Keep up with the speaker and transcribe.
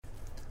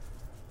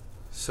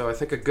So I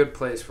think a good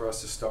place for us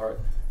to start,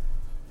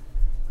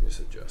 let me just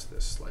adjust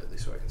this slightly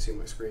so I can see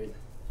my screen,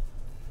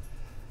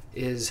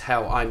 is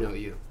how I know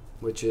you,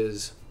 which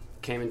is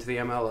came into the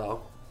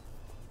MLL,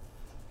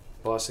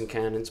 Boston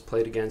Cannons,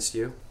 played against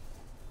you,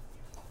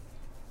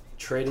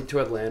 traded to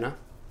Atlanta,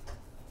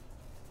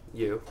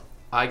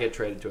 I get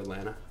traded to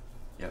Atlanta.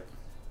 Yep.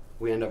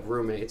 We end up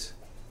roommates.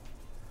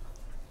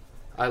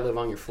 I live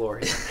on your floor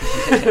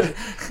here.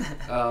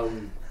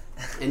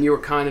 And you were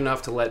kind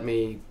enough to let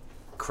me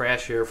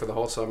crash here for the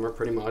whole summer,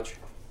 pretty much.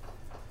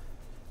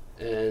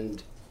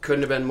 And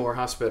couldn't have been more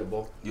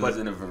hospitable. You lived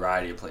in a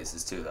variety of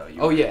places too,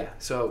 though. Yeah.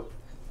 So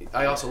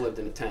I also lived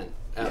in a tent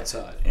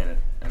outside. Yeah,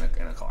 in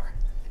a car.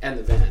 And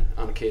the van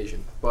on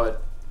occasion.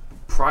 But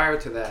prior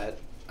to that,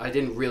 I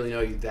didn't really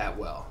know you that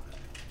well.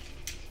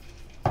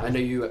 I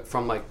knew you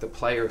from like the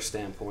player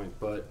standpoint,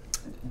 but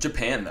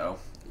Japan though,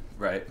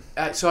 right?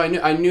 So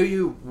I knew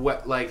you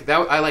like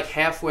that. I like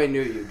halfway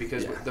knew you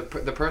because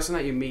the person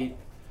that you meet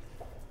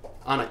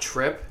on a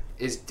trip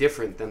is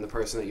different than the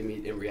person that you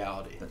meet in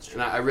reality. That's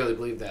true. And I really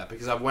believe that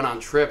because I went on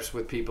trips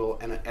with people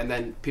and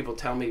then people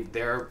tell me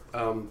their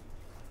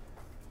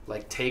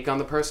like take on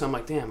the person. I'm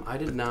like, damn, I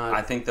did not.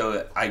 I think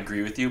though I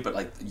agree with you, but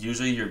like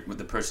usually you're with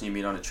the person you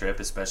meet on a trip,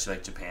 especially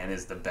like Japan,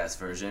 is the best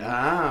version.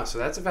 So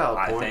that's a valid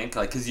point. I think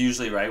like because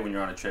usually right when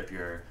you're on a trip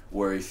you're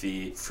worry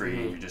free,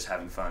 Mm-hmm. you're just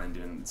having fun and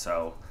doing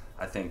so.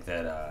 I think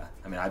that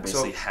I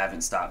basically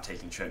haven't stopped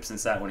taking trips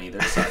since that one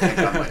either. So I think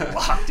I'm like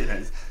locked in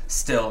it,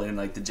 still in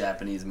like the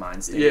Japanese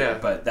mind state. Yeah.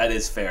 But that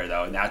is fair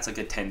though, and that's like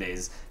a 10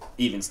 days.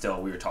 Even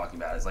still, we were talking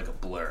about is like a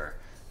blur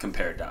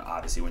compared to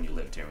obviously when you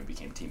lived here and we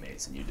became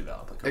teammates and you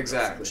developed like a real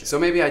friendship. So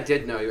maybe I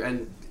did know you,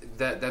 and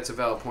that's a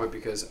valid point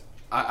because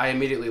I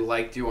immediately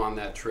liked you on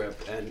that trip,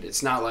 and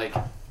it's not like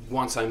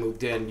once I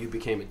moved in you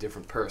became a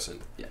different person.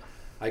 Yeah.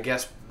 I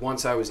guess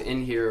once I was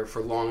in here for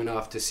long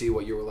enough to see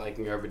what you were like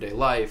in your everyday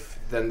life,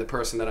 then the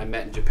person that I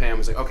met in Japan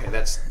was like, okay,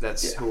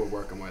 that's who we're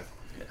working with.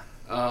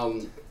 Yeah.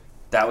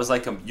 That was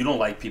like you don't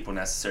like people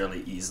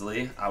necessarily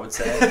easily, I would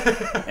say.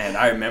 And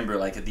I remember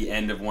like at the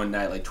end of one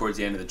night, like towards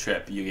the end of the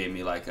trip, you gave me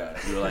you were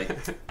like,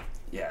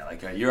 yeah,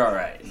 like you're all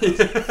right. And I was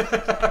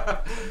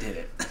like, did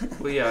it.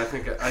 Well, yeah, I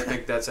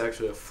think that's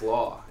actually a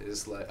flaw.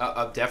 Is like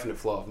a definite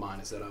flaw of mine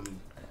is that I'm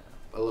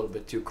a little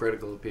bit too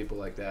critical of people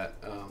like that.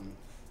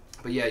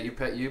 But yeah, you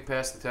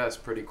passed the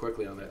test pretty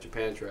quickly on that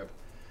Japan trip.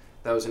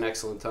 That was an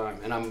excellent time,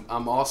 and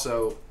I'm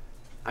also,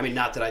 I mean,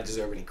 not that I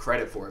deserve any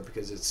credit for it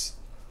because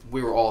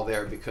we were all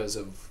there because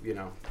of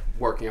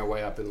working our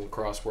way up in the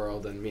lacrosse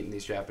world and meeting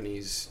these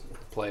Japanese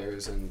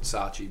players and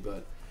Sachi,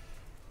 but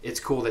it's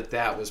cool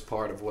that was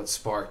part of what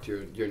sparked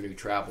your new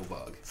travel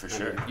bug. For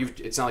sure.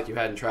 It's not like you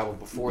hadn't traveled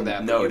before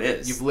that. No, but it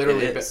is. You've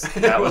literally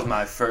that was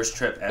my first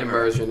trip ever.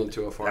 Immersion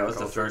into a foreign That was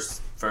culture. the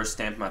first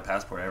stamp my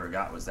passport I ever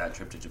got was that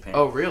trip to Japan.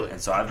 Oh, really?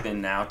 And so I've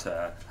been now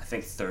to I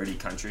think 30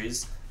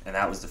 countries, and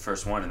that was the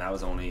first one, and that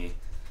was only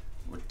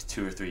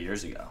 2 or 3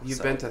 years ago.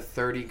 You've been to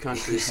 30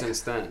 countries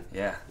since then.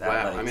 Yeah.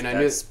 Wow. I mean, I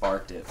that knew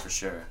sparked it for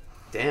sure.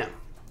 Damn.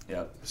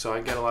 Yep. So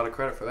I get a lot of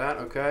credit for that.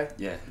 Okay.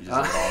 Yeah, you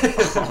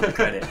just get all the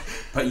credit.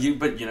 But you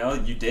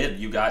did.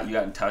 You got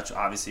in touch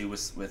obviously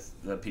with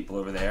the people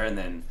over there, and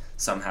then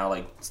somehow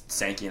like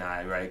Sankey and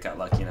I got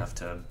lucky enough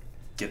to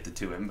get the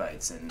 2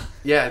 invites, and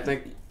yeah, I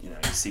think you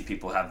see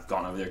people have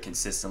gone over there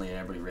consistently, and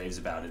everybody raves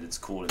about it. It's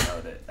cool to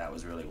know that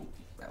was really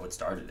what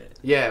started it.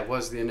 Yeah, it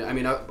was I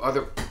mean,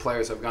 other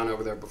players have gone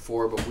over there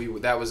before, but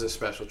that was a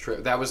special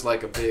trip. That was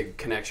like a big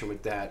connection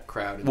with that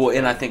crowd. Well,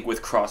 and I think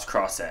with Cross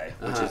A,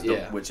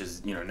 which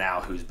is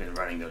now who's been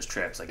running those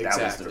trips, like that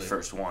was their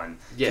first one.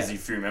 Yeah. Because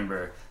if you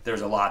remember, there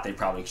was a lot they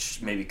probably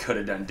maybe could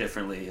have done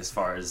differently as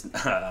far as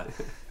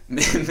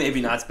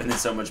maybe not spending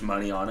so much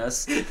money on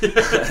us.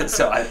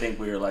 So I think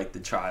we were like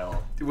the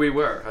trial. We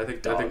were. I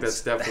think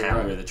that's definitely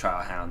right. We were the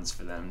trial hounds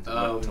for them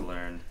to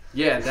learn.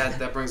 Yeah,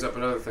 that brings up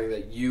another thing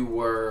that you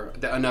were.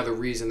 Another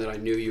reason that I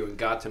knew you and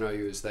got to know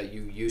you is that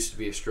you used to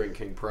be a String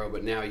King Pro,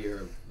 but now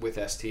you're with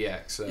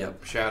STX.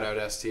 Yep. Shout out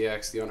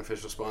STX, the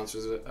unofficial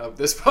sponsors of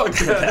this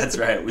podcast. That's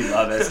right. We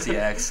love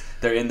STX.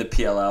 They're in the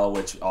PLL,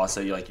 which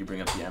also you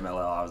bring up the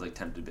MLL. I was like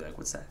tempted to be like,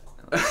 what's that?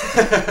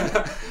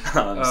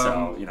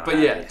 But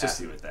yeah, just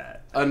happy with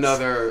that.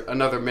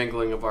 Another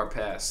mingling of our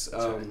past.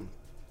 Right.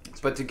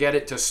 But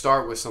to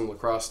start with some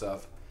lacrosse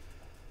stuff.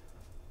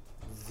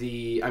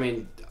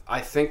 I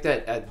think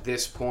that at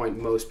this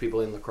point most people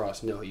in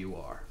lacrosse know you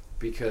are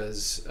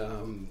because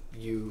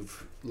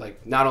you've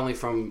not only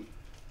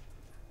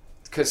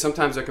because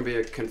sometimes there can be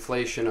a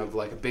conflation of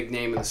like a big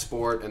name in the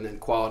sport and then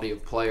quality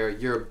of player.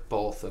 You're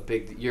both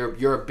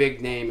you're a big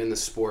name in the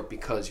sport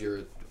because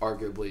you're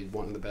arguably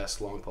one of the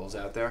best long poles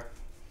out there.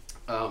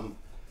 But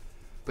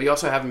you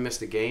also haven't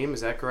missed a game,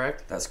 is that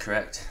correct? That's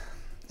correct.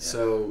 Yeah.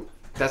 So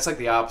that's like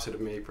the opposite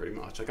of me pretty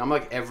much. Like I'm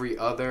like every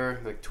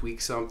other, like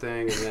tweak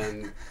something and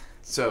then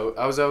so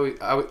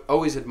I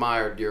always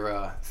admired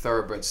your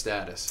thoroughbred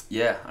status.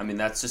 Yeah, I mean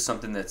that's just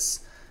something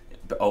that's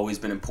always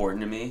been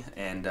important to me,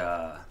 and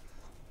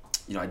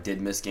I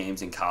did miss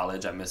games in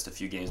college. I missed a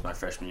few games my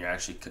freshman year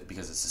actually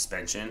because of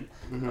suspension.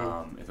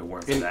 If it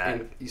weren't for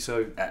that,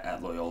 so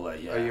at Loyola,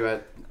 yeah.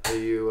 Are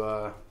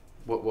you?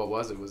 What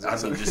was it? Was it?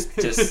 I mean,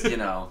 just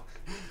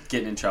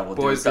getting in trouble,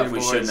 doing stuff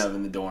we shouldn't have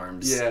in the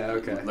dorms. Yeah,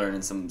 okay.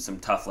 Learning some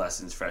tough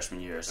lessons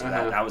freshman year. So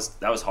that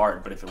was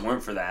hard. But if it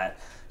weren't for that,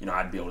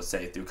 I'd be able to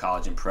say through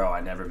college and pro,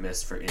 I never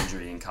missed for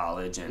injury in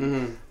college.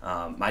 And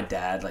my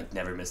dad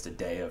never missed a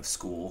day of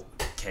school,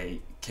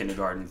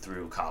 kindergarten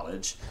through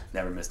college.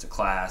 Never missed a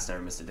class.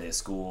 Never missed a day of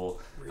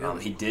school.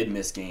 Really? He did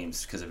miss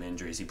games because of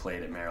injuries. He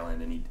played at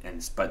Maryland,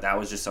 but that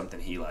was just something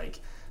he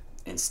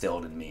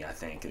instilled in me. I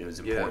think it was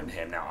important to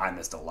him. Now I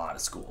missed a lot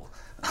of school,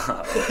 so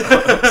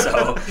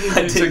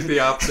I took the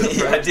opposite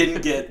approach. I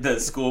didn't get the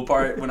school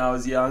part when I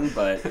was young,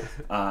 but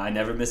I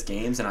never missed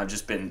games, and I've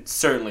just been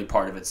certainly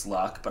part of it's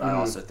luck. But I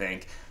also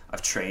think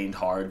I've trained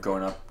hard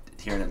growing up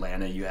here in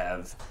Atlanta. You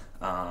have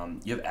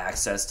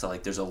access to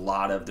there's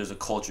a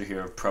culture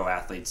here of pro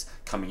athletes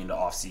coming into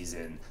off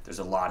season. There's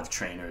a lot of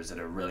trainers that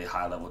are really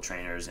high level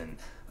trainers, and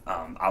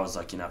I was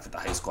lucky enough at the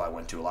high school I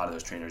went to, a lot of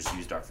those trainers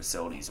used our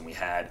facilities, and we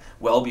had,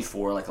 well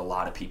before a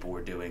lot of people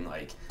were doing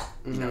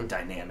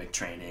dynamic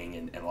training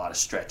and a lot of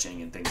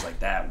stretching and things like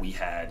that, we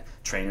had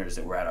trainers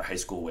that were at our high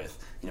school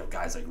with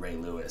guys like Ray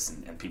Lewis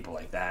and people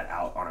like that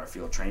out on our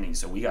field training.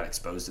 So we got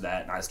exposed to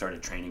that, and I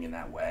started training in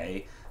that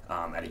way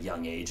at a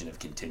young age and have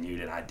continued,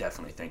 and I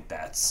definitely think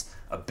that's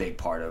a big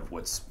part of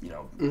what's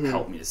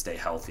helped me to stay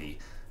healthy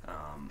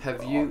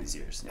all these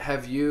years.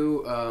 Have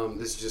you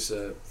this is just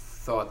a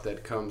thought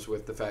that comes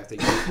with the fact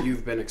that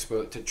you've been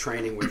exposed to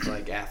training with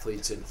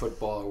athletes in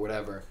football or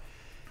whatever.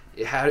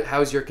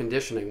 How's your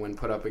conditioning when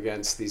put up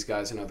against these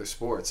guys in other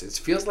sports? It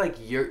feels like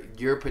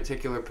your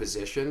particular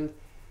position,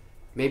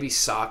 maybe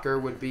soccer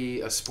would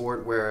be a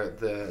sport where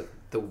the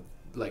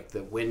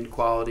wind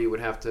quality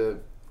would have to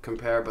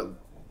compare, but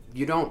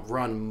you don't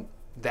run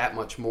that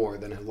much more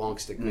than a long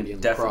stick medium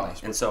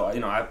lacrosse. And so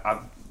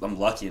I'm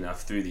lucky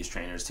enough through these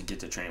trainers to get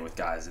to train with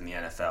guys in the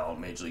NFL,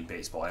 Major League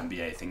Baseball,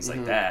 NBA, things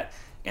like that.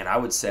 And I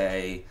would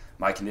say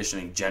my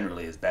conditioning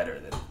generally is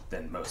better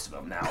than most of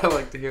them. Now, I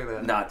like to hear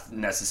that. Not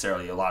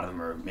necessarily. A lot of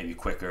them are maybe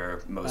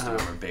quicker. Most of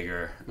them are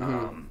bigger.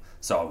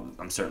 So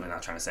I'm certainly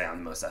not trying to say I'm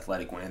the most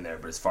athletic one in there.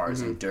 But as far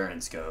as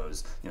endurance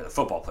goes, the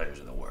football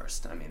players are the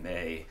worst. I mean,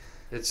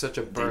 it's such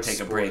a burst they take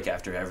sport. A break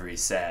after every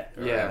set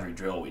or every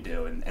drill we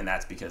do, and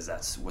that's because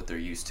that's what they're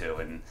used to.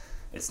 And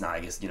it's not, I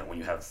guess, when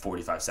you have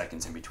 45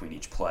 seconds in between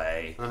each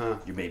play,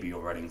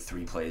 you're running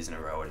 3 plays in a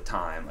row at a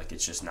time.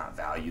 It's just not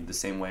valued the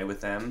same way with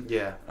them.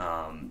 Yeah.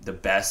 The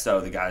best, though,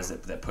 the guys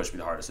that push me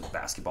the hardest are the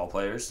basketball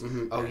players.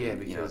 Oh, yeah,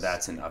 because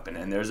that's an up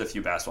and there's a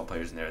few basketball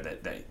players in there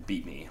that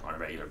beat me on a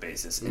regular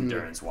basis,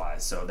 endurance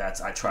wise. So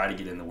I try to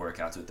get in the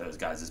workouts with those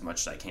guys as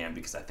much as I can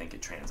because I think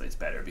it translates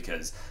better.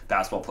 Because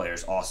basketball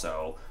players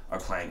also are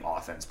playing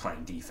offense,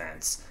 playing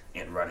defense,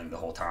 and running the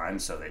whole time,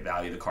 so they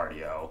value the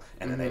cardio,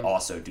 and then they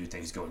also do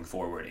things going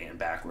forward and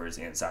backwards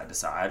and side to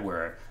side,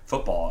 where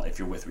football, if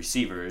you're with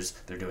receivers,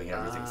 they're doing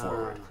everything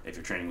forward. If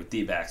you're training with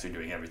D-backs, they're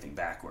doing everything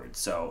backwards.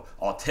 So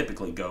I'll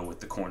typically go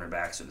with the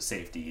cornerbacks or the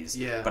safeties,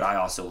 but I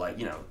also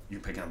you're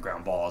picking up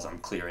ground balls, I'm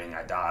clearing,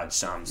 I dodge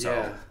some,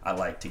 so I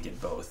like to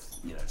get both,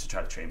 to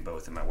try to train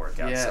both in my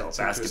workouts.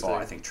 So basketball,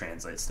 I think,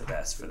 translates the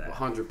best for that.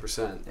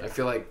 100%. I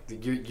feel like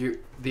you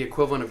the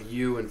equivalent of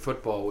you in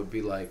football would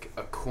be like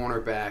a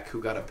cornerback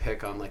who got a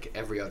pick on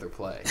every other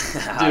play. Do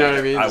you know what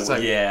I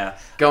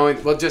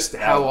mean? Just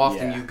how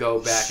often you go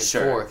back and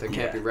forth. It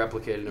can't be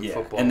replicated in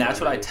football. And that's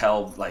what I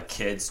tell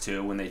kids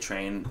too when they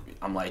train.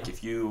 I'm like,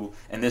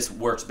 and this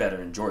works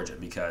better in Georgia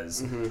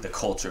because the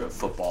culture of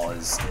football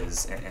is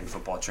and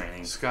football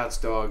training. Scott's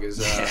dog is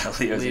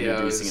Leo's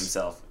introducing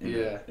himself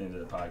into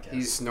the podcast.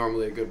 He's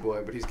normally a good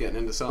boy, but he's getting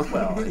into something.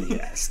 Well,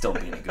 still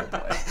being a good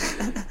boy.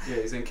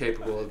 He's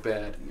incapable of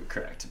bad.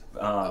 Correct.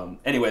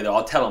 Anyway, though,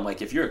 I'll tell him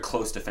if you're a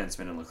close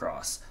defenseman in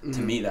lacrosse, to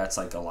me that's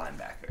like a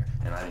linebacker,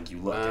 and I think you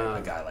look at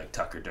a guy like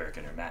Tucker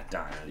Durkin or Matt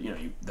Dyer.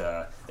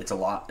 It's a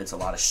lot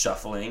of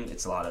shuffling.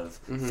 It's a lot of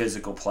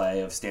physical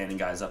play of standing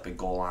guys up at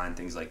goal line,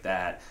 things like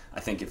that. I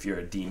think if you're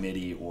a D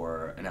midi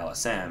or an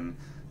LSM,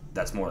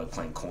 that's more like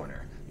playing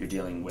corner. You're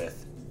dealing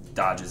with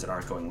dodges that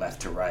aren't going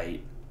left to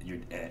right.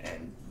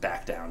 And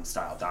back down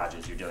style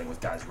dodges, you're dealing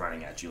with guys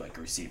running at you like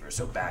a receiver,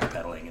 so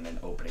backpedaling and then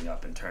opening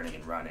up and turning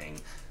and running.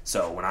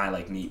 So when I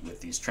meet with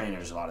these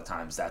trainers, a lot of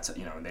times that's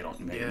and they don't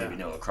maybe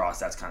know lacrosse.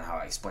 That's kind of how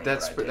I explain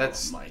what I do.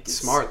 That's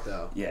smart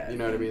though. Yeah, you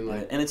know what I mean.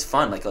 And it's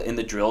fun. In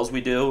the drills we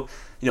do,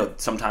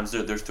 sometimes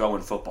they're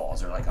throwing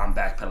footballs or I'm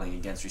backpedaling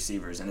against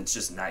receivers, and it's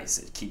just nice.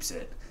 It keeps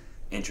it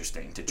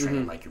interesting to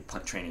train you're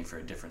training for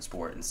a different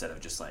sport instead of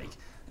just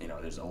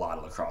there's a lot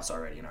of lacrosse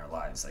already in our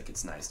lives.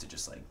 It's nice to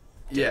just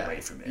get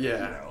away from it,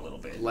 a little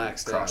bit.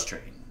 Cross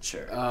train,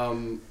 sure.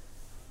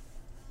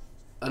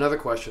 Another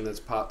question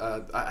that's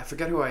I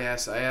forget who I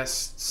asked. I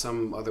asked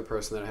some other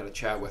person that I had a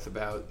chat with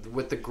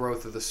the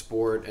growth of the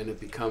sport and it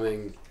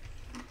becoming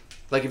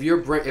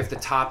if the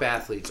top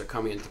athletes are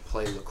coming in to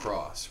play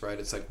lacrosse, right?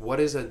 It's what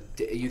is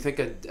you think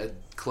a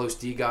close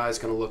D guy is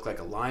going to look like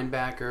a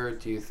linebacker?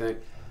 Do you think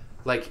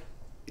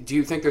do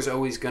you think there's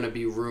always going to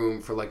be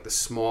room for like the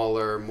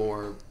smaller,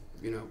 more,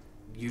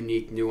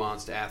 unique,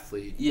 nuanced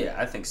athlete? Yeah,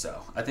 I think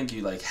so. I think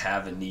you like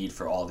have a need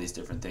for all these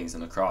different things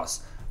in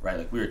lacrosse, right?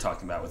 Like we were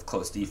talking about with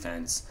close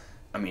defense.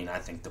 I mean, I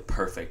think the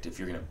perfect, if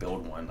you're going to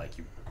build one, like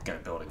you're going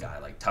to build a guy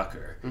like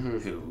Tucker,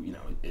 who,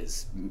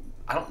 is,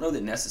 I don't know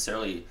that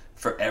necessarily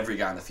for every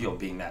guy on the field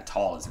being that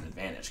tall is an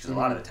advantage, because a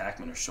lot of the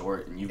attackmen are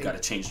short and you've got to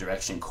change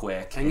direction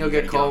quick. And you'll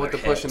get called with the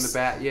push in the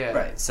bat, yeah.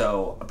 Right,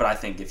 so, but I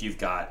think if you've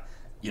got,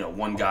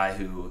 one guy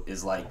who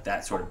is like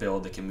that sort of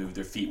build that can move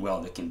their feet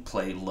well, that can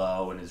play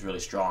low and is really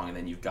strong, and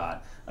then you've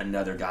got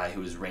another guy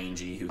who is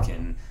rangy, who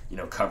can,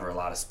 cover a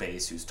lot of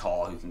space, who's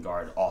tall, who can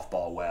guard off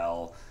ball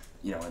well,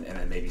 and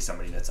then maybe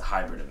somebody that's a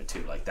hybrid of it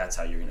too. Like that's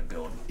how you're going to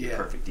build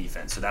perfect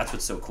defense. So that's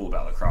what's so cool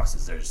about lacrosse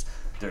is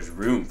there's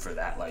room for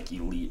that like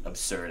elite,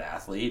 absurd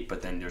athlete,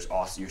 but then there's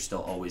also, you're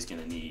still always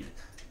going to need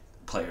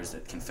players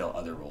that can fill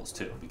other roles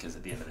too, because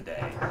at the end of the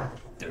day,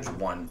 there's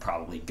one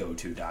probably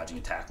go-to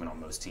dodging attackman on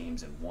most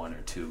teams and one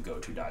or two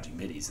go-to dodging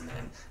middies, and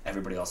then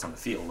everybody else on the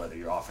field, whether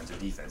you're offense or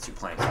defense, you're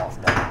playing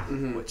off ball,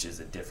 which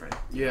is a different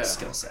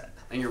skill set.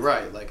 And you're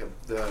right, like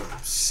the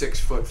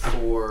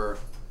 6'4",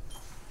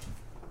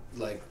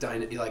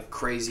 like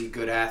crazy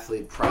good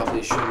athlete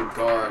probably shouldn't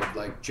guard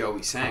like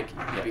Joey Sankey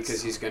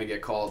because he's going to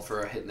get called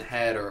for a hit in the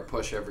head or a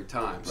push every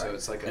time. Right. So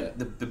it's like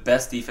the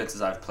best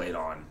defenses I've played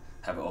on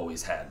have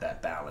always had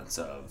that balance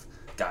of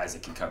guys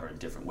that can cover in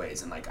different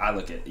ways. And like I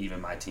look at even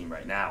my team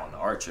right now on the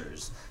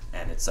Archers,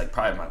 and it's like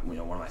probably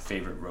one of my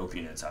favorite rope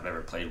units I've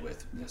ever played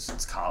with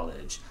since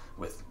college,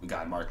 with the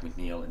guy Mark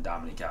McNeil and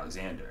Dominique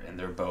Alexander, and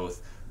they're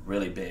both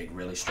really big,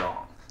 really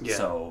strong. Yeah.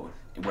 So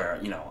where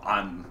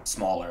I'm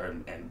smaller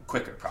and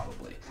quicker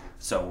probably.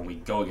 So when we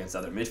go against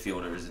other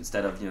midfielders,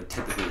 instead of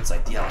typically it's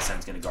like the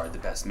LSM's going to guard the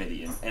best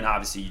midi, and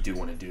obviously you do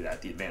want to do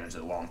that. The advantage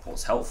of the long pole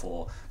is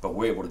helpful, but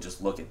we're able to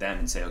just look at them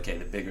and say, okay,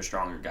 the bigger,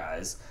 stronger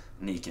guys,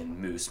 Neek and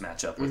Moose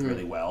match up with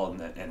really well,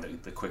 and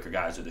the quicker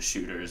guys are the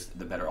shooters,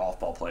 the better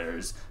off-ball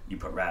players. You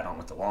put Rat on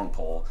with the long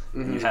pole,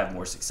 and you have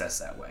more success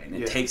that way. And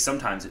it takes,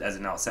 sometimes as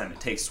an LSM, it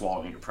takes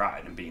swallowing your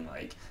pride and being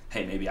like,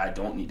 hey, maybe I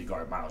don't need to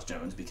guard Miles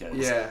Jones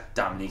because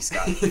Dominique's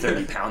got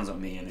 30 pounds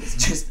on me, and it's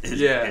just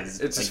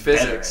it's like just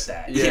physics.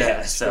 Better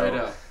at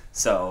that.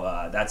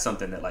 So that's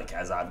something that like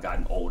as I've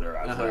gotten older,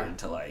 I've learned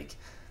to like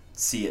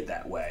see it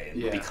that way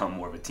and become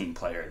more of a team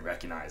player and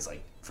recognize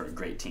like for a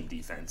great team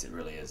defense, it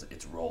really is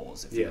its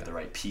roles if you have the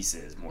right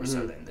pieces more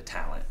so than the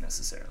talent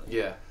necessarily.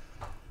 Yeah.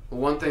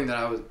 Well, one thing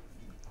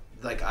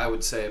that I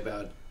would say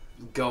about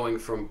going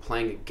from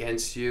playing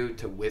against you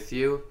to with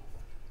you,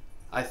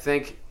 I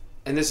think,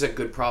 and this is a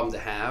good problem to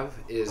have,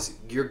 is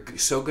you're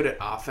so good at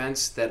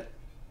offense that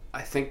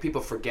I think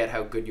people forget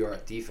how good you are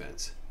at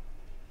defense.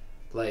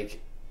 Like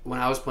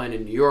when I was playing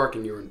in New York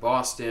and you were in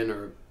Boston,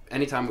 or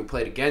anytime we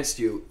played against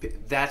you,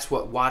 that's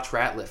what, watch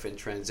Ratliff in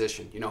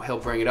transition. He'll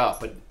bring it up,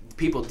 but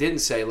people didn't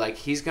say like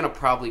he's gonna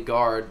probably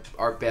guard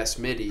our best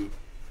midi,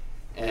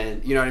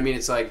 and you know what I mean.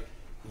 It's like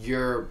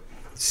your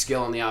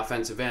skill on the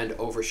offensive end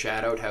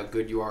overshadowed how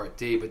good you are at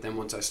D. But then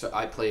once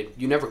I played,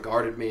 you never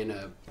guarded me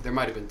there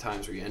might have been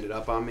times where you ended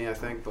up on me, I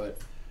think, but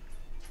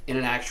in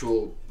an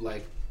actual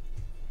like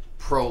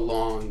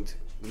prolonged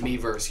me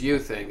versus you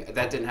thing,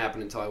 that didn't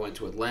happen until I went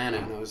to Atlanta,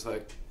 and I was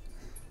like,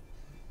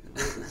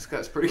 this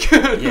guy's pretty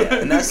good. Yeah,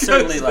 and that's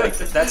certainly like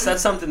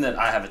that's something that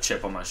I have a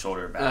chip on my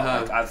shoulder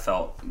about. Like I've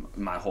felt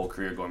my whole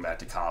career going back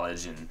to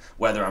college, and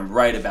whether I'm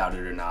right about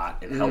it or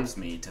not, it helps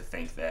me to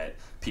think that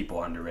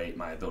people underrate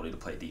my ability to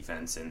play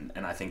defense, and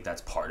I think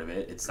that's part of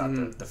it. It's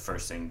not the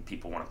first thing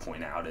people want to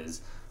point out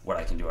is what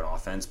I can do on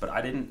offense, but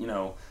I didn't,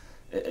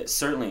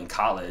 certainly in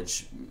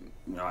college,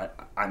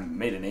 I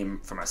made a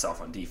name for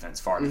myself on defense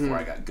far before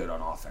I got good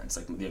on offense.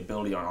 Like the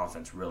ability on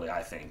offense really,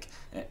 I think,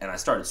 and I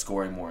started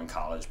scoring more in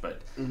college,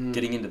 but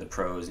getting into the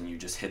pros and you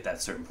just hit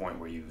that certain point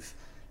where you've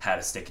had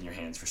a stick in your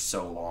hands for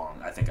so long,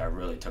 I think I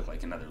really took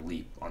like another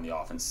leap on the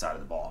offensive side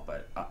of the ball.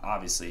 But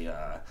obviously,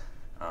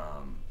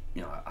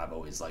 I've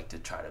always liked to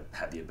try to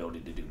have the ability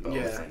to do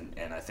both,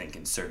 and I think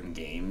in certain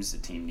games the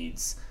team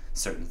needs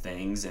certain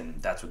things,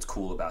 and that's what's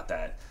cool about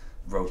that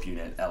rope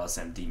unit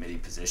LSM D midi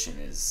position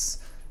is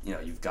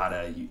you've got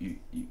to you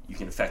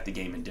can affect the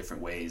game in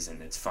different ways,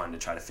 and it's fun to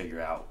try to figure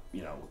out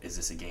is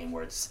this a game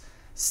where it's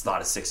a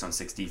lot of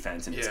 6-on-6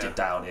 defense and it's get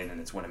dialed in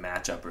and it's win a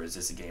matchup, or is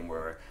this a game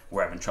where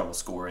we're having trouble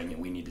scoring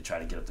and we need to try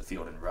to get up the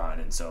field and run?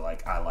 And so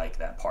like I like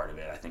that part of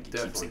it. I think it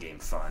keeps the game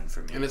fun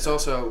for me. And it's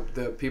also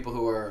the people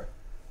who are,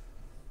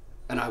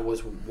 and I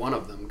was one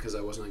of them because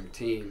I wasn't on your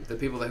team, the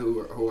people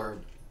who are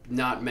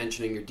not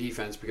mentioning your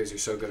defense because you're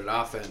so good at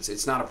offense.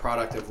 It's not a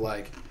product of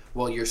like,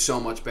 well, you're so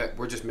much better.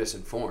 We're just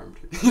misinformed.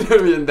 You know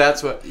what I mean?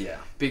 That's what. Yeah.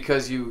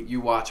 Because you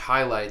watch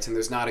highlights and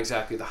there's not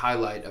exactly the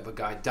highlight of a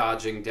guy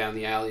dodging down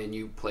the alley and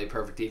you play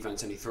perfect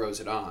defense and he throws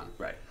it on.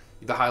 Right.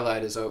 The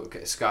highlight is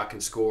Scott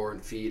can score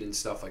and feed and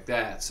stuff like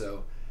that.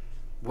 So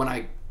when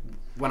I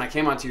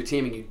came onto your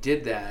team and you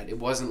did that, it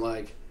wasn't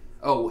like,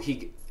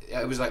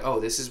 it was like,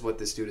 this is what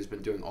this dude has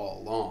been doing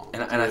all along.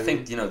 And I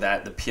think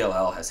that the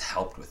PLL has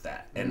helped with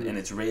that, and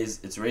it's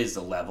raised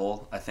the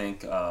level, I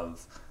think,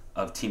 of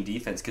team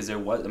defense, because there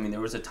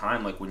was a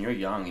time like when you're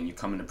young and you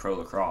come into pro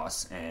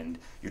lacrosse and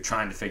you're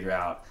trying to figure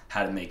out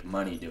how to make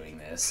money doing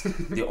this.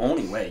 The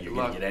only way you're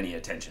going to get any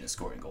attention is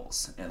scoring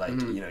goals, and like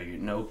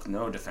no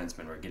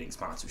defensemen are getting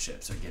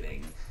sponsorships or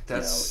getting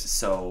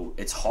so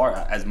it's hard.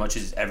 As much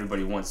as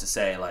everybody wants to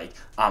say like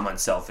I'm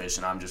unselfish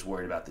and I'm just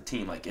worried about the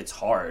team, like it's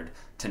hard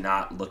to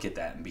not look at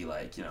that and be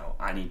like,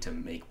 I need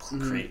to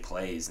create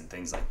plays and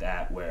things like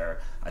that, where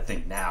I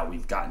think now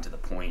we've gotten to the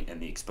point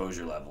and the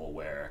exposure level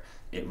where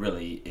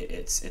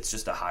it's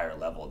just a higher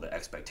level. The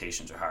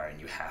expectations are higher, and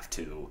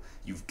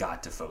you've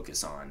got to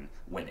focus on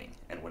winning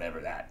and whatever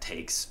that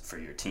takes for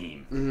your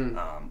team,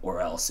 or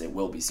else it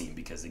will be seen,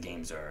 because the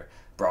games are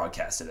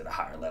broadcasted at a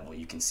higher level.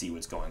 You can see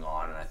what's going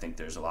on, and I think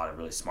there's a lot of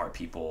really smart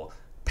people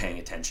paying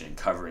attention and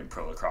covering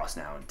pro lacrosse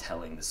now and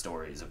telling the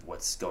stories of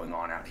what's going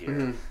on out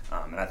here.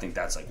 And I think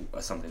that's like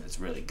something that's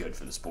really good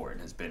for the sport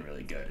and has been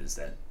really good, is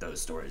that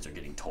those stories are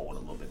getting told a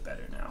little bit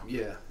better now.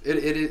 Yeah,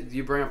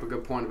 you bring up a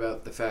good point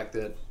about the fact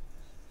that,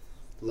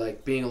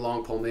 like, being a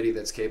long pole midi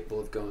that's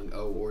capable of going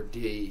O or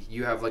D,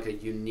 you have like a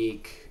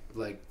unique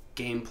like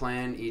game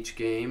plan each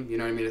game. You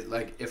know what I mean?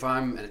 Like, if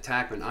I'm an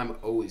attackman, I'm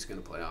always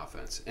going to play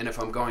offense, and if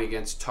I'm going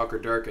against Tucker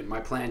Durkin,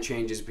 my plan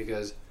changes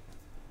because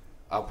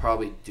I'll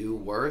probably do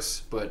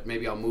worse, but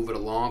maybe I'll move it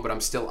along, but I'm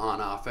still on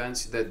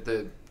offense.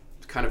 The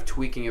kind of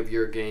tweaking of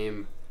your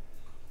game,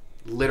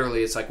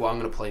 literally, it's like, well, I'm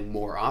going to play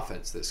more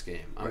offense this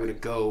game. I'm going to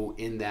go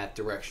in that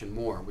direction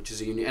more, which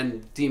is a unique.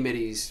 And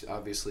D-middies,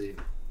 obviously,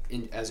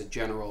 as a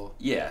general.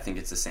 Yeah, I think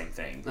it's the same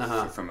thing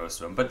for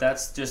most of them. But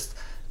that's just,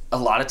 a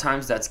lot of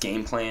times that's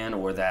game plan,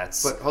 or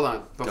that's... But hold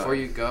on, before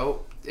you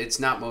go, it's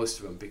not most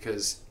of them,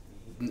 because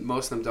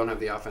most of them don't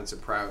have the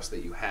offensive prowess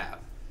that you have.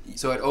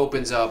 So it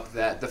opens up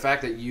that the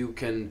fact that you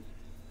can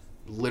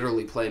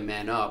literally play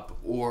man up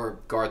or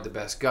guard the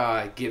best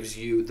guy gives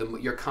you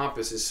your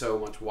compass is so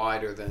much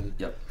wider than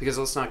because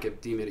let's not give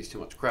D-middies too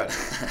much credit.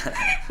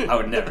 I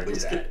would never do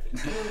that.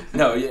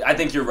 No, I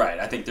think you're right.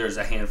 I think there's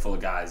a handful of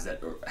guys that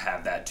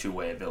have that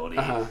two-way ability,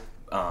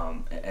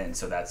 and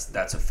so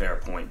that's a fair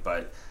point.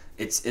 But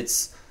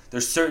it's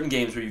there's certain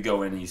games where you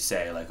go in and you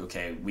say, like,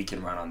 okay, we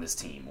can run on this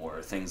team,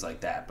 or things like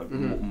that. But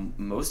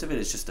most of it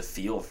is just a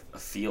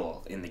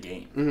feel in the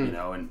game,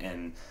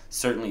 And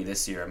certainly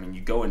this year, I mean, you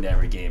go into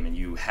every game and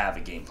you have a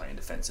game plan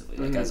defensively.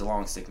 Like, as a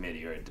long stick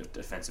midi or a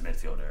defensive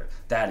midfielder,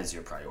 that is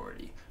your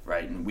priority,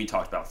 right? And we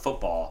talked about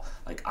football.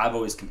 Like, I've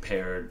always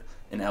compared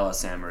an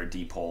LSM or a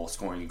deep hole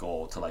scoring a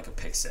goal to like a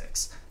pick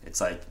six. It's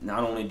like,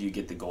 not only do you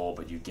get the goal,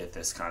 but you get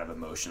this kind of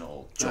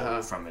emotional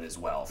jolt from it as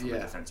well, from a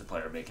defensive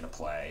player making a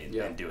play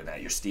and doing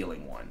that. You're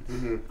stealing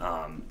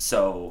one.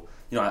 So,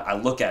 I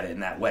look at it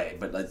in that way,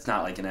 but it's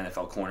not like an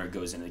NFL corner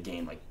goes into the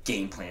game like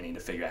game planning to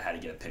figure out how to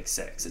get a pick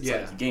six. It's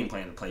like you game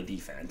plan to play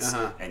defense,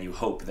 and you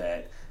hope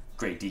that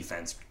great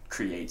defense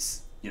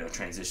creates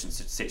transition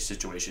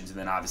situations, and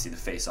then obviously the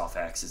face-off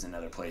X is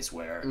another place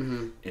where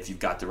if you've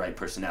got the right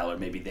personnel, or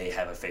maybe they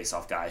have a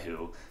face-off guy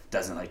who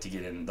doesn't like to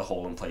get in the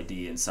hole and play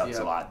D and subs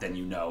a lot,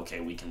 then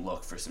okay, we can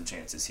look for some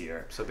chances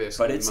here. So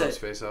basically, most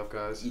face-off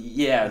guys.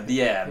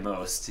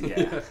 Most.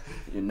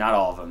 Not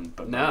all of them,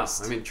 but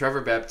most. I mean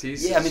Trevor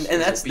Baptiste. Yeah, I mean,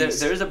 and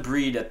there's a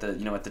breed at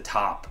the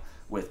top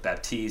with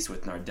Baptiste,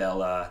 with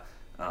Nardella.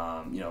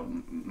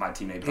 My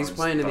teammate He's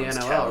playing in the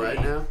NLL Kelly.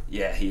 Right now.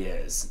 Yeah, he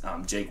is.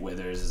 Jake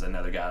Withers is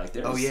another guy. Like,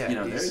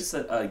 there's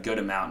a good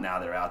amount now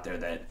that are out there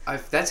that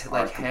that's are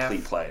like complete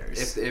half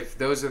players. If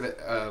those are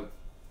the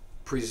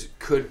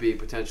could be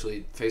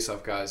potentially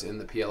face-off guys in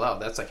the PLL,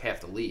 that's like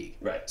half the league.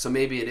 Right. So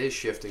maybe it is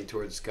shifting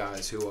towards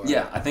guys who are.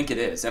 Yeah, I think it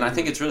is, and I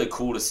think it's really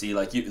cool to see.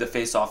 Like, the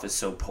face-off is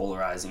so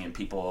polarizing, and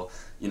people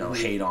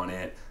hate on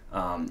it.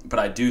 But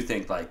I do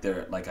think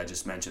like I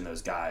just mentioned,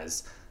 those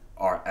guys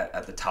are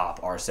at the top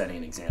are setting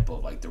an example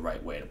of like the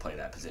right way to play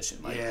that position.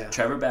 Like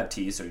Trevor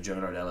Baptiste or Joe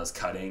Nardella's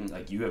cutting,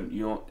 like you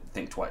don't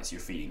think twice.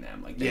 You're feeding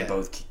them. Like they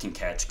both can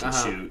catch, can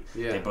shoot.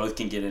 Yeah. They both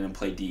can get in and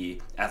play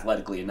D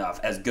athletically enough,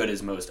 as good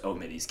as most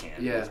O-middies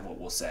can. Is what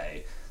we'll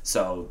say.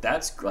 So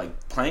that's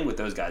like playing with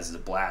those guys is a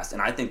blast,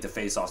 and I think the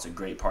face-off's a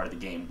great part of the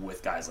game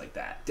with guys like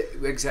that.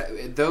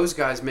 Exactly, those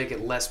guys make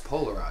it less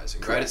polarizing,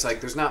 Correct. Right? It's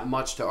like there's not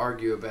much to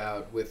argue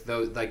about with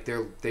those. Like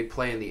they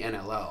play in the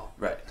NLL.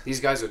 Right. These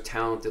guys are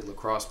talented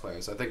lacrosse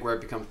players. I think where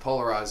it becomes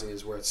polarizing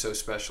is where it's so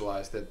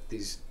specialized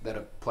that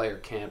a player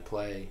can't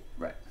play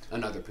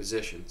another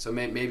position. So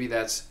maybe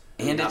that's.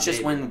 And it's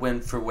just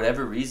when for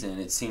whatever reason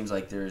it seems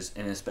like there's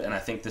and I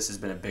think this has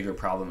been a bigger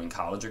problem in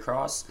college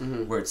lacrosse,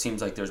 where it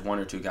seems like there's one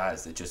or two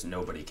guys that just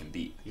nobody can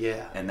beat.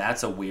 Yeah. And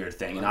that's a weird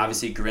thing. And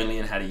obviously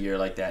Grinlian had a year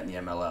like that in the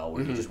MLL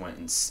where he just went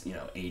in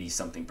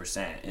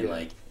 80-something%, and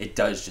like it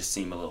does just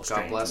seem a little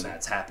strange when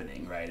that's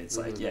happening, right? It's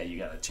like you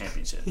got a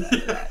championship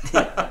after that.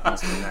 Yeah, that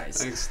must be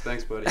nice.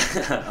 Thanks buddy.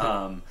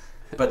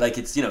 But like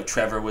it's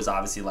Trevor was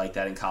obviously like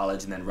that in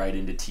college, and then right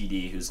into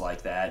TD who's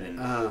like that, and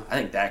I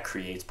think that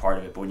creates part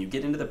of it. But when you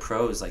get into the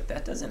pros, like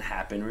that doesn't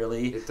happen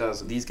really. It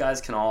doesn't. These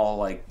guys can all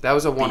like that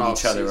was a beat one-off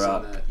each other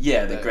up.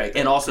 They're great,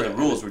 and also the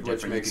rules were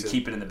different. You could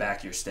keep it in the back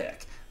of your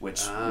stick,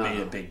 which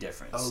made a big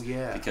difference. Oh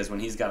yeah. Because when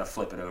he's got to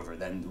flip it over,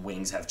 then the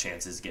wings have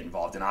chances to get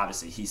involved, and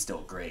obviously he's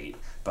still great,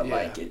 but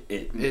like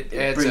it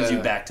brings you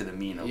back to the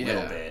mean a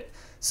little bit.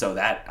 So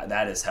that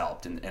has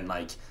helped, and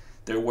like.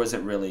 There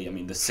wasn't really,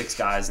 the 6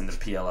 guys in the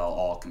PLL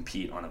all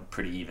compete on a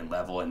pretty even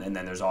level, and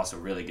then there's also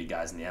really good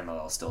guys in the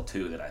MLL still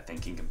too that I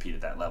think can compete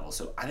at that level.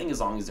 So I think as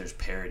long as there's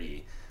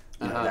parity,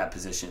 that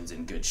position's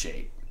in good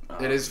shape.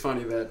 It is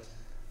funny that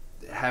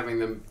having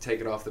them take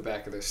it off the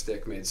back of their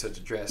stick made such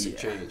a drastic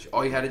change.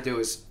 All you had to do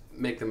is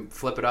make them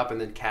flip it up and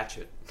then catch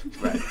it.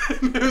 Right.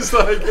 It was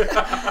like...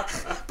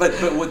 but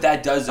what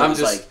that does though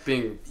is like...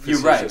 being you're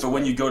right, but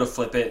when you go to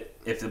flip it,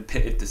 if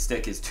the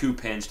stick is too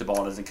pinched, the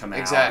ball doesn't come out.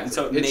 Exactly. And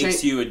so it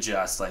makes you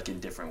adjust like in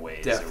different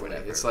ways. Definitely. Or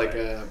whatever. It's like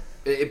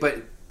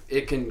but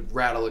it can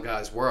rattle a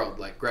guy's world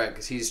like Greg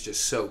because he's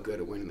just so good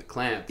at winning the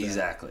clamp.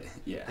 Exactly.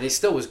 Yeah. And he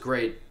still was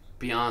great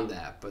beyond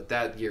that, but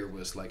that year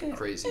was like a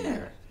crazy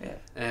year.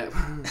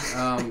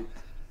 Yeah.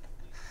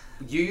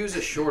 You use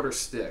a shorter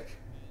stick,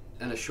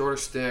 and a shorter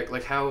stick.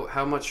 Like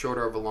how much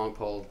shorter of a long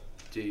pole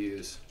do you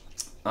use?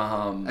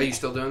 Are you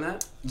still doing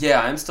that? Yeah,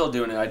 I'm still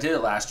doing it. I did it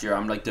last year.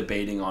 I'm like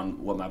debating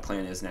on what my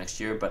plan is next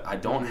year, but I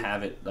don't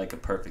have it like a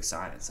perfect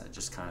science. I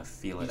just kind of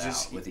feel it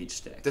out with each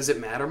stick. Does it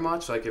matter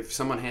much? Like if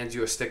someone hands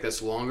you a stick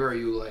that's longer, are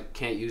you like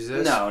can't use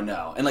this?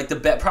 No. And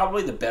like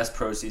probably the best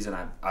pro season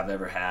I've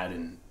ever had,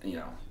 and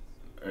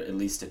or at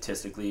least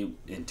statistically,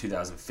 in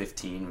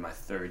 2015, my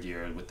 3rd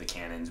year with the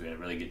Cannons, we had a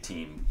really good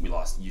team. We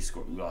lost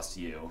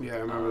to you. Yeah, I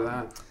remember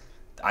that.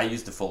 I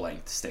used the full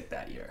length stick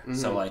that year.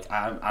 So like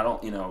I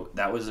don't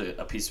that was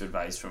a piece of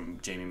advice from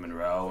Jamie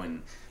Monroe,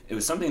 and it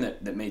was something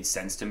that made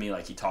sense to me.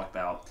 Like he talked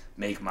about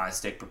make my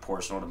stick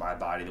proportional to my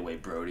body the way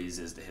Brody's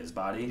is to his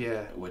body.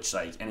 Yeah. Which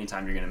like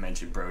anytime you're gonna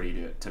mention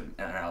Brody to an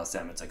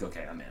LSM, it's like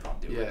okay, I'm in, I'll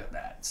do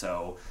that.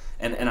 So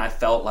and I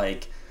felt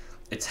like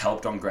it's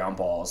helped on ground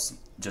balls.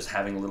 Just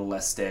having a little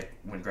less stick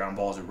when ground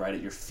balls are right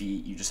at your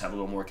feet, you just have a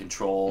little more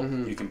control.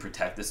 You can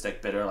protect the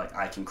stick better. Like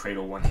I can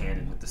cradle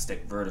one-handed with the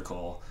stick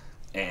vertical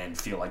and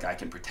feel like I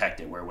can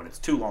protect it, where when it's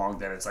too long,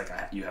 then it's like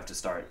you have to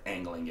start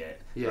angling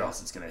it, or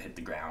else it's going to hit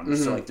the ground.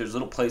 So like there's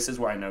little places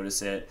where I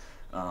notice it.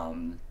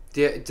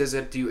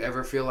 Do you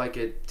ever feel like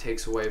it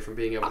takes away from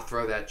being able to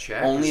throw that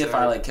check? Only if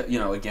I like,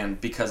 again,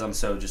 because I'm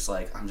so just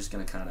like, I'm just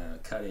going to kind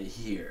of cut it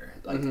here.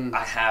 Like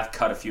I have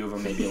cut a few of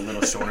them maybe a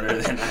little shorter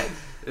than I...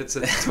 It's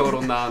a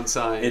total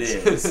non-science. It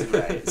is,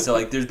 right. So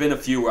like there's been a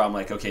few where I'm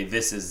like, okay,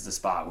 this is the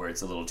spot where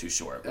it's a little too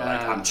short. But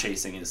like I'm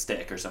chasing a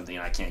stick or something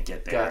and I can't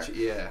get there. Gotcha,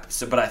 yeah.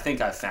 So, but I think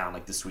I found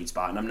like the sweet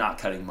spot, and I'm not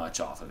cutting much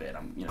off of it.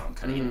 I'm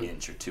cutting an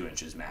inch or 2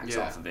 inches max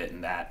off of it,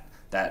 and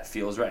that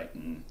feels right,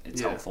 and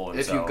it's helpful. And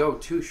if you go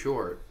too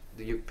short,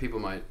 people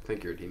might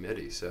think you're a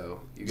D-Mitty,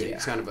 so you get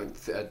it's kind of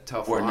a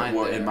tough line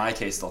or there. In my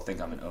case, they'll think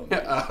I'm an O.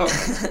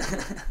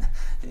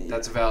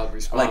 That's a valid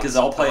response. Like, because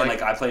I'll play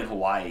I play in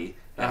Hawaii,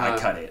 and I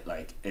cut it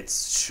like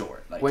it's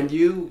short. Like if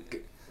you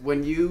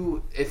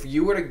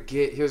were to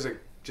get here's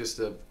just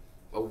a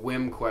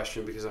whim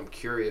question because I'm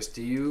curious.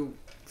 Do you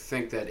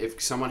think that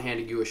if someone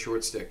handed you a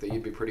short stick that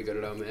you'd be pretty good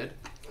at O mid?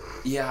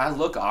 Yeah, I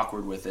look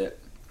awkward with it.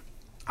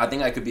 I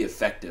think I could be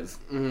effective,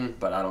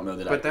 but I don't know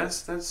that But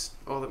that's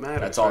all that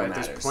matters. That's all that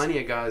matters. There's plenty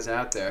of guys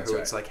out there who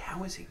it's like,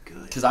 how is he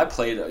good? Because I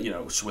played,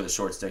 with a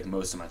short stick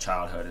most of my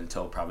childhood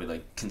until probably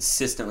like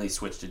consistently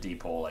switched to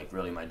deep hole, like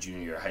really my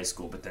junior year of high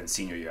school. But then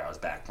senior year, I was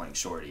back playing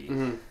shorty,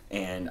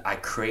 and I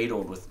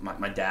cradled with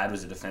my dad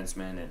was a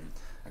defenseman, and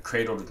I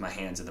cradled with my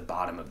hands at the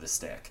bottom of the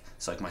stick.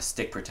 So like my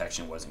stick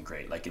protection wasn't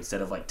great. Like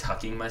instead of like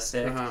tucking my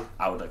stick,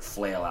 I would like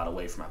flail out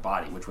away from my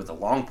body, which with a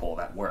long pole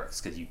that works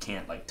because you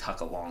can't like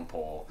tuck a long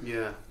pole.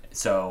 Yeah.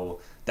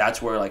 So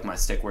that's where like my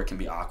stick work can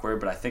be awkward,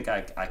 but I think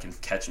I can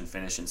catch and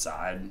finish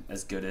inside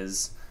as good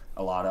as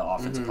a lot of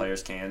offensive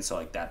players can. So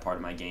like that part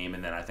of my game,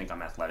 and then I think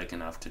I'm athletic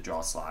enough to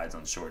draw slides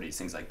on shorties,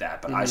 things like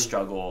that. But I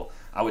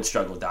would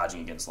struggle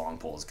dodging against long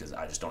poles because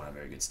I just don't have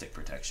very good stick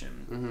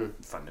protection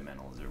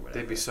fundamentals or whatever.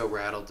 They'd be so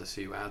rattled to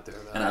see you out there,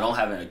 though. And I don't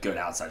have a good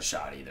outside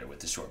shot either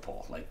with the short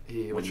pole. Like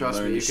well,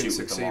 trust me, you can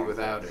succeed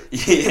without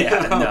it.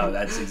 Yeah, no,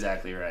 that's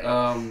exactly right.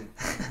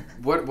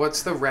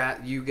 What's the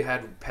rat? You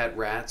had pet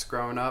rats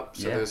growing up,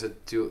 so there's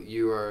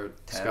you are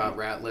Tabby. Scott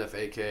Ratliff,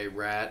 aka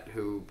Rat,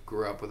 who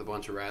grew up with a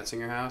bunch of rats in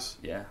your house.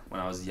 Yeah, when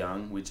I was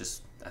young,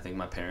 I think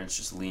my parents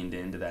just leaned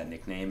into that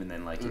nickname, and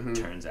then like it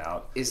turns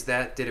out. Is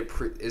that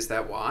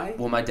why?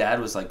 Well, my dad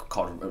was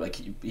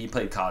he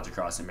played college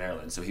across in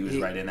Maryland, so he was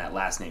right in that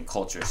last name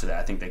culture. So that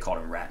I think they called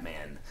him Rat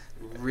Man.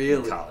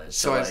 Really? In college.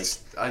 So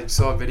I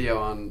saw a video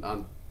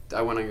on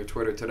I went on your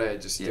Twitter today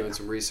just doing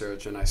some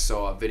research, and I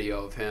saw a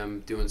video of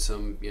him doing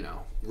some,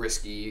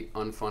 risky,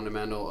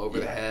 unfundamental over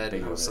the head.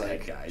 Big and I was over the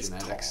like, head guys,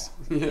 genetics.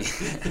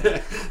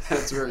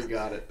 That's where he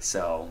got it.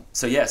 So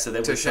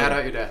shout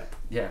out your dad.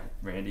 Yeah,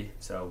 Randy.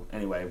 So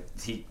anyway,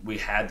 we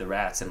had the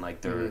rats, and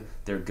like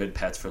they're good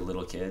pets for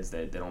little kids.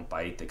 They don't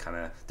bite.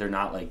 They're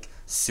not like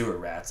sewer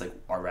rats. Like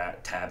our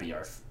rat Tabby,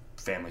 our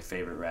family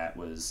favorite rat,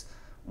 was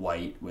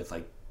white with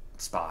like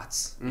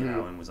spots,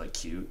 and was like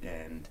cute,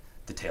 and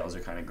the tails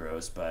are kind of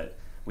gross. But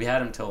we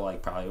had him till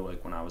like probably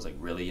like when I was like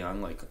really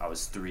young. Like I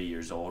was 3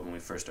 years old when we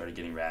first started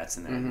getting rats,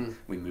 and then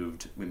we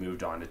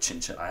moved on to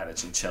chinchilla. I had a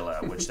chinchilla,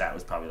 which that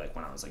was probably like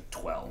when I was like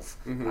 12.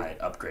 I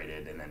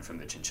upgraded, and then from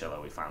the chinchilla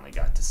we finally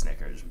got to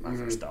Snickers, my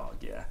first dog.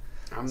 Yeah.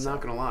 I'm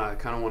not gonna lie, I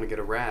kind of want to get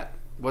a rat.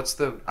 What's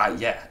the? I told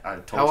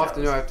you. How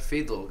often do I have to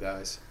feed little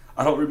guys?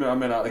 I don't remember. I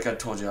mean, like I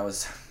told you, I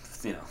was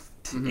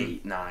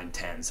 8, 9,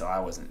 10, so I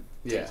wasn't.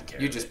 Yeah,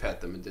 you just pet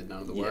them and did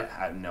none of the work. Yeah,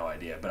 I have no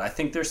idea, but I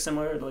think they're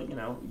similar. Like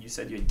you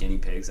said, you had guinea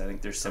pigs. I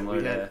think they're similar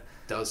we to had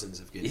dozens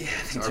of guinea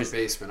pigs. Our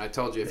basement. I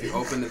told you, if you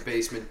open the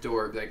basement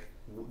door, like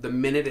the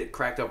minute it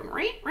cracked open,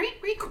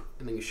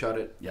 and then you shut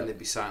it, and they'd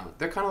be silent.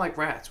 They're kind of like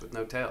rats with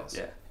no tails.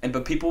 Yeah,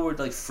 but people would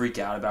like freak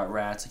out about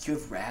rats. Like, you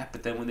have rat,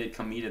 but then when they'd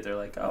come eat it, they're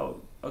like,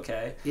 oh,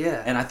 okay.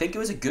 Yeah. And I think it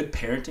was a good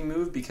parenting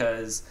move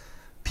because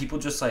people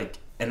just like,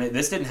 and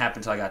this didn't happen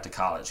until I got to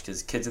college,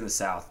 because kids in the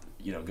South,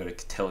 go to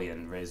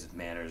Cotillion, raised with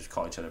manners,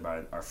 call each other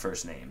by our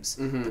first names.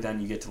 But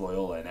then you get to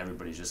Loyola and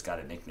everybody's just got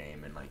a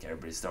nickname, and like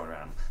everybody's throwing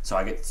around. So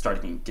I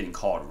started getting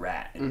called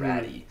Rat and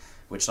Ratty,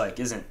 which like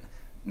isn't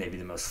maybe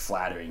the most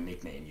flattering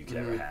nickname you could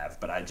ever have,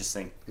 but I just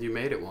think you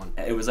made it one.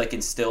 It was like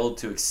instilled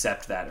to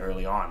accept that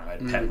early on. I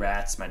had pet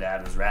rats. My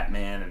dad was Rat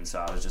Man, and so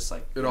I was just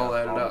like, it all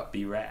added up.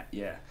 Be Rat,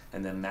 yeah.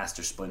 And then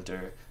Master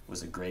Splinter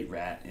was a great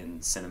rat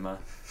in cinema,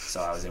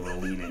 so I was able to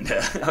lean into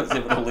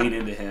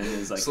him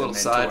as like a little mentor.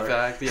 Side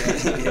fact,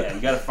 yeah. You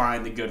got to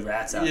find the good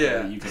rats out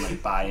there that you can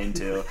like buy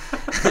into,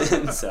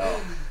 and so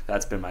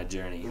that's been my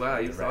journey. Wow,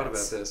 you thought about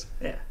this.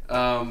 Yeah.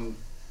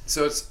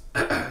 So it's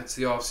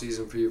the off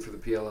season for you for the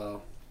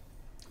PLL.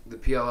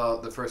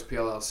 The first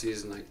PLL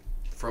season, like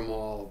from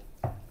all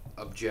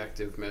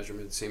objective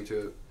measurements,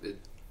 it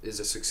is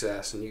a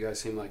success, and you guys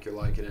seem like you're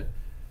liking it.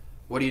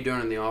 What are you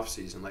doing in the off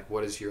season? Like,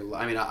 what is your?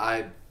 I mean,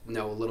 I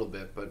know a little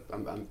bit,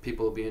 but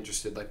people will be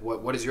interested. Like,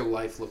 what does your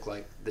life look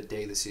like the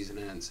day the season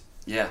ends?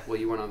 Yeah. Well,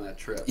 you went on that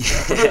trip.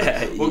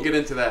 So we'll get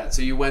into that.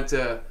 So you went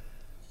to.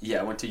 Yeah,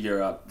 I went to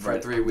Europe for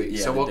 3 weeks.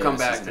 Yeah, so we'll come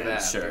back to that.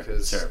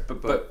 Sure.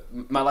 But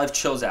my life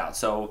chills out.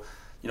 So,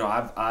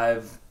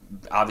 I've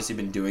obviously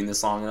been doing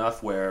this long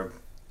enough where,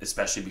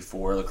 especially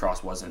before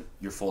lacrosse wasn't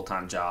your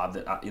full-time job,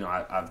 that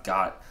I've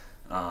got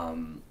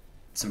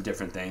some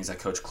different things. I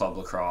coach club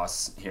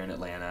lacrosse here in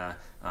Atlanta.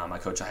 I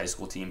coach a high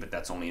school team, but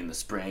that's only in the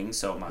spring.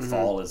 So my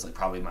fall is like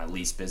probably my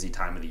least busy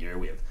time of the year.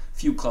 We have a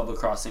few club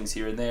lacrosse things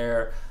here and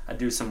there. I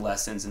do some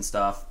lessons and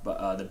stuff,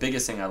 but the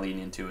biggest thing I lean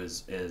into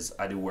is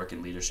I do work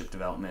in leadership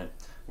development.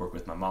 Work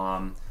with my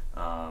mom,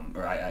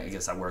 or I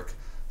guess I work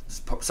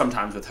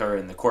sometimes with her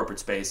in the corporate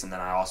space, and then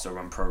I also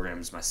run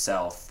programs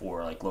myself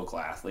for like local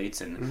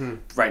athletes,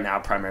 and right now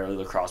primarily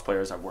lacrosse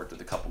players. I've worked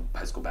with a couple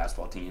high school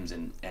basketball teams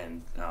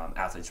and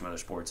athletes from other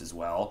sports as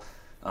well.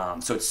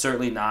 So it's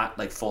certainly not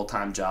like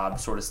full-time job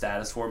sort of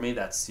status for me.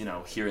 That's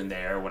here and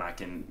there when I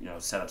can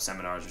set up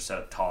seminars or set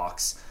up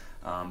talks,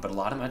 but a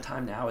lot of my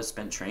time now is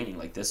spent training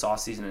like this off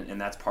season, and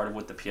that's part of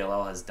what the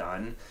PLL has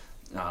done.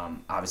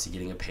 Obviously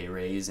getting a pay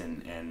raise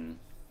and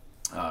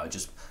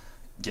just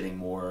getting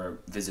more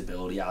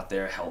visibility out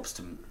there helps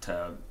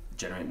to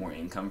generate more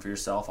income for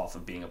yourself off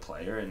of being a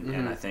player.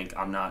 And I think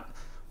I'm not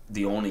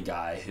the only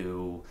guy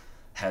who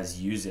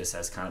has used this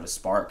as kind of a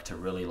spark to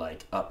really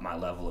like up my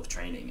level of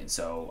training. And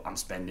so I'm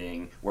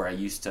spending, where I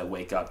used to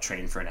wake up,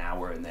 train for an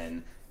hour, and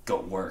then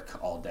go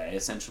work all day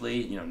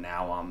essentially,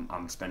 now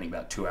I'm spending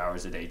about 2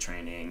 hours a day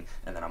training,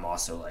 and then I'm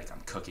also like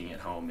I'm cooking at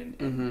home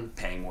and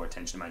paying more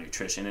attention to my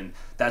nutrition, and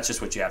that's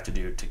just what you have to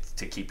do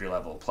to keep your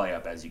level of play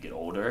up as you get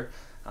older.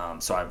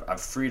 So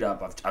I've freed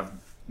up. I've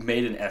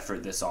made an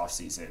effort this off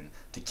season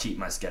to keep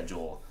my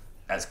schedule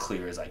as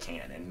clear as I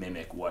can and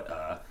mimic what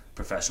a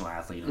professional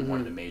athlete in one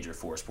of the major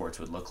 4 sports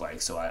would look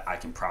like, so I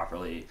can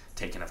properly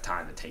take enough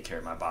time to take care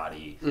of my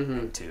body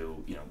and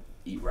to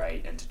eat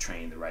right and to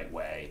train the right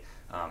way,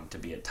 to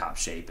be at top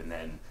shape. And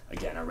then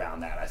again around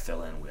that I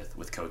fill in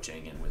with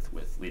coaching and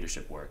with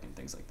leadership work and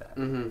things like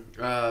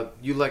that.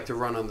 You like to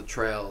run on the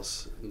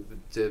trails.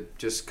 To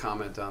just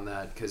comment on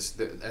that, because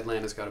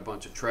Atlanta's got a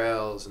bunch of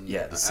trails and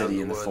the city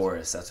in the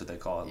forest, that's what they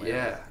call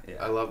Atlanta. Yeah.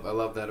 I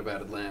love that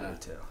about Atlanta. Me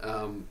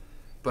too.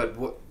 But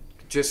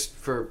just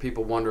for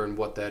people wondering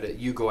what that is,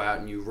 you go out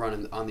and you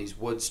run on these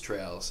woods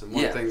trails, and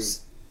one thing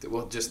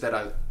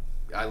that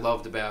I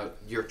loved about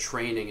your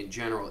training in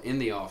general in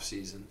the off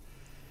season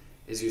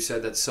is you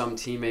said that some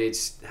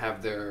teammates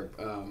have their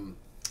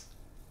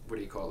what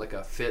do you call it, like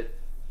a fit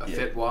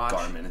watch?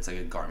 Garmin. It's like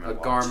a Garmin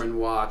watch. Garmin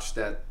watch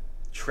that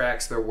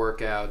tracks their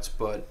workouts,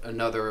 but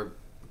another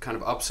kind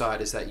of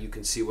upside is that you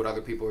can see what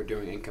other people are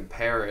doing and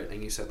compare it.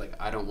 And you said, like,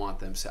 I don't want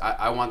them.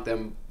 I want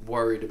them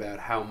worried about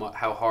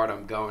how hard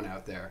I'm going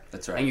out there.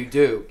 That's right. And you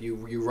do.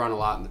 You run a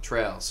lot in the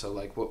trails. So,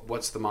 like,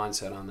 what's the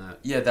mindset on that?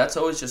 Yeah, that's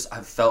always just,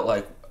 I've felt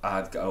like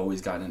I've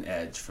always gotten an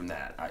edge from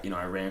that.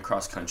 I ran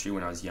cross country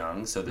when I was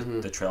young. So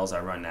the trails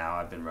I run now,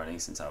 I've been running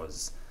since I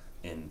was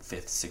in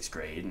 5th, 6th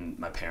grade. And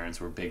my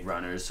parents were big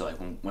runners. So, like,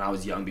 when I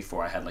was young,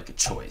 before I had, like, a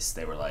choice,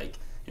 they were like,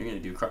 you're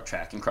going to do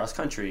track and cross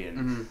country.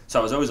 And so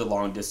I was always a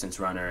long distance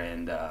runner,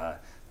 and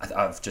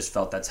I've just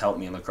felt that's helped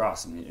me in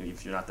lacrosse. And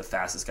if you're not the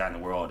fastest guy in the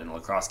world in a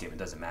lacrosse game, it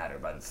doesn't matter.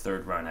 By the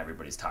 3rd run,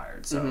 everybody's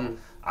tired. So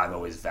I've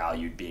always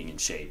valued being in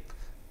shape,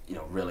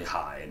 really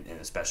high,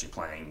 and especially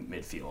playing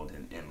midfield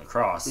in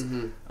lacrosse.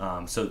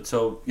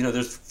 So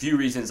there's a few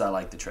reasons I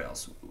like the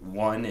trails.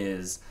 One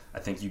is I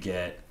think you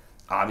get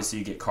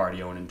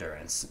cardio and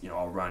endurance.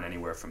 I'll run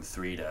anywhere from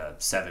 3 to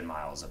 7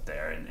 miles up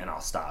there, and I'll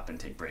stop and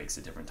take breaks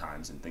at different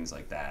times and things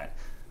like that.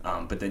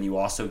 But then you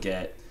also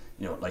get,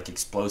 like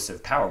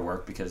explosive power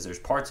work, because there's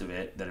parts of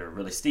it that are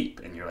really steep,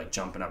 and you're like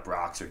jumping up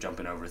rocks or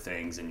jumping over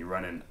things, and you're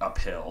running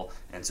uphill,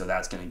 and so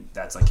that's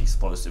like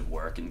explosive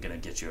work and gonna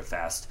get you a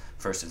fast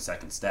first and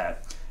second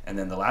step. And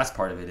then the last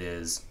part of it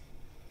is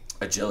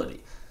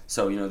agility.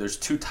 So there's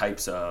 2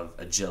 types of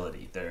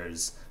agility.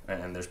 There's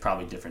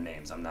probably different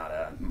names. I'm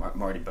not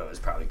Marty Bowes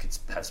probably could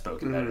have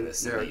spoken better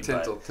this than me.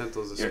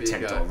 Tintel's a speed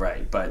Tintel, guy.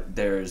 right? But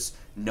there's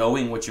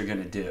knowing what you're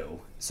gonna do.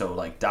 So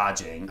like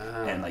dodging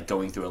and like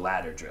going through a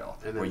ladder drill,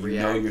 where you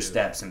know your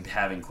steps and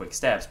having quick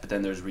steps. But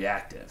then there's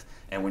reactive.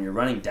 And when you're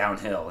running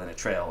downhill in a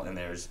trail and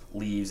there's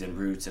leaves and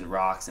roots and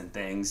rocks and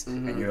things,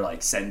 and you're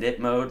like send it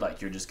mode,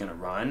 like you're just gonna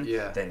run,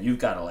 then you've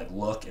got to like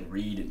look and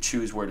read and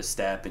choose where to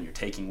step, and you're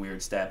taking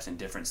weird steps and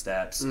different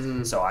steps.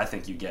 So I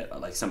think you get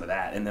like some of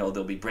that, and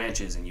there'll be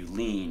branches and you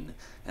lean,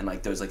 and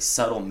like those like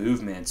subtle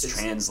movements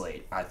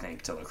translate, I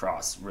think, to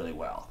lacrosse really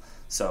well.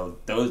 So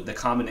the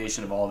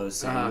combination of all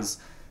those things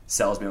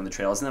sells me on the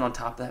trails. And then on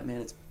top of that,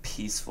 man, it's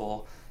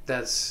peaceful.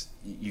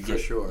 You get,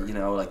 sure.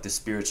 Like the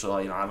spiritual,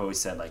 I've always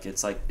said, like,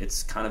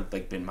 it's kind of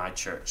like been my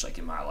church, like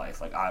in my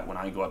life. Like when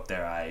I go up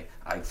there,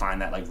 I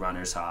find that like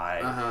runner's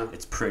high.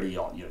 It's pretty,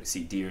 you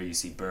see deer, you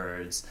see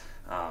birds.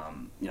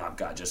 I've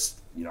got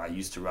just, I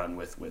used to run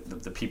with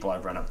the people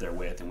I've run up there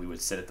with, and we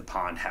would sit at the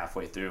pond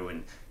halfway through,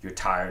 and you're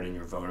tired and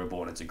you're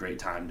vulnerable, and it's a great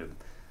time to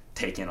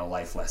take in a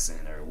life lesson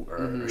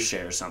or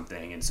share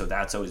something. And so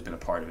that's always been a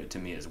part of it to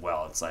me as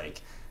well. It's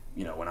like,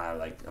 when I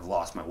like have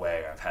lost my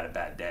way, or I've had a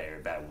bad day or a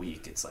bad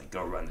week, it's like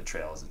go run the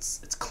trails.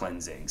 It's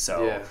cleansing.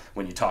 So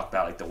when you talk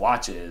about like the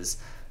watches,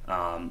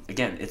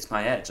 again, it's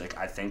my edge. Like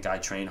I think I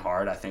train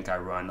hard. I think I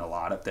run a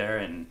lot up there,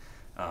 and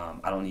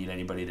I don't need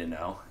anybody to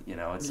know.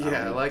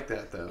 I like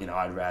that though.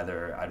 I'd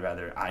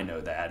rather I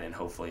know that, and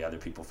hopefully other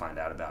people find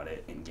out about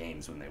it in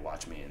games when they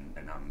watch me,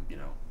 and I'm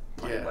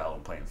playing well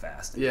and playing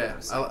fast. And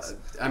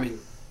I mean,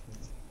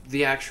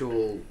 the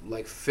actual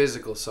like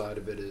physical side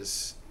of it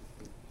is,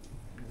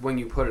 when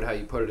you put it how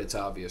you put it, it's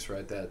obvious,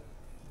 right? That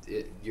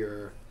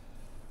you're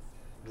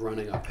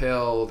running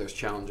uphill, there's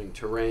challenging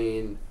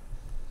terrain,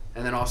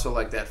 and then also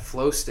like that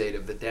flow state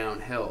of the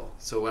downhill.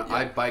 So when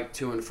I bike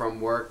to and from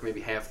work, maybe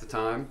half the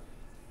time,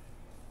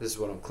 this is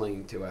what I'm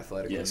clinging to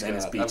athletically. Yeah,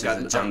 Venice Beach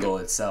is the jungle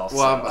itself.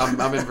 Well,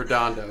 so. I'm in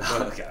Redondo,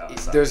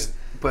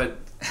 but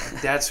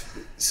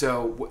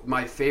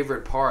my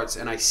favorite parts,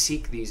 and I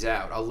seek these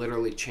out. I'll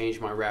literally change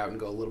my route and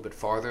go a little bit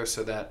farther,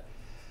 so that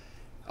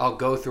I'll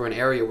go through an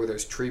area where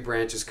there's tree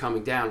branches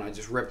coming down, and I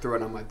just rip through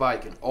it on my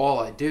bike, and all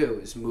I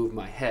do is move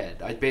my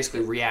head. I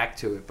basically react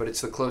to it, but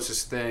it's the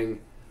closest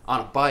thing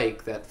on a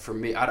bike that for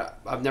me,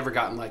 I've never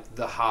gotten like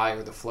the high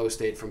or the flow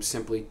state from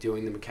simply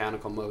doing the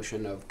mechanical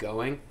motion of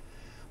going.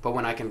 But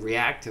when I can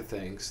react to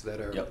things that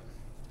are,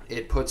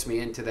 it puts me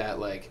into that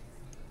like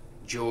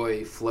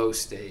joy flow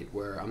state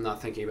where I'm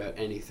not thinking about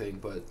anything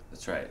but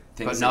that's right.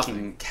 Things that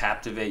can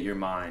captivate your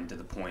mind to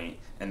the point,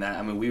 and that,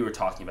 I mean, we were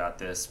talking about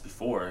this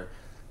before.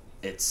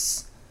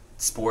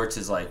 Sports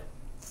is like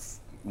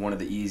one of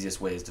the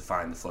easiest ways to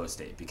find the flow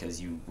state,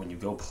 because when you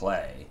go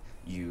play,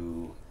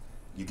 you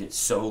get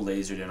so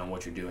lasered in on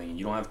what you're doing, and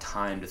you don't have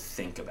time to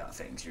think about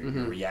things. You're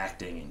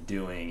reacting and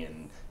doing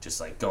and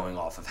just like going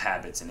off of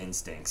habits and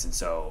instincts, and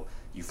so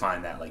you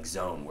find that like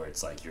zone where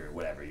it's like you're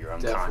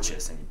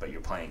unconscious, but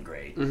you're playing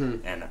great.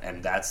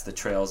 And that's the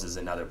trails is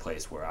another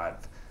place where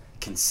I've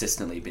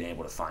consistently been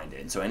able to find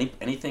it. And so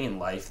anything in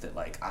life that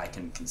like I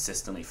can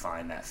consistently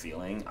find that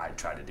feeling, I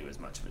try to do as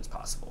much of it as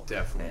possible.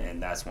 Definitely.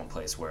 And that's one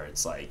place where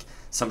it's like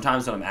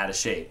sometimes when I'm out of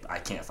shape, I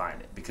can't find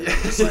it, because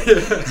I'm just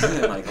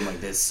like I'm like,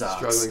 this sucks.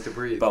 Struggling to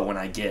breathe. But when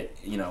I get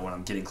when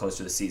I'm getting close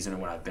to the season, or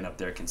when I've been up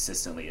there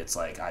consistently, it's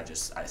like I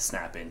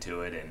snap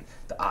into it, and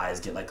the eyes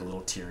get like a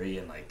little teary,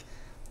 and like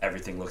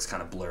everything looks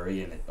kind of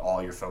blurry, and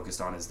all you're focused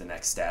on is the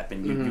next step,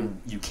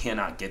 and you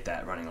cannot get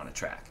that running on a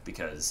track,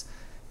 because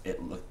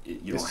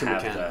you don't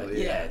have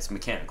it's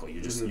mechanical.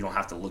 You just you don't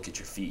have to look at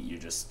your feet. You're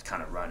just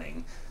kind of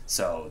running.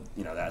 So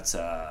that's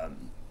I'll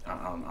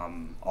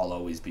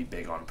always be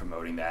big on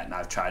promoting that, and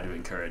I've tried to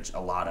encourage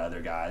a lot of other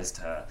guys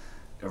to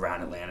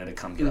around Atlanta to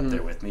come get up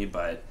there with me,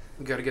 but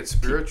you got to get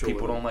spiritual.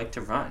 People don't like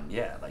to run.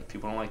 Yeah, like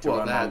people don't like to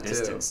run long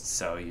distance.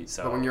 So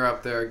but when you're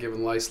up there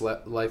giving life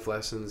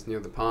lessons near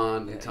the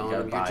pond and telling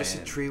them you're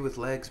just a tree with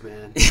legs,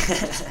 man.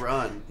 Just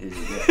run. Be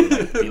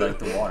like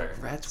the water.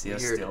 That's See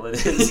weird. how still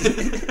it is.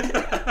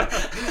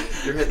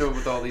 You're hitting them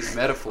with all these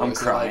metaphors. I'm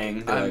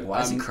crying. They're like,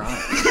 why is he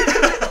crying?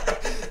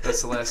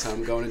 That's the last time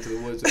I'm going into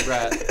the woods with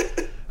Rat.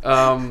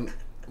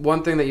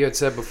 One thing that you had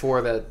said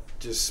before that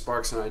just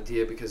sparks an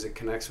idea because it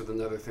connects with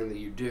another thing that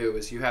you do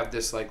is you have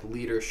this like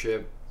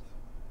leadership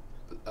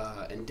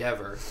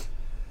endeavor,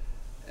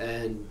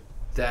 and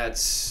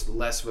that's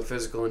less of a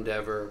physical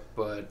endeavor,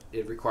 but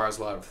it requires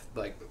a lot of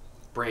like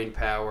brain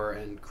power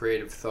and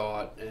creative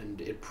thought,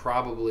 and it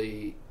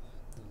probably,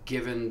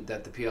 given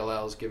that the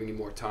PLL is giving you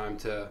more time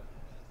to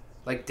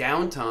like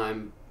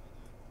downtime,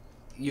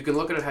 you can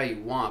look at it how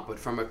you want, but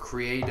for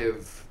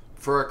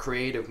a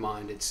creative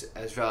mind, it's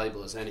as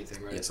valuable as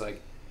anything, right? It's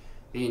like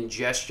the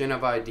ingestion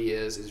of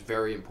ideas is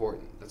very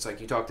important. It's like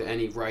you talk to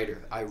any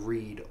writer. I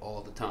read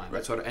all the time.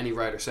 That's what any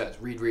writer says.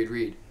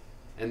 Read.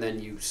 And then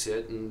you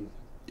sit and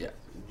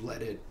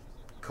let it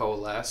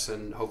coalesce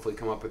and hopefully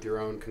come up with your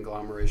own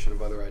conglomeration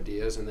of other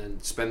ideas and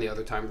then spend the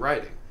other time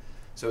writing.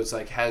 So it's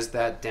like, has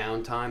that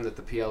downtime that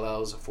the PLL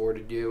has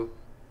afforded you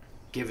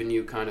given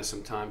you kind of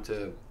some time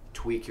to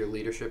tweak your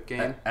leadership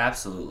game?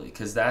 Absolutely,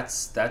 because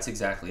that's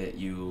exactly it.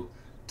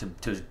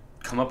 To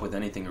come up with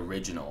anything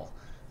original,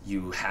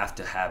 you have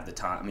to have the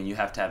time. I mean, you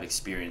have to have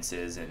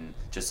experiences, and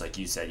just like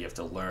you said, you have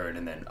to learn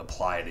and then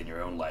apply it in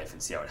your own life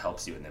and see how it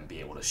helps you, and then be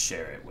able to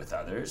share it with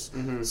others.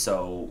 Mm-hmm.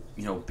 So,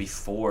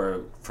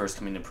 before first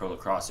coming to pro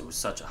lacrosse, it was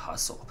such a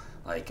hustle.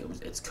 Like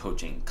it's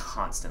coaching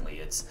constantly.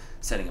 It's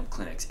setting up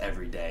clinics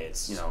every day.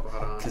 It's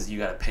because you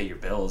got to pay your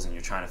bills and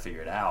you're trying to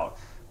figure it out.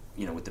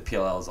 What the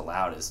PLL has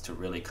allowed is to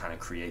really kind of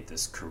create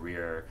this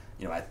career,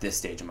 at this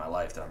stage of my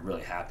life that I'm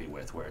really happy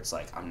with, where it's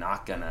like, I'm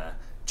not going to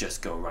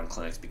just go run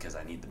clinics because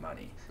I need the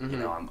money.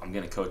 Mm-hmm. I'm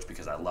going to coach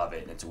because I love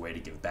it, and it's a way to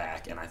give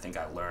back. And I think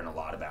I learn a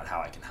lot about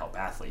how I can help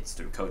athletes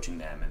through coaching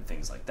them and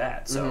things like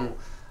that. So mm-hmm.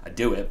 I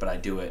do it, but I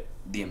do it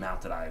the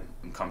amount that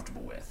I'm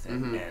comfortable with.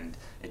 And, mm-hmm. and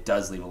it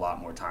does leave a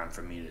lot more time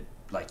for me to,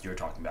 like you're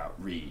talking about,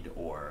 read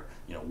or,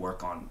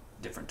 work on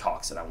different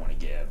talks that I want to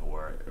give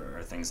or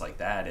things like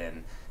that.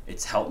 And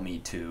it's helped me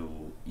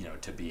to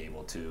be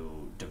able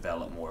to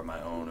develop more of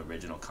my own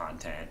original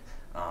content,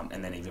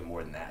 and then even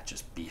more than that,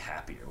 just be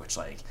happier, which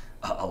like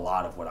a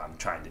lot of what I'm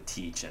trying to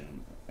teach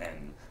and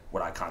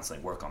what I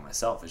constantly work on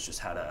myself is just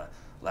how to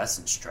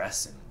lessen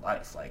stress in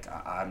life. Like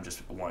I'm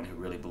just one who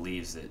really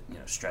believes that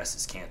stress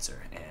is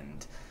cancer,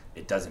 and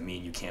it doesn't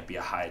mean you can't be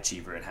a high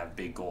achiever and have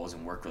big goals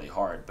and work really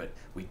hard, but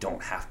we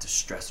don't have to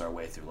stress our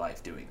way through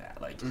life doing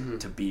that. Like mm-hmm.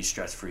 to be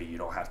stress-free, you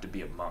don't have to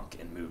be a monk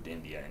and move to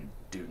India and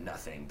do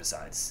nothing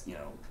besides,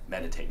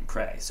 meditate and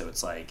pray. So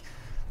it's like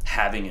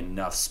having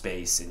enough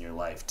space in your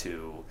life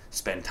to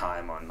spend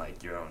time on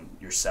like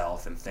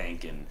yourself and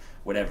think and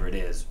whatever it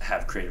is,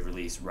 have creative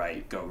release,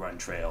 write, go run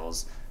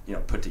trails,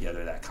 put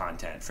together that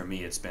content. For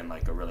me, it's been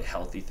like a really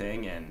healthy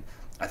thing, and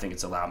I think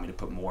it's allowed me to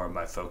put more of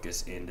my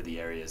focus into the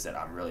areas that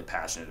I'm really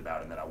passionate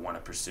about and that I want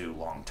to pursue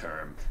long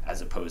term,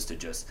 as opposed to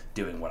just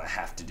doing what I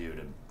have to do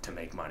to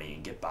make money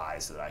and get by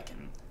so that I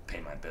can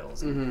pay my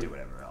bills and mm-hmm. do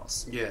whatever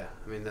else. Yeah,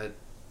 I mean,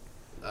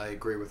 I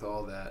agree with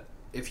all that.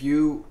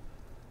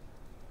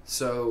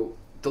 So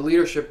the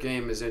leadership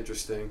game is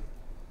interesting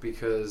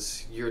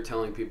because you're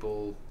telling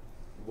people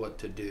what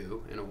to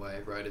do in a way,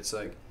 right? It's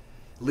like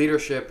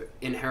leadership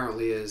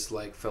inherently is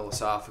like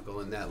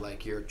philosophical in that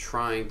like you're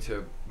trying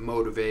to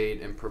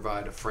motivate and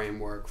provide a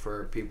framework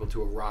for people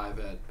to arrive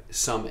at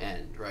some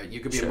end, right? You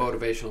could be Sure. a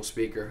motivational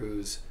speaker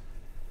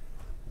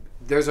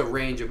there's a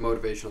range of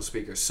motivational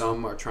speakers.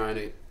 Some are trying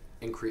to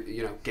increase,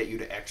 get you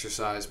to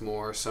exercise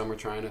more. Some are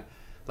trying to,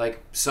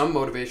 like, some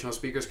motivational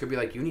speakers could be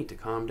like, you need to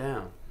calm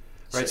down,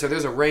 right? Sure. So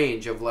there's a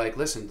range of like,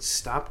 listen,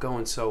 stop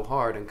going so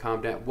hard and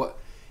calm down. What,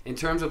 in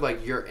terms of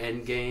like your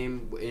end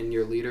game in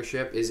your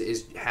leadership,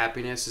 is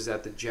happiness? Is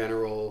that the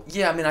general?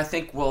 Yeah, I mean, I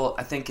think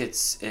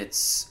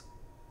it's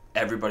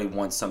everybody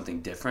wants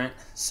something different.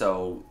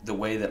 So the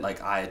way that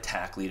like I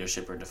attack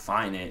leadership or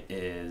define it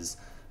is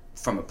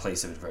from a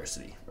place of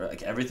adversity, right?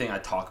 Like everything I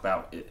talk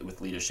about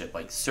with leadership,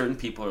 like certain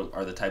people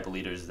are the type of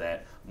leaders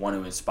that want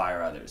to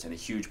inspire others, and a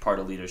huge part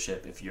of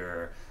leadership, if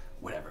you're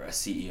whatever, a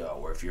CEO,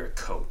 or if you're a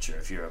coach, or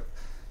if you're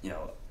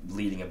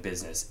leading a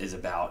business, is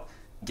about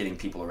getting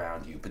people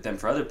around you. But then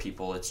for other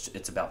people,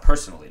 it's about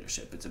personal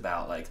leadership. It's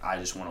about like, I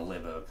just want to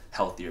live a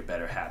healthier,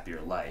 better,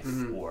 happier life.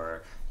 Mm-hmm.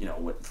 Or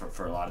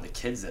for a lot of the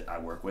kids that I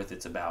work with,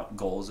 it's about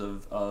goals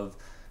of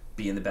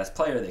being the best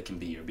player they can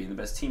be or being the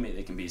best teammate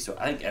they can be. So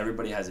I think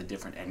everybody has a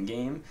different end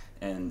game,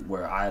 and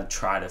where I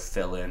try to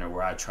fill in, or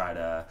where I try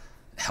to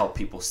help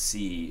people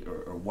see,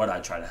 or what I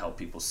try to help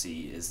people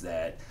see is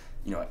that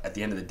at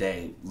the end of the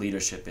day,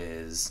 leadership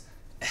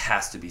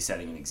has to be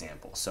setting an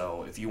example.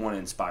 So if you want to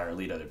inspire or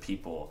lead other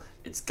people,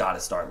 it's got to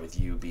start with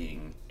you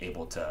being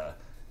able to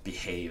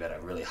behave at a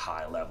really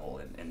high level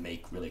and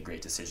make really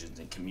great decisions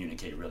and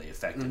communicate really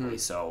effectively.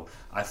 So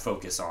I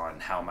focus on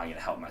how am I going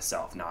to help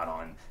myself, not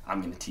on I'm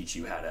going to teach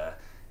you how to,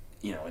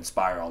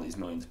 inspire all these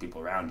millions of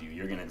people around you.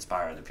 You're going to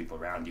inspire other people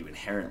around you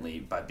inherently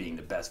by being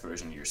the best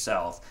version of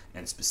yourself,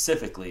 and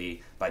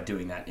specifically by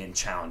doing that in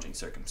challenging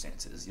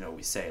circumstances.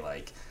 We say,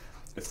 like,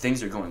 if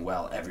things are going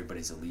well,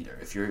 everybody's a leader.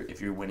 If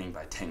you're winning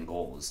by 10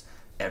 goals,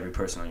 every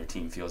person on your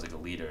team feels like a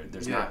leader.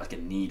 There's not like a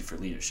need for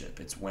leadership.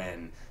 It's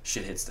when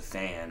shit hits the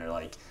fan, or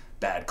like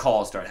bad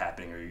calls start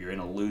happening, or you're in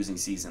a losing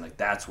season, like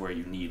that's where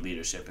you need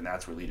leadership, and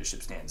that's where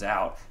leadership stands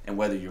out. And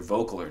whether you're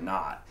vocal or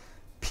not,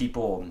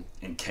 people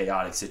in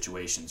chaotic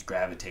situations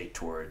gravitate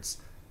towards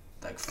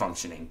like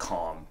functioning,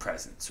 calm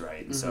presence,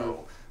 right? And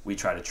so I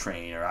try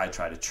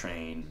to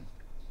train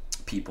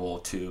people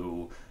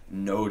to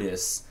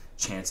notice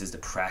chances to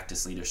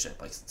practice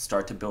leadership, like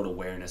start to build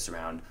awareness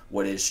around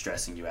what is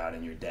stressing you out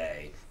in your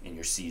day, in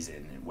your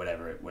season, and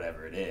whatever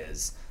it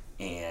is,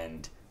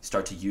 and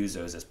start to use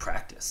those as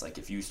practice. Like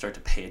if you start to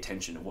pay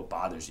attention to what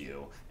bothers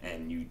you,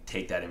 and you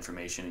take that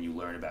information and you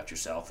learn about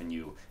yourself and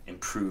you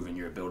improve in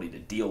your ability to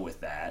deal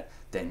with that,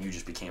 then you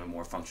just became a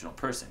more functional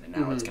person, and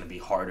now it's going to be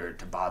harder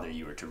to bother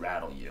you or to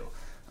rattle you.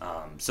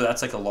 So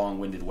that's like a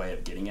long-winded way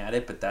of getting at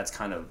it, but that's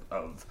kind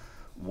of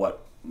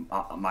what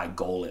my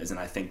goal is, and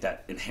I think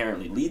that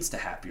inherently leads to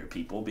happier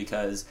people,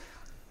 because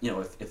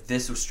if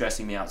this was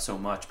stressing me out so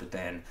much, but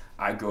then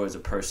I grow as a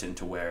person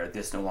to where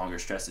this no longer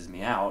stresses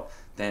me out,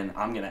 then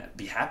I'm going to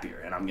be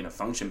happier, and I'm going to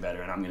function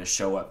better, and I'm going to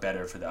show up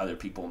better for the other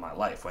people in my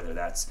life, whether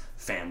that's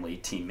family,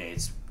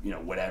 teammates,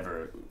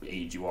 whatever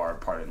age you are,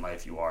 part in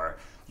life you are,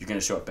 you're going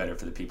to show up better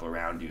for the people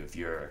around you if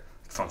you're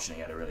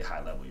functioning at a really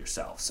high level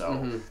yourself.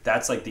 So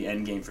that's like the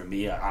end game for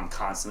me. I'm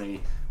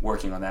constantly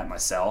working on that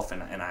myself,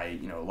 and I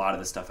a lot of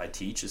the stuff I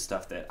teach is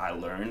stuff that I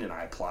learned and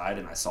I applied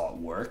and I saw it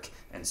work,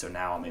 and so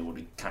now I'm able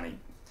to kind of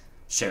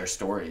share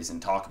stories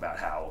and talk about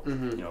how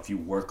if you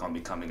work on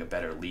becoming a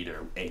better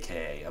leader,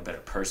 aka a better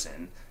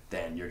person,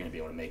 then you're going to be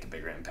able to make a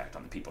bigger impact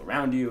on the people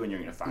around you, and you're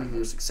going to find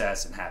more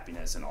success and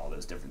happiness and all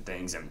those different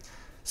things. And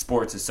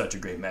sports is such a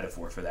great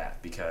metaphor for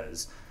that,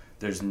 because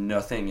there's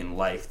nothing in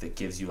life that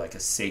gives you like a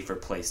safer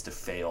place to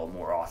fail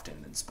more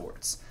often than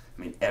sports.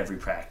 I mean, every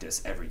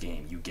practice, every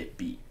game, you get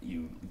beat,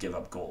 you give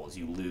up goals,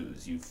 you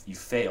lose, you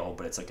fail,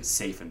 but it's like a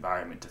safe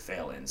environment to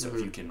fail in. So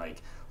if you can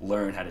like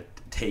learn how to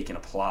take and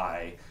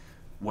apply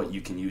what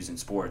you can use in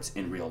sports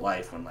in real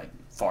life when like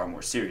far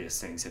more serious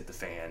things hit the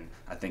fan,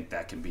 I think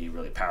that can be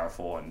really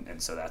powerful.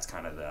 And so that's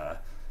kind of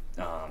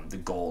the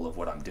goal of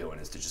what I'm doing,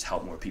 is to just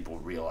help more people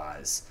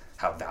realize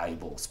how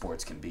valuable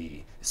sports can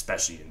be,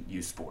 especially in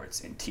youth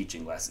sports, and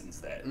teaching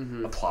lessons that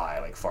apply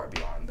like far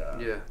beyond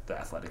the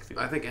athletic field.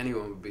 I think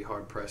anyone would be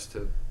hard pressed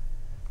to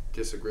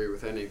disagree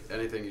with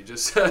anything you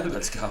just said.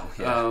 Let's go.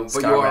 Yeah.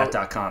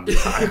 SkyRat.com.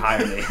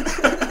 Hire me.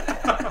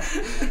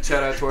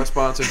 Shout out to our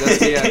sponsor,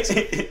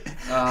 STX.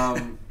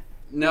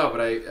 No,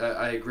 but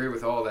I agree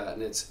with all that,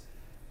 and it's.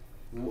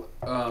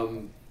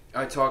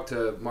 I talked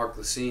to Mark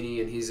Lucini,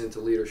 and he's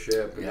into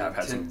leadership. Yeah, I've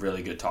had some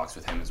really good talks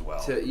with him as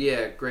well.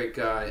 Great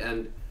guy,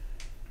 and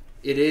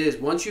it is,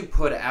 once you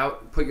put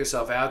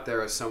yourself out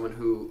there as someone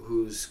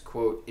who's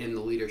quote in the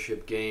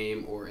leadership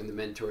game or in the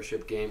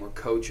mentorship game or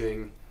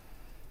coaching,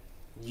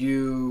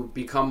 you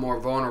become more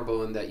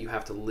vulnerable in that you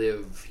have to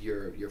live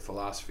your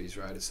philosophies,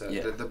 right? It's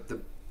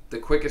that the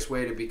quickest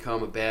way to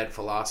become a bad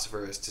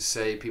philosopher is to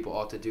say people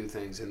ought to do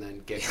things and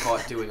then get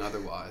caught doing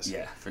otherwise.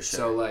 Yeah, for sure.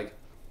 So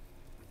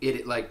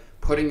like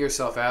putting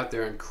yourself out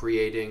there and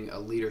creating a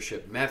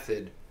leadership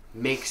method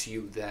makes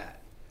you that.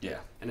 Yeah.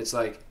 And it's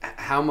like,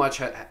 how much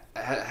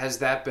has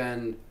that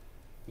been,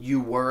 you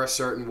were a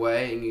certain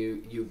way and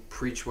you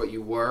preach what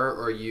you were,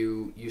 or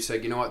you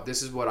said, you know what,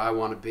 this is what I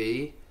want to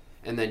be,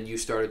 and then you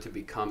started to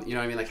become, you know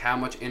what I mean? Like, how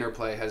much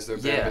interplay has there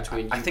been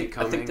between you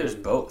becoming? I think there's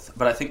both,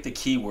 but I think the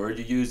key word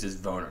you used is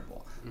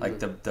vulnerable.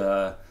 Like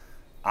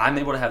I'm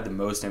able to have the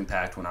most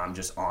impact when I'm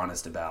just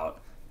honest about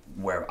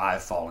where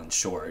I've fallen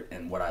short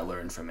and what I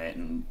learned from it,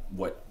 and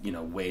what,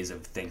 ways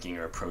of thinking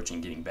or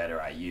approaching getting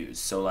better I use.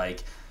 So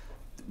like,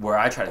 where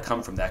I try to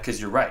come from that, because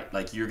you're right,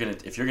 like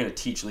if you're gonna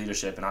teach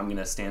leadership, and I'm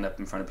gonna stand up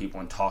in front of people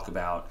and talk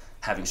about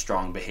having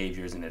strong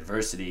behaviors in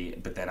adversity,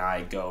 but then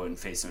I go and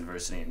face some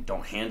adversity and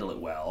don't handle it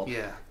well,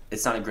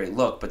 it's not a great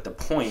look. But the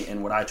point,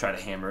 and what I try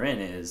to hammer in,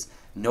 is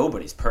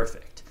nobody's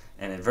perfect,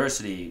 and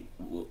adversity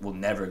will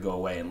never go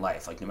away in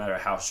life. Like, no matter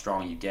how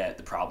strong you get,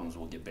 the problems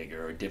will get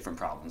bigger, or different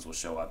problems will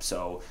show up.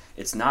 So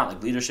it's not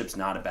like, leadership's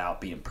not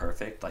about being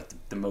perfect. Like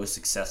the most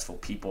successful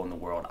people in the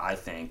world, I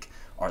think,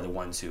 are the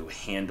ones who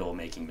handle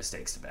making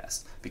mistakes the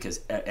best, because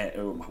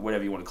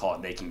whatever you want to call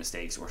it, making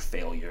mistakes or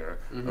failure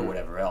or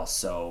whatever else.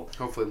 So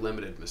hopefully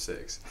limited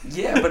mistakes.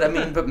 Yeah, but I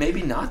mean, but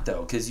maybe not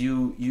though, because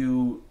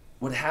you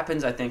what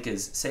happens, I think,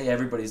 is, say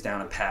everybody's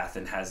down a path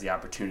and has the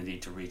opportunity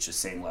to reach the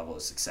same level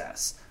of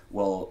success.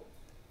 Well,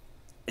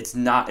 it's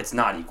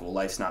not equal.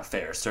 Life's not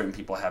fair. Certain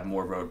people have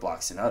more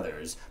roadblocks than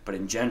others, but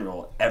in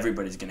general,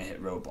 everybody's going to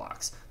hit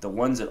roadblocks. The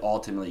ones that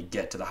ultimately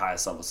get to the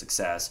highest level of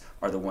success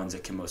are the ones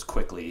that can most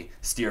quickly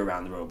steer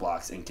around the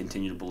roadblocks and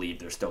continue to believe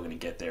they're still going to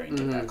get there and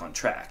get back on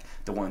track.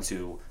 The ones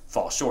who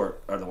fall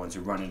short are the ones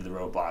who run into the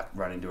roadblock,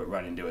 run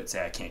into it,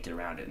 say I can't get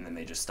around it, and then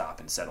they just stop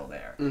and settle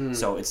there.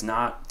 So it's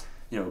not,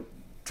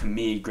 to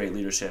me, great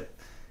leadership,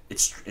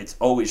 it's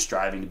always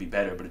striving to be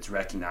better, but it's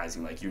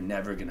recognizing like you're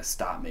never going to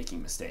stop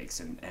making mistakes.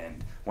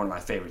 And one of my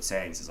favorite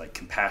sayings is like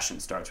compassion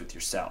starts with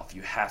yourself.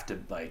 You have to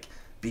like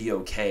be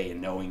okay in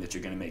knowing that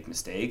you're going to make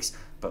mistakes,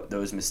 but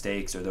those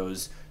mistakes or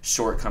those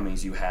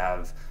shortcomings you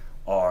have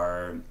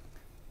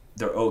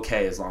they're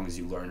okay as long as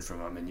you learn from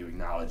them and you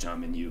acknowledge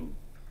them and you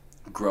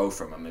grow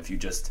from them. If you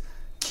just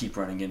keep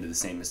running into the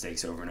same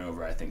mistakes over and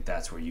over, I think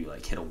that's where you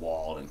like hit a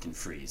wall and can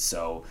freeze.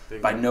 So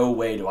by no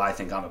way do I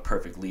think I'm a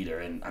perfect leader.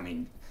 And I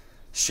mean,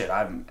 shit,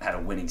 I've had a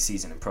winning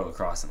season in pro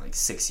lacrosse in like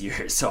 6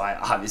 years, so I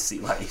obviously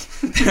like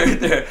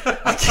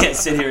I can't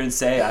sit here and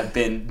say I've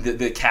been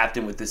the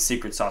captain with the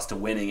secret sauce to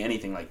winning,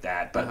 anything like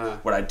that.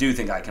 But what I do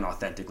think I can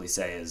authentically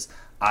say is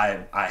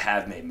I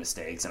have made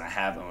mistakes and I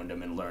have owned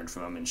them and learned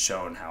from them and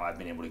shown how I've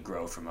been able to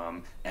grow from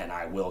them, and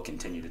I will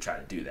continue to try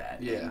to do that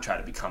and try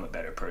to become a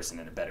better person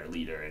and a better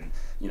leader. And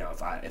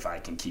if I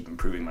can keep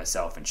improving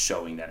myself and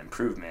showing that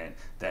improvement,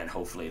 then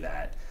hopefully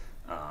that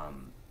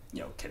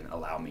can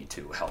allow me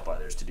to help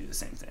others to do the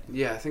same thing.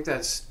 Yeah, I think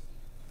that's,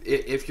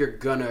 if you're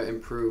gonna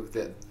improve,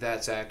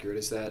 that's accurate,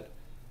 is that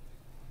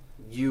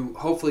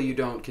hopefully you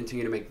don't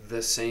continue to make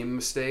the same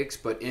mistakes,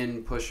 but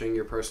in pushing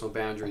your personal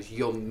boundaries,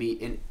 you'll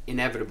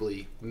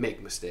inevitably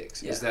make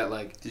mistakes. Yeah. Is that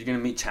like... You're going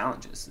to meet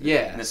challenges.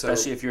 Yeah. And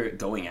especially if you're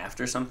going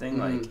after something,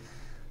 like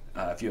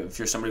if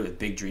you're somebody with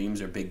big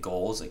dreams or big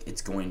goals, like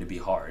it's going to be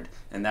hard.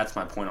 And that's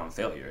my point on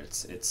failure.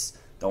 It's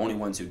the only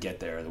ones who get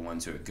there are the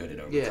ones who are good at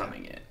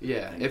overcoming it.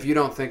 Yeah. And if you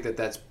don't think that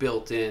that's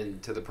built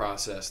into the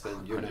process,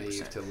 then you're 100%.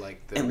 Naive to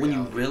like the reality. When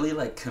you really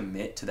like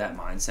commit to that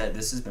mindset,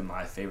 this has been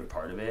my favorite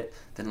part of it,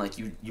 then like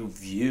you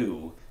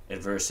view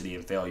adversity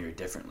and failure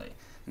differently.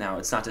 Now,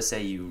 it's not to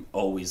say you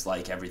always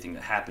like everything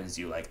that happens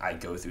to you. Like, I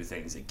go through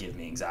things that give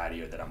me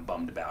anxiety or that I'm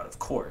bummed about, of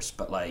course.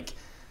 But like,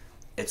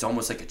 it's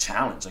almost like a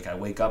challenge. Like, I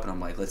wake up and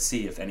I'm like, let's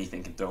see if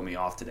anything can throw me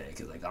off today,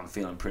 because like I'm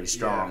feeling pretty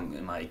strong.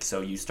 And like,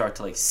 so you start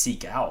to like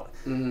seek out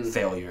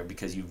failure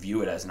because you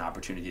view it as an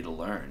opportunity to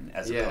learn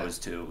as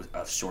opposed to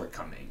a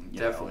shortcoming.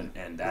 Definitely.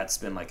 And that's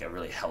been like a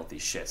really healthy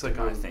shift in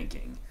my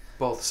thinking.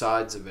 Both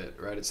sides of it,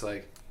 right? It's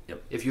like,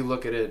 if you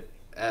look at it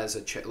as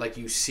like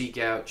you seek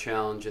out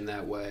challenge in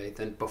that way,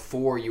 then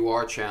before you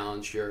are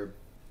challenged, you're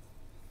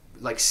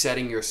like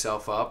setting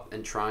yourself up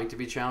and trying to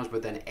be challenged.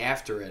 But then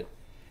after it,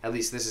 at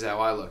least this is how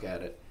I look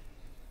at it,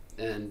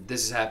 and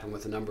this has happened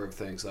with a number of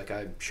things. Like,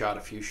 I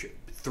shot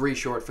 3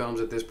 short films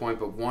at this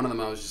point, but one of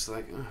them I was just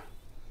like,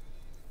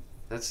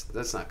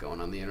 that's not going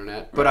on the internet.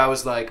 Right. But I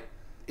was like,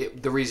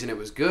 the reason it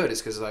was good is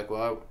because like,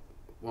 well, I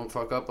won't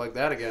fuck up like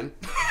that again.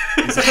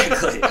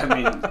 Exactly. I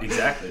mean,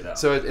 exactly though.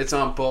 So it's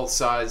on both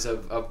sides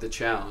of the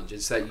challenge.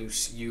 It's that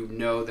you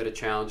know that a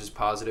challenge is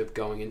positive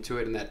going into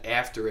it, and that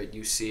after it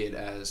you see it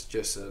as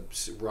just a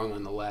rung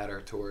on the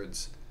ladder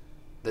towards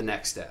the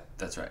next step.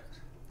 That's right.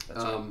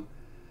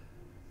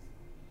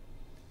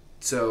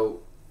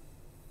 So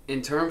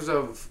in terms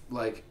of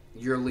like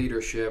your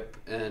leadership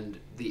and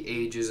the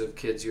ages of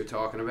kids you're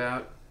talking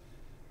about,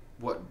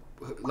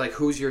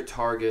 who's your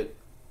target?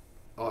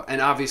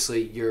 And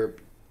obviously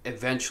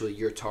eventually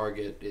your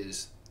target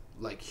is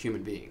like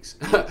human beings.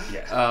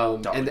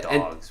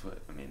 Dogs.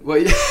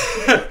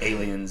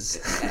 Aliens.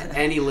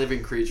 Any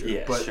living creature.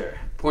 Yeah, but sure.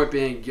 Point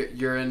being,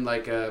 you're in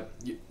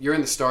you're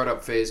in the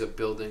startup phase of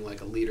building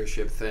like a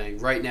leadership thing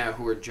right now.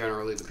 Who are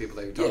generally the people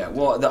that you're talking to? Yeah,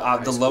 well,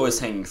 the lowest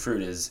hanging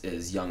fruit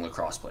is young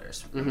lacrosse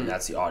players. I mean,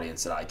 that's the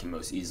audience that I can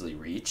most easily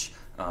reach.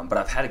 But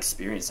I've had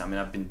experience. I mean,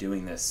 I've been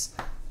doing this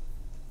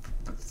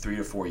 3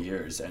 to 4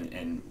 years,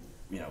 and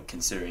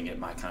considering it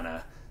my kind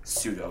of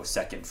pseudo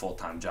second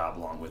full-time job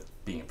along with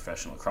being a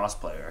professional lacrosse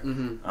player.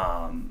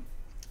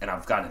 And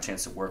I've gotten a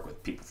chance to work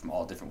with people from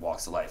all different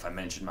walks of life. I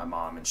mentioned my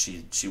mom, and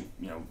she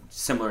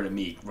similar to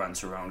me, runs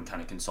her own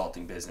kind of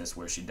consulting business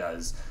where she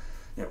does,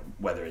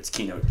 whether it's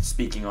keynote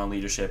speaking on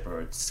leadership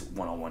or it's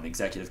one-on-one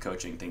executive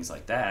coaching, things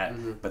like that.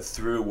 But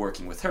through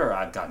working with her,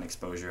 I've gotten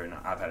exposure, and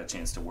I've had a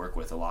chance to work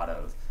with a lot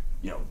of,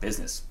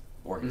 business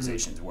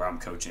organizations where I'm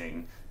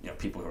coaching,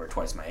 people who are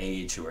twice my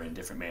age, who are in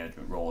different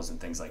management roles and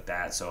things like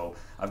that. So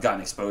I've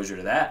gotten exposure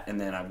to that, and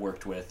then I've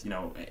worked with,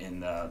 in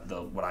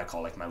the what I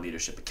call like my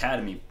leadership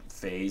academy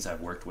phase, I've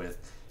worked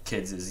with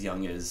kids as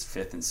young as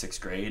 5th and 6th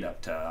grade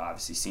up to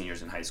obviously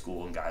seniors in high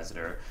school and guys that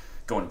are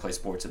going to play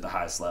sports at the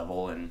highest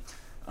level. And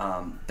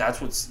that's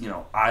what's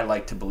I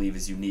like to believe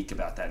is unique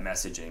about that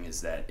messaging,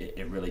 is that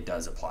it really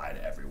does apply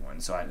to everyone.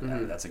 So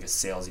that's like a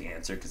salesy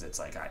answer, because it's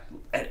like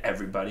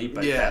everybody,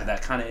 but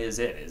that kind of is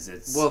it.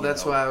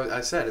 That's why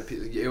I said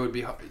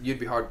you'd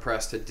be hard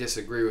pressed to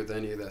disagree with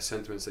any of the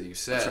sentiments that you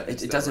said.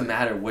 Right. It doesn't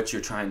matter what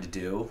you're trying to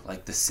do.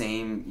 Like the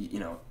same,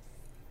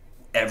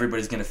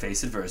 everybody's going to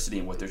face adversity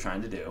in what they're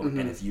trying to do. Mm-hmm.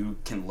 And if you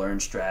can learn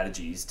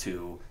strategies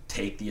to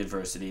take the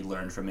adversity,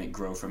 learn from it,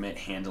 grow from it,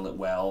 handle it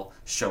well,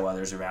 show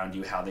others around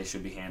you how they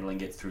should be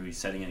handling it through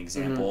setting an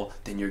example, mm-hmm.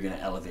 then you're going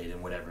to elevate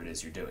in whatever it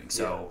is you're doing.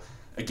 So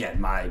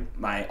again,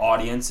 my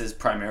audience is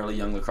primarily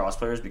young lacrosse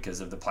players because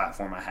of the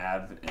platform I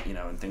have,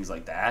 and things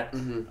like that.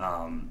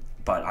 Mm-hmm.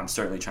 But I'm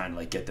certainly trying to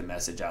like get the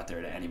message out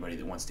there to anybody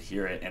that wants to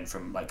hear it. And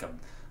from like a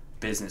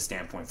business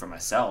standpoint for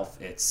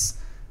myself, it's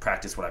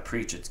practice what I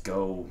preach. It's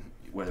go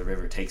where the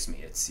river takes me.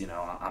 It's,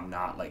 I'm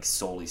not like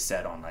solely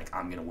set on like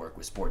I'm going to work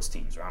with sports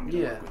teams or I'm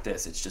going to work with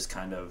this. It's just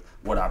kind of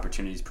what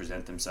opportunities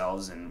present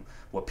themselves and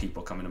what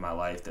people come into my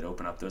life that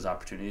open up those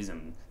opportunities,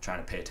 and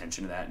trying to pay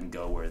attention to that and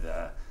go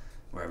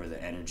wherever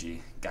the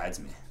energy guides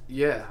me.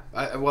 Yeah.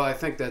 I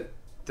think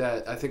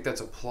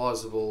that's a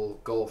plausible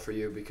goal for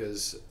you,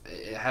 because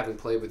having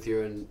played with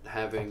you and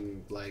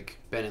having like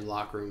been in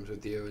locker rooms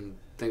with you and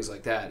things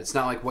like that, it's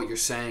not like what you're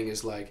saying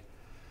is like,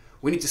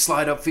 we need to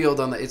slide upfield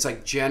on it's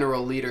like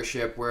general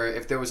leadership, where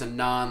if there was a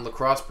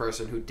non-lacrosse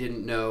person who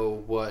didn't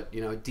know what,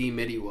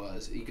 D-MIDI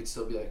was, you could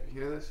still be like,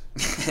 you hear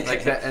this?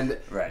 Like that. And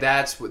right.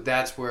 that's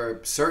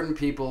where certain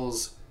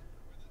people's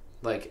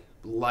like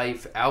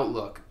life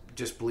outlook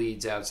just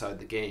bleeds outside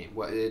the game.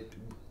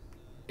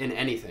 In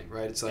anything,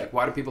 right? It's like,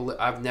 why do people...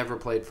 I've never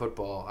played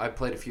football. I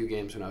played a few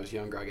games when I was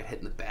younger. I got hit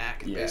in the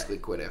back and basically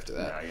quit after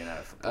that. No, you're not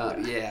a football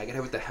guy. I got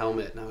hit with the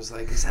helmet, and I was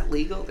like, is that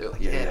legal? They're like,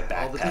 the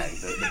back pad.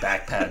 The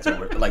back pads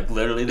are like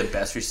literally the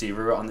best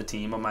receiver on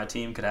my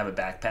team could have a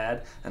back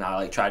pad, and I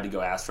like tried to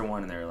go ask for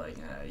one, and they were like,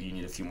 you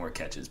need a few more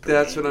catches per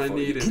That's game what I before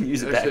needed. You can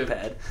use a back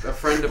pad. A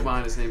friend of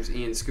mine, his name's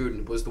Ian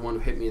Scooten, was the one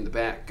who hit me in the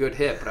back. Good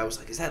hit, but I was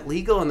like, is that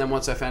legal? And then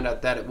once I found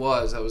out that it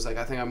was, I was like,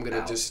 I think I'm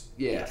going to just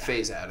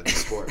phase out of the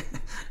sport.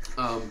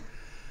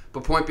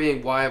 But point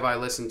being, why have I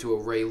listened to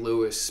a Ray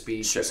Lewis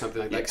speech or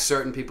something like that? Like,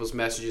 certain people's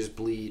messages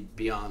bleed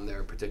beyond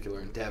their particular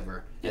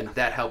endeavor. And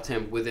that helped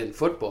him within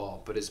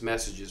football, but his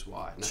message is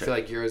wide. And I feel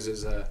like yours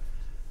is a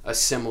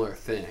similar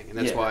thing. And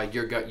that's why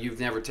you've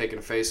never taken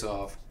a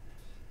face-off.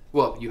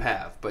 Well, you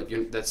have, but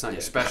that's not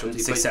your specialty.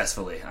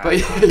 Successfully.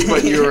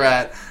 But you were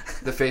at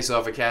the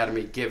Face-Off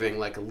Academy giving,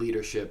 like, a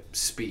leadership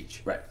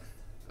speech. Right.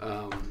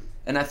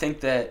 And I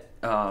think that,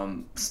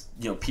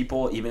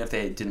 people, even if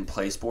they didn't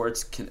play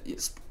sports,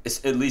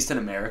 at least in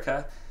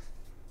America,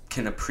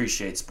 can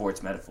appreciate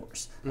sports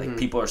metaphors. Like,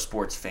 people are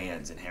sports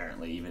fans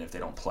inherently, even if they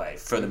don't play,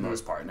 for the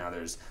most part. Now,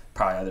 there's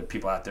probably other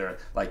people out there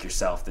like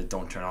yourself that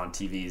don't turn on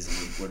TVs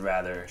and would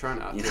rather,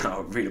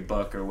 read a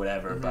book or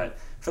whatever. But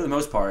for the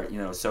most part,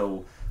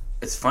 so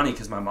it's funny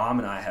because my mom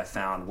and I have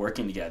found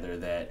working together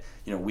that,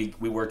 we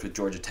worked with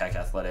Georgia Tech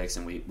Athletics,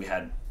 and we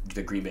had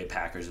the Green Bay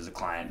Packers as a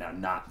client. Now,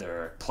 not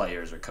their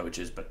players or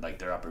coaches, but like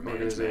their upper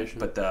management.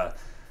 But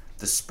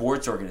the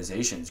sports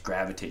organizations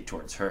gravitate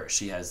towards her.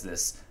 She has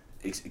this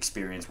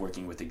experience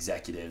working with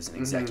executives and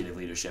executive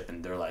leadership,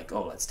 and they're like,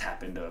 oh, let's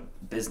tap into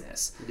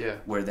business. Yeah.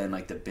 Where then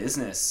like the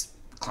business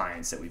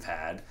clients that we've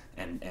had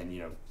and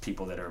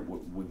people that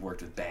we've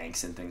worked with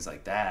banks and things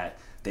like that,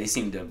 they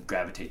seem to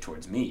gravitate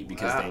towards me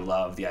because they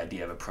love the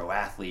idea of a pro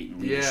athlete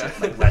and leadership,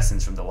 like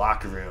lessons from the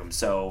locker room.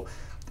 So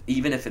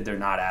even if they're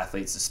not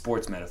athletes, the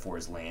sports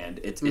metaphors land.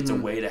 It's a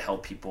way to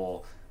help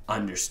people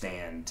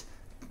understand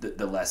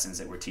the lessons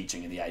that we're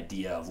teaching and the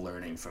idea of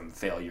learning from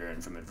failure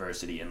and from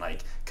adversity, and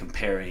like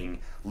comparing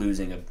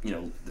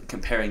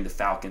the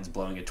Falcons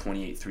blowing a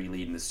 28-3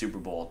 lead in the Super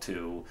Bowl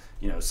to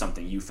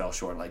something you fell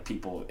short. Like,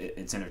 people,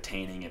 it's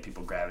entertaining and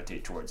people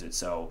gravitate towards it.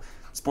 So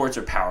sports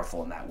are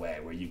powerful in that way,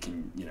 where you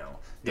can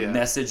the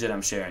message that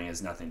I'm sharing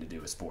has nothing to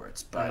do with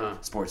sports,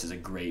 but sports is a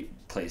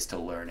great place to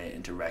learn it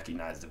and to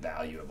recognize the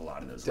value of a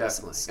lot of those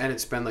lessons. And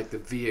it's been like the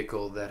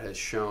vehicle that has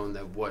shown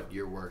that what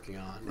you're working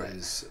on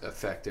is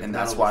effective. And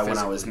that's why when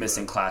I was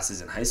missing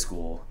classes in high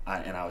school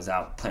and I was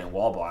out playing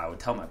wall ball, I would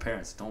tell my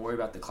parents, don't worry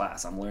about the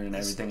class. I'm learning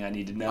everything I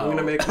need to know. I'm going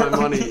to make my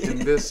money in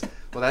this.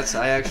 Well,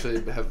 I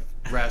actually have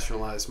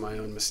rationalized my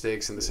own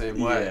mistakes in the same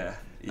way.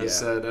 I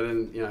said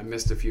I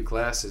missed a few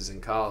classes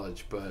in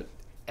college, but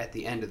at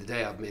the end of the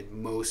day, I've made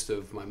most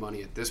of my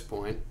money at this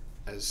point,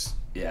 as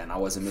and I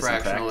wasn't missing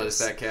fractional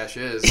practice. as that cash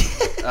is,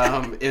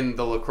 in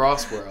the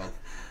lacrosse world.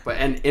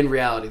 But in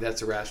reality,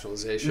 that's a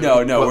rationalization.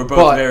 No, we're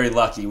both very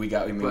lucky. We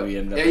ended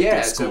up at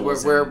good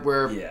schools. So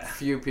we're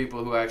few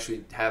people who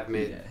actually have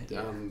made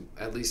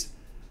at least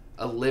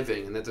a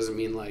living, and that doesn't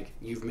mean like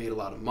you've made a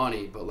lot of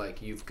money, but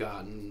like you've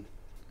gotten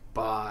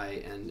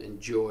by and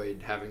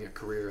enjoyed having a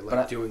career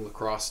doing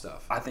lacrosse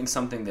stuff. I think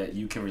something that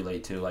you can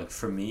relate to, like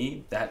for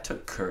me, that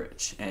took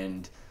courage,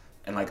 and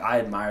like I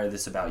admire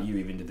this about you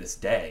even to this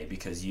day,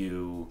 because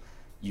you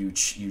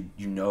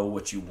know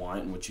what you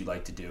want and what you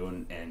like to do,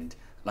 and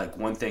like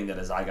one thing that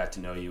as I got to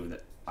know you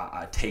that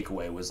I take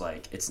away was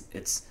like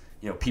it's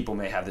people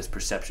may have this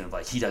perception of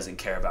like he doesn't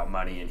care about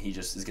money and he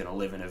just is gonna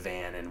live in a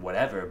van and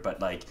whatever, but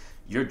like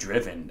you're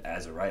driven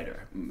as a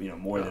writer,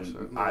 more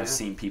than I've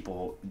seen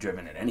people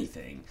driven at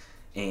anything,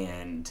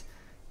 and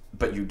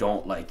but you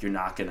don't like you're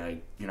not gonna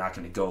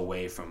go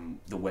away from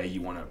the way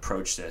you want to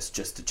approach this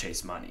just to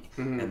chase money.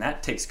 And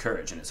that takes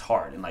courage and it's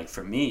hard. And like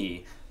for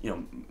me, you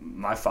know,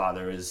 my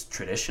father is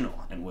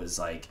traditional and was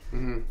like,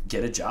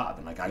 get a job,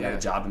 and like I got a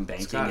job in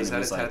banking. Scott, and is it that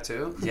was a like,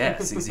 tattoo?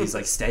 yes, he's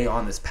like, stay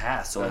on this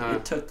path. So like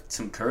it took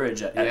some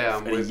courage at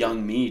a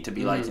young me to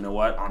be like, you know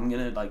what, I'm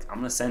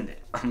gonna send it.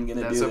 I'm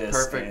gonna do this.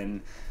 Perfect.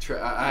 And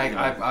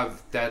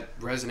I've that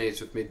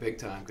resonates with me big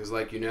time because,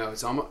 like, you know,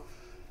 it's almost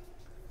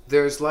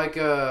there's like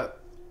a.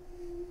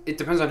 It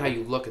depends on how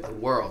you look at the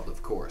world,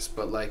 of course,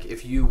 but like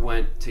if you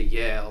went to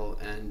Yale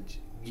and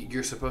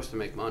you're supposed to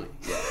make money,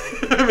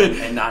 I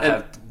mean, and not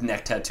have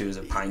neck tattoos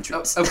of pine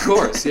trees. Of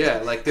course, yeah.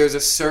 Like there's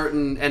a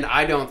certain, and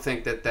I don't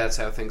think that that's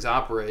how things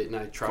operate, and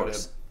I try to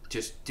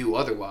just do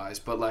otherwise.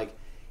 But like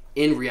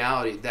in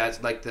reality,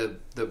 that's like the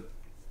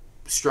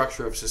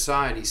structure of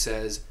society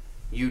says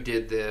you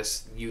did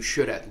this, you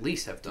should at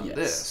least have done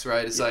this,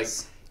 right? It's like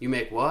you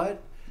make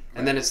what?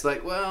 And then it's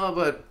like, well,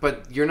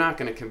 but you're not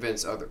going to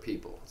convince other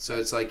people. So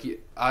it's like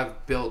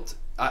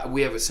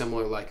we have a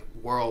similar like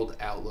world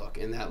outlook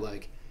in that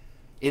like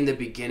in the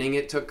beginning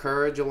it took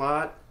courage a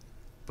lot,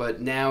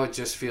 but now it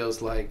just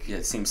feels like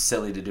it seems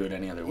silly to do it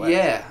any other way.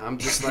 Yeah, I'm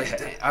just like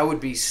dang, I would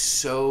be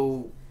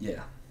so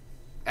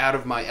out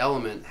of my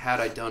element had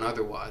I done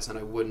otherwise, and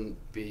I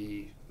wouldn't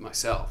be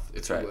myself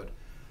if I would.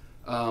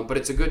 But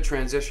it's a good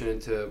transition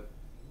into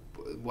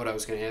what I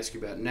was going to ask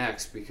you about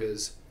next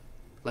because.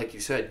 Like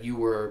you said, you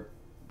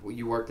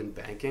worked in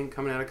banking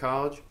coming out of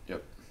college.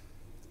 Yep.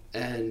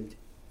 And,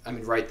 I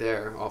mean, right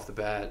there, off the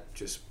bat,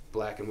 just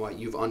black and white,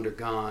 you've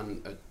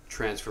undergone a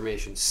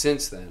transformation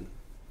since then.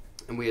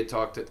 And we had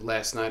talked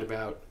last night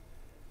about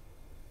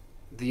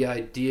the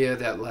idea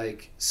that,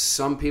 like,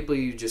 some people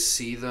you just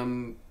see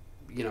them,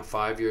 you know,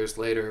 5 years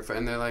later,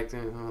 and they're like,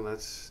 oh,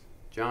 that's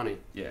Johnny.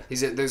 Yeah.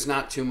 There's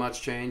not too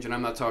much change, and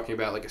I'm not talking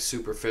about, like, a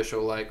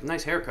superficial, like,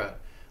 nice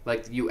haircut.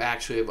 Like, you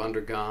actually have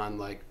undergone,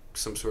 like,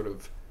 some sort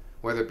of,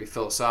 whether it be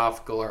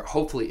philosophical or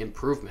hopefully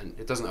improvement.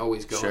 It doesn't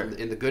always go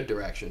in the good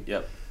direction.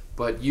 Yep.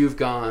 But you've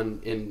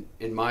gone, in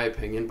my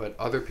opinion, but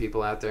other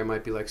people out there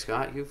might be like,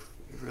 Scott, you've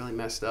really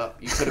messed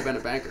up. You could have been a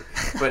banker.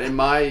 But in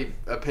my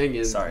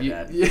opinion... Sorry,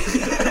 Dad.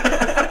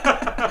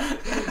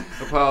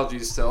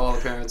 Apologies to all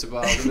the parents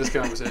involved in this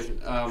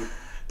conversation.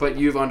 But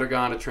you've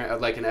undergone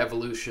an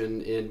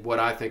evolution in what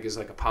I think is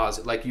like a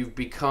positive... Like you've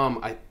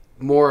become...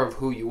 more of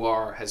who you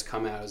are has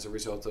come out as a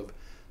result of...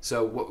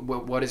 So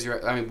what is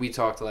your... I mean, we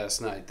talked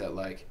last night that,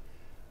 like,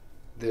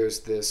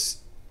 there's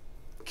this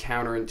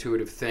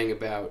counterintuitive thing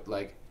about,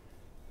 like,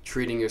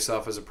 treating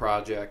yourself as a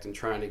project and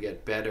trying to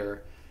get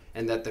better,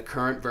 and that the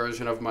current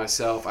version of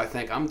myself, I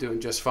think I'm doing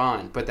just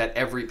fine, but that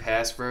every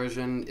past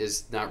version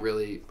is not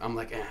really... I'm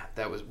like,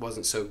 that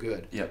wasn't so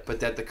good. Yep. But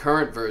that the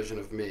current version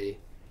of me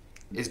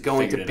is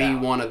going to be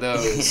one of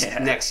those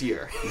next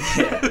year.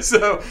 Yeah.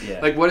 So,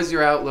 like, what is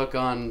your outlook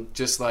on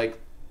just, like,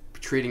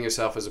 treating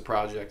yourself as a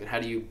project, and how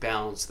do you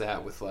balance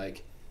that with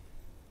like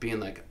being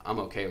like I'm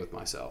okay with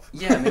myself?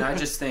 Yeah, I mean, I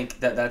just think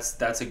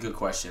that's a good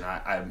question.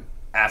 I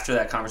after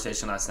that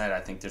conversation last night, I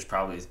think I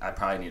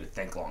probably need to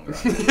think longer.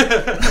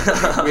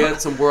 We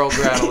had some world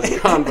rattling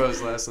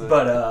combos last night.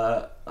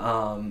 But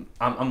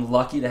I'm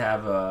lucky to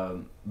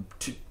have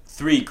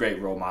three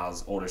great role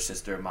models: older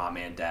sister, mom,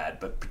 and dad.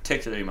 But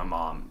particularly my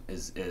mom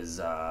is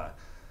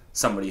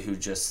somebody who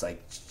just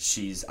like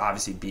she's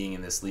obviously being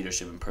in this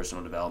leadership and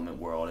personal development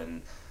world,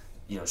 and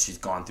you know, she's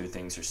gone through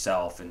things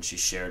herself, and she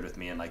shared with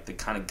me, and like the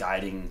kind of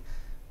guiding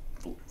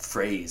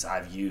phrase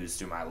I've used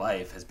through my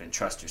life has been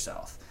trust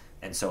yourself.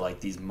 And so like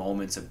these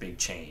moments of big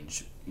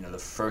change, you know, the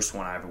first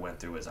one I ever went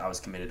through was I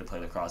was committed to play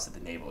lacrosse at the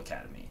Naval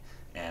Academy,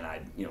 and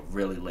I, you know,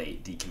 really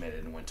late decommitted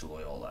and went to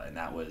Loyola, and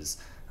that was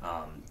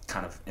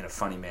kind of in a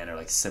funny manner,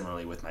 like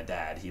similarly with my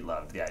dad, he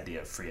loved the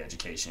idea of free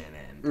education,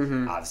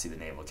 and obviously the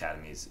Naval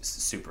Academy is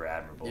super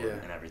admirable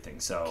and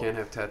everything. So can't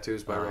have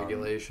tattoos by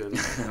regulation.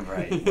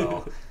 Right.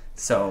 Well,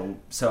 so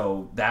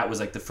that was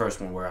like the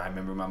first one where I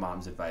remember my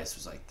mom's advice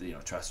was like, you know,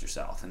 trust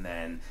yourself. And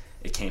then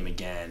it came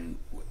again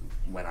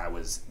when I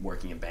was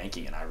working in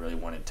banking, and I really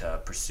wanted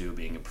to pursue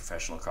being a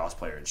professional lacrosse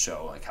player and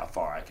show like how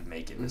far I could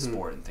make it in the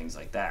sport and things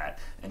like that.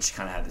 And she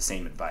kind of had the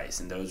same advice,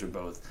 and those were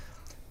both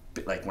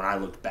like when I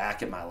look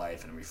back at my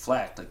life and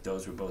reflect, like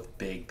those were both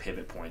big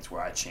pivot points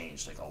where I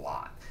changed like a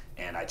lot.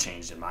 And I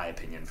changed, in my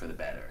opinion, for the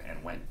better,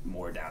 and went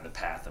more down the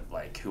path of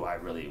like who I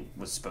really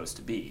was supposed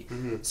to be.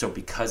 So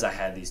because I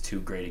had these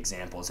two great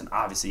examples, and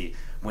obviously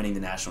winning the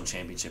national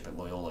championship at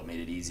Loyola made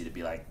it easy to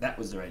be like, that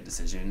was the right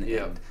decision.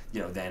 And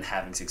you know, then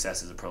having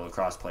success as a pro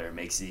lacrosse player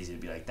makes it easy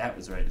to be like, that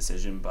was the right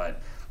decision.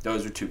 But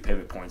those were two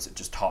pivot points that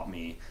just taught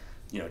me,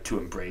 you know, to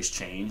embrace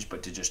change,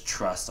 but to just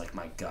trust like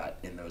my gut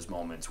in those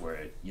moments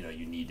where you know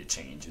you need to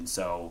change. And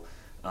so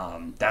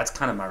that's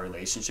kind of my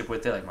relationship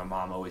with it. Like my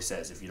mom always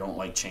says, if you don't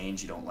like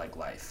change, you don't like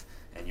life,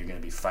 and you're going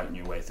to be fighting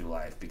your way through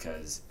life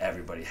because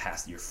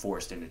you're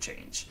forced into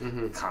change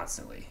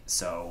constantly.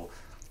 So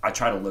I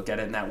try to look at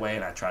it in that way,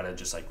 and I try to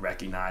just like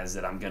recognize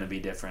that I'm going to be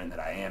different, that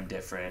I am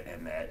different,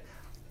 and that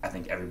I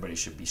think everybody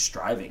should be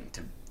striving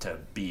to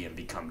be and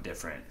become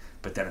different,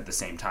 but then at the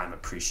same time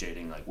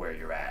appreciating like where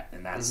you're at,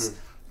 and that's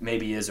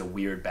maybe is a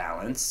weird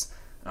balance.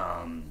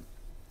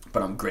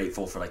 But I'm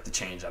grateful for like the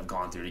change I've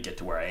gone through to get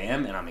to where I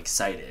am, and I'm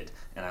excited,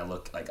 and I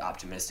look like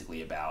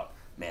optimistically about,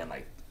 man,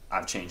 like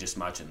I've changed this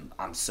much, and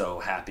I'm so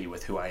happy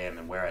with who I am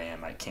and where I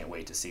am. I can't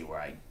wait to see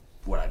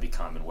what I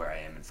become and where I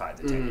am in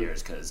 5 to 10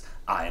 years, because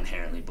I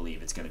inherently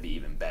believe it's going to be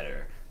even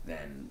better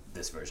than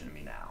this version of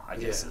me now. I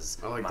guess is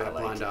I like my that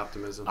blind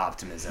optimism.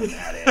 Optimism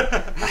at it.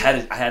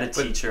 I had a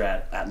teacher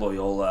at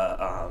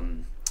Loyola.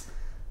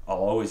 I'll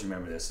always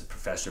remember this, is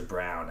Professor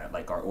Brown at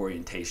like our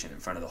orientation in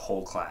front of the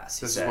whole class.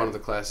 This is one of the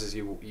classes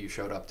you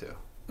showed up to.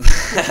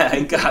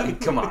 God,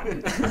 come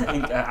on.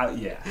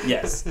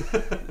 Yes.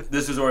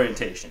 This was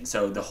orientation.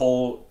 So the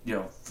whole,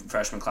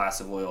 freshman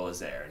class of Loyola is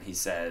there, and he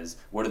says,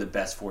 what are the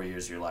best 4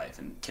 years of your life?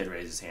 And kid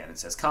raises his hand and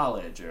says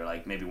college, or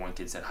like maybe one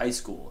kid said high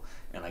school,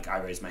 and like I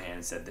raised my hand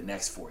and said the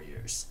next 4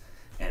 years.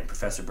 And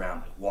Professor Brown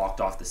like walked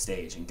off the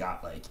stage and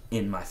got like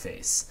in my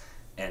face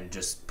and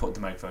just put the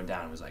microphone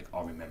down and was like,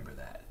 I'll remember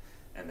that.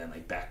 And then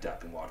like backed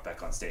up and walked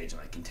back on stage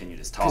and like continued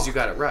his talk. Because you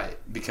got it right.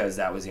 Because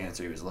that was the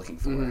answer he was looking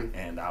for.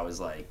 And I was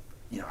like,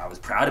 I was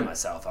proud of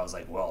myself. I was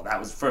like, well, that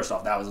was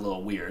a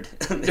little weird.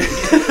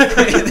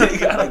 He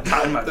got like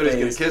caught in my face.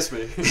 He was gonna kiss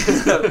me.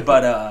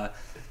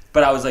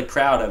 But I was like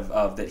proud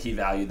of that he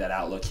valued that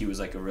outlook. He was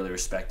like a really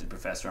respected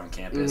professor on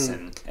campus,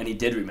 and he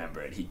did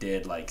remember it. He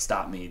did like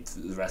stop me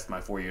the rest of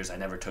my 4 years. I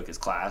never took his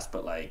class,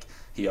 but like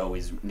he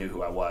always knew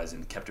who I was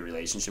and kept a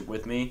relationship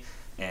with me.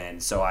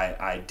 And so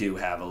I do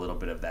have a little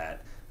bit of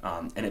that,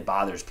 and it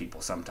bothers people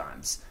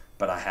sometimes.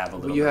 But I have a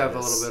little. You bit have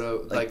of this, a little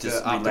bit of like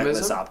just the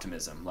relentless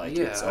optimism. Like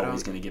it's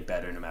always going to get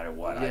better no matter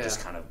what. Yeah. I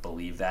just kind of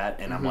believe that,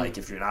 and I'm like,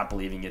 if you're not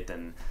believing it,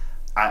 then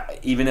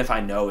even if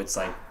I know it's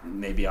like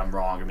maybe I'm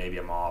wrong or maybe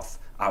I'm off,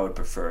 I would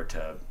prefer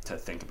to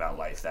think about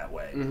life that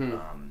way,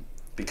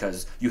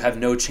 because you have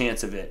no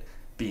chance of it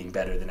being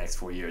better the next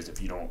 4 years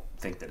if you don't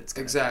think that it's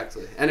going to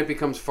exactly. And it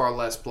becomes far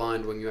less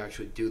blind when you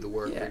actually do the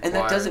work. Yeah, and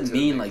that doesn't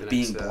mean like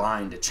being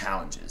blind to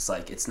challenges.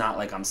 Like it's not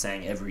like I'm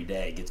saying every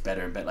day gets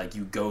better and better. Like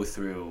you go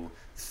through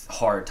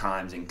hard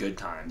times and good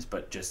times,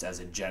 but just as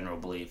a general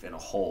belief in a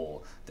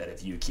whole that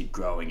if you keep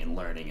growing and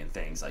learning and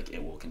things, like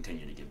it will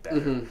continue to get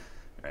better.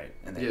 Right,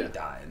 and then you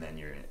die, and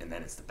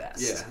then it's the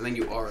best. Yeah, and then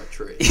you are a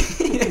tree.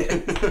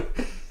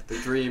 The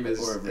dream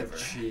is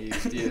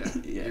achieved. Yeah,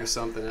 you're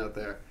something out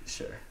there.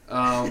 Sure.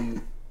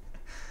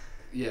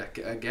 Yeah.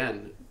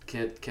 Again,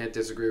 can't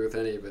disagree with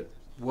any of it.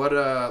 What?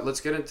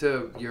 Let's get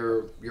into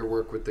your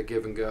work with the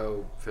Give and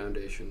Go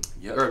Foundation.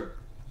 Yep. Or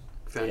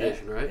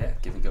Foundation, right? Yeah,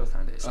 Give and Go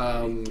Foundation.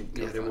 I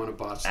didn't want to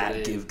botch the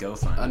name. Give Go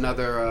Fund.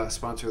 Another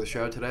sponsor of the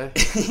show today,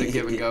 the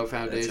Give and Go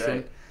Foundation. That's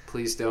right.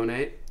 Please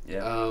donate.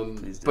 Yeah,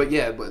 please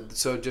do. But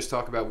so just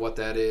talk about what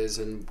that is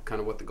and kind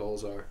of what the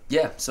goals are.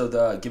 Yeah, so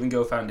the Give and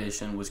Go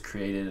Foundation was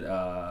created.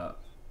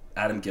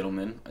 Adam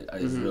Gittleman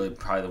is really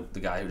probably the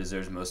guy who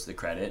deserves most of the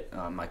credit.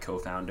 My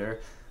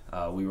co-founder.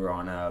 We were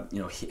on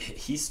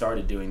he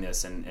started doing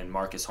this, and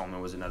Marcus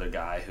Holman was another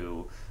guy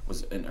who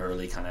was an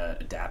early kind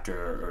of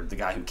adapter, or the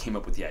guy who came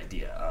up with the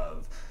idea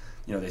of,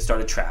 they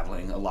started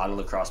traveling. A lot of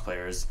lacrosse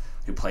players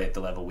who play at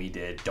the level we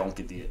did don't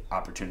get the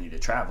opportunity to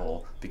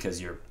travel because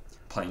you're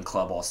playing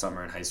club all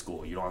summer in high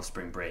school. You don't have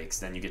spring breaks.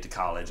 Then you get to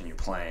college and you're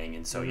playing,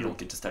 and so you don't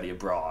get to study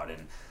abroad.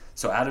 And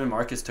so Adam and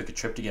Marcus took a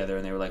trip together,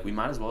 and they were like, we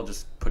might as well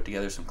just put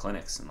together some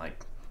clinics and like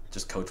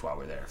just coach while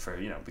we're there for,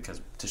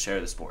 because to share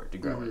the sport, to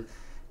grow it.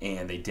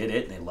 And they did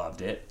it, and they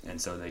loved it. And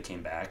so they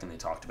came back, and they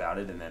talked about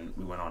it. And then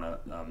we went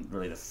on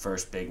really the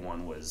first big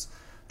one was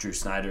Drew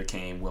Snyder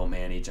came, Will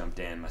Manny jumped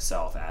in,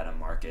 myself, Adam,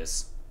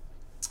 Marcus,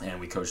 and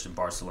we coached in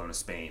Barcelona,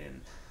 Spain.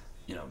 And,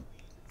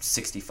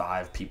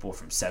 65 people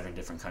from 7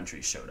 different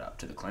countries showed up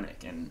to the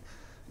clinic. And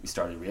we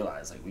started to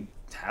realize, like, we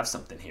have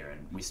something here.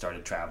 And we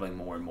started traveling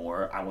more and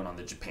more. I went on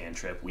the Japan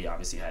trip. We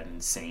obviously had an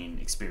insane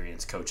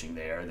experience coaching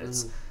there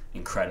that's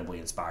incredibly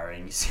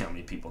inspiring. You see how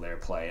many people there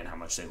play and how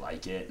much they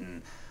like it.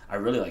 And I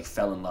really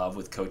fell in love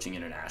with coaching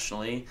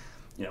internationally.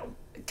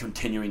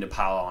 Continuing to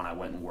pile on, I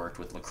went and worked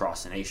with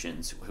Lacrosse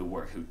Nations,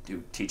 who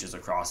teaches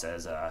lacrosse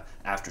as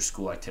after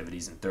school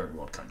activities in third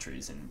world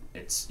countries, and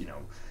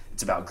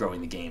it's about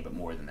growing the game, but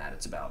more than that,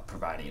 it's about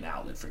providing an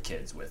outlet for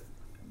kids with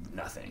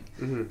nothing.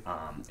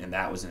 And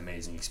that was an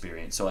amazing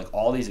experience. So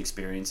all these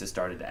experiences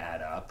started to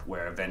add up,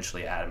 where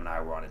eventually Adam and I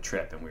were on a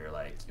trip, and we were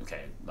like,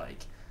 okay,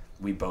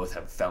 we both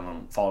have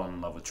fallen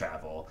in love with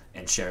travel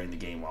and sharing the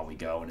game while we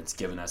go, and it's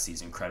given us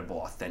these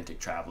incredible, authentic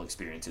travel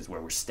experiences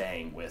where we're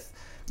staying with,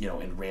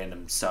 in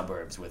random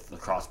suburbs with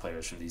lacrosse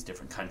players from these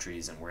different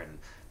countries, and we're in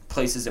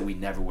places that we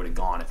never would have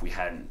gone if we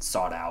hadn't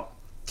sought out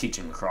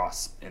teaching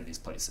lacrosse in these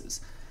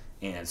places.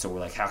 And so we're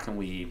like, how can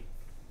we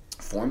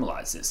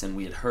formalize this? And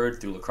we had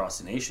heard through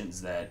Lacrosse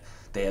Nations that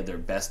they had their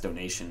best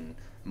donation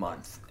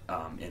month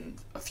in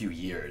a few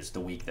years, the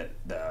week that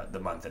the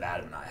month that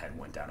Adam and I had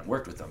went down and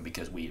worked with them,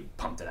 because we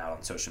pumped it out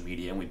on social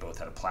media, and we both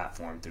had a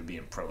platform through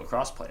being pro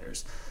lacrosse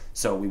players.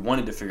 So we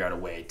wanted to figure out a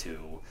way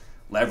to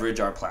leverage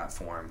our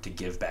platform to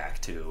give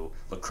back to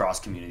lacrosse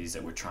communities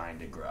that we're trying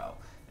to grow.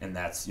 and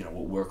that's, you know,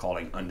 what we're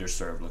calling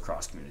underserved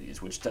lacrosse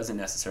communities, which doesn't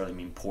necessarily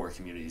mean poor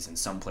communities. In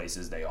some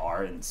places they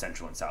are, in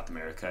Central and South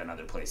America, and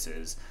other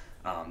places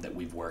that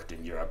we've worked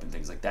in Europe and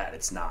things like that.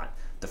 It's not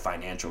the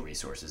financial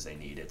resources they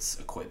need. It's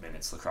equipment,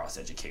 it's lacrosse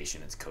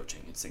education, it's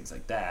coaching, it's things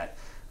like that.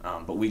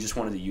 But we just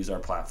wanted to use our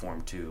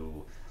platform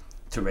to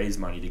raise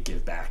money to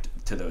give back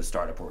to those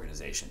startup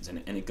organizations.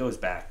 And it goes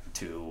back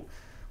to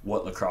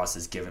what lacrosse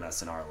has given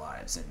us in our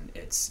lives. And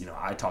it's, you know,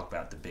 I talk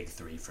about the big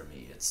three for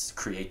me. It's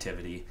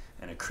creativity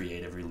and a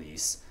creative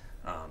release.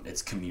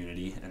 It's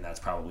community, and that's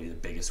probably the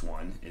biggest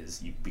one,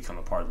 is you become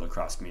a part of the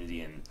lacrosse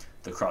community, and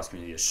the lacrosse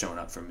community has shown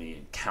up for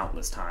me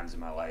countless times in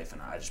my life,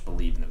 and I just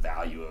believe in the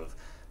value of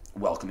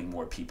welcoming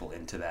more people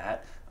into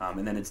that.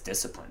 And then it's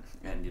discipline,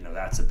 and, you know,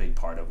 that's a big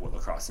part of what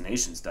Lacrosse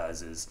Nations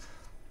does, is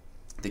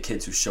the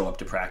kids who show up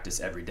to practice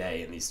every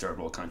day in these third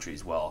world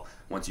countries. Well,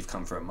 once you've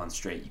come for a month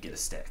straight, you get a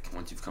stick.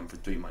 Once you've come for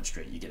 3 months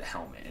straight, you get a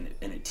helmet,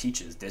 and it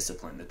teaches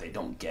discipline that they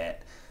don't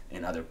get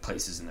in other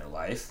places in their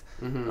life.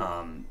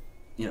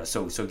 You know,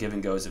 so Give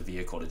and Go is a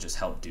vehicle to just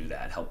help do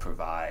that, help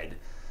provide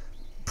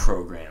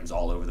programs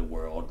all over the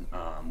world.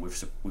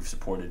 We've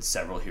supported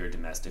several here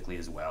domestically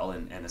as well,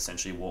 and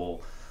essentially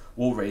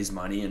we'll raise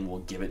money and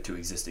we'll give it to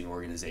existing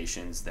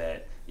organizations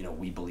that, you know,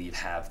 we believe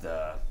have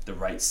the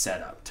right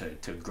setup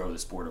to grow the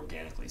sport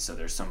organically. So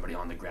there's somebody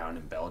on the ground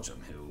in Belgium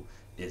who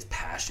is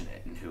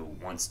passionate and who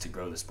wants to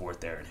grow the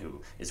sport there and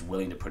who is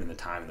willing to put in the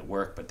time and the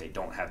work, but they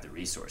don't have the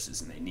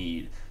resources, and they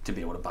need to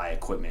be able to buy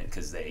equipment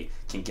because they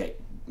can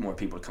get more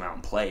people to come out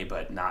and play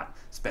but not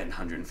spend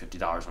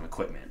 $150 on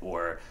equipment.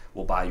 Or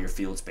we'll buy your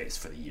field space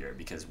for the year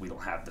because we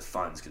don't have the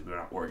funds, because we're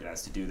not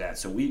organized to do that.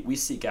 So we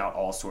seek out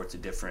all sorts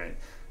of different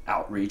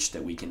outreach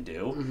that we can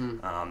do.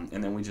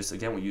 And then we just,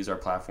 again, we use our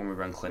platform, we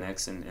run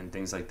clinics and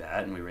things like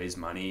that, and we raise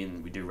money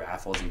and we do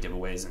raffles and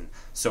giveaways, and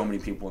so many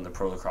people in the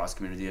pro lacrosse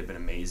community have been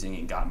amazing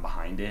and gotten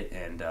behind it.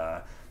 And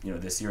you know,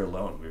 this year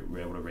alone we were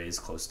able to raise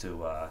close to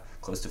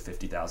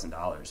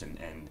 $50,000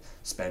 and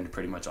spend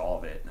pretty much all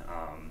of it,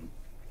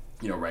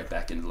 you know, right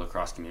back into the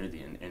lacrosse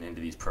community and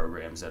into these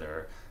programs that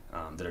are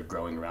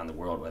growing around the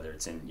world. Whether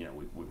it's in, you know,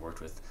 we've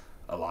worked with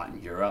a lot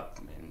in Europe,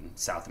 in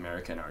South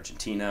America and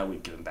Argentina.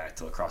 We've given back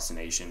to Lacrosse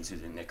Nations,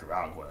 who's in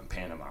Nicaragua and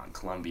Panama and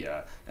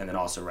Colombia, and then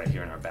also right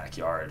here in our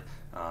backyard,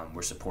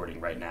 we're supporting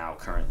right now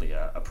currently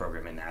a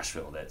program in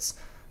Nashville that's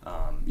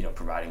you know,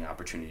 providing an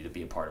opportunity to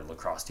be a part of the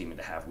lacrosse team and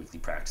to have weekly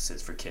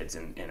practices for kids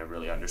in a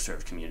really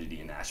underserved community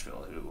in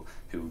Nashville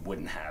who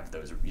wouldn't have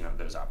those, you know,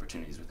 those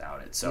opportunities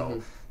without it.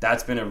 So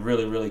that's been a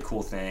really, really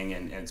cool thing,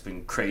 and it's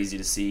been crazy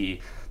to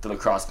see the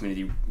lacrosse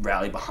community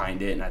rally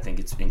behind it, and I think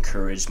it's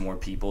encouraged more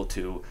people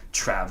to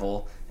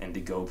travel and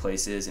to go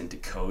places and to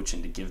coach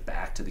and to give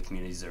back to the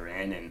communities they're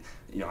in. And,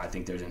 you know, I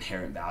think there's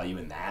inherent value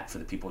in that for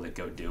the people that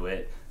go do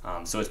it.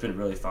 So it's been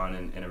really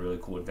fun and a really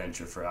cool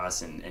adventure for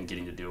us, and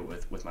getting to do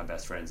it with my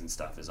best friends and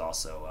stuff is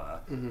also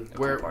a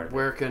cool part of it.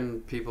 Where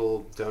can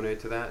people donate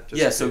to that?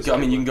 So I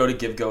mean, you can go to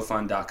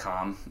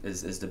givegofund.com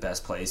is the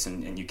best place,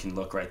 and you can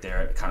look right there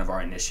at kind of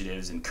our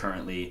initiatives. And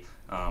currently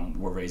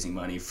we're raising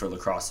money for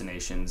Lacrosse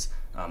Nations.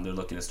 They're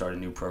looking to start a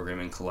new program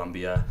in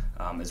Colombia,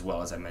 as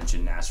well as I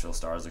mentioned Nashville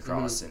Stars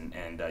Lacrosse,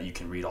 and you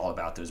can read all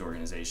about those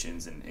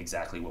organizations and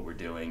exactly what we're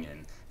doing,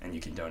 and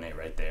you can donate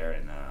right there.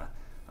 And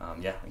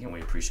yeah, again,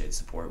 we appreciate the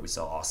support. We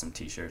sell awesome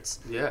T-shirts.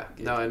 Yeah,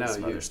 no, I know.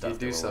 You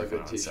do sell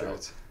good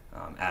T-shirts.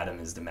 So, Adam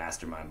is the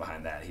mastermind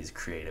behind that. He's a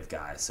creative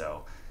guy,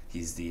 so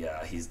he's the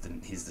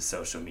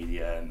social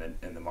media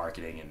and the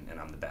marketing, and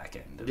I'm the back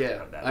end. Of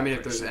that. I mean,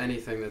 if there's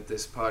anything that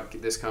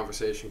this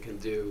conversation can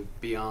do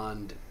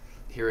beyond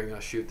hearing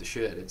us shoot the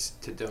shit, it's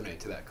to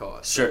donate to that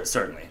cause. Sure,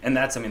 certainly, and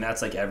that's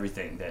like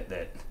everything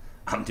that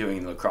I'm doing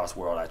in the lacrosse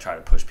world. I try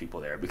to push people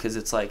there, because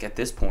it's like, at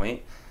this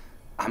point,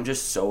 I'm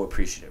just so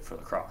appreciative for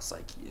lacrosse.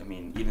 Like, I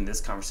mean, even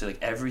this conversation,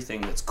 like,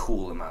 everything that's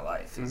cool in my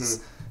life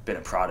has been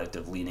a product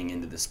of leaning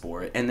into the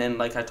sport. And then,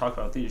 like I talked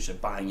about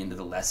leadership, buying into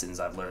the lessons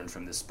I've learned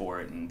from this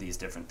sport and these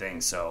different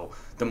things. So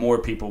the more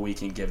people we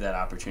can give that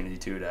opportunity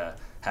to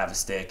have a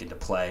stick and to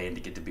play and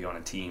to get to be on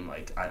a team,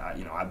 like,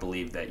 I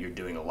believe that you're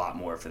doing a lot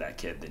more for that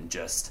kid than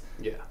just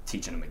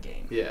teaching them a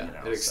game. Yeah, you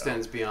know? It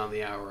extends beyond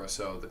the hour or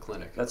so of the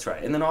clinic. That's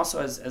right. And then also,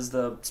 as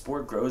the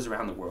sport grows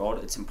around the world,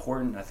 it's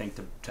important, I think,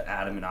 to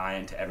Adam and I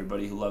and to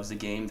everybody who loves the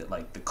game, that,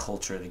 like, the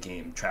culture of the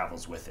game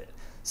travels with it.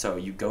 So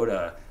you go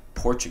to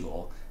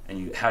Portugal,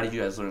 and how did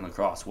you guys learn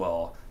lacrosse?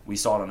 Well, we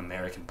saw it on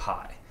American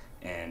Pie.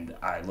 And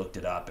I looked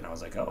it up, and I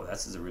was like, oh,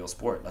 this is a real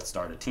sport. Let's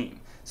start a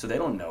team. So they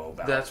don't know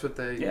about That's what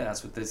they... Yeah,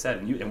 that's what they said.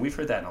 And we've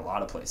heard that in a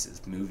lot of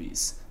places.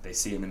 Movies. They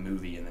see it in the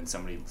movie, and then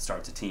somebody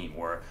starts a team.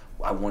 Or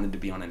I wanted to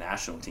be on a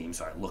national team,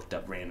 so I looked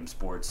up random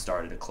sports,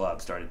 started a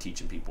club, started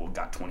teaching people,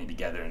 got 20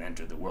 together, and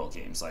entered the World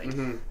Games. Like,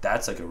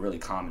 that's like a really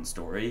common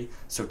story.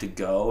 So to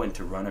go and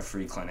to run a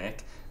free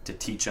clinic, to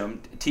teach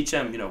them,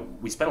 you know,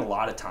 we spent a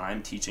lot of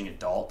time teaching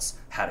adults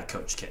how to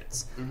coach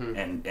kids,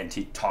 and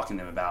talking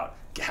to them about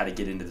how to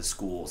get into the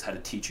schools, how to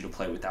teach you to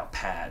play without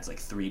pads, like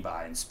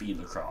 3x and speed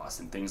lacrosse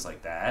and things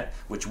like that,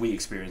 which we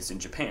experienced in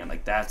Japan.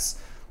 Like, that's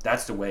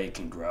that's the way it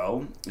can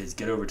grow, is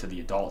get over to the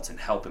adults and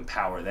help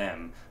empower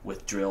them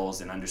with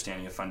drills and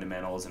understanding of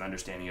fundamentals and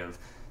understanding of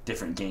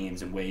different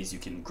games and ways you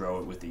can grow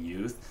it with the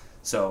youth.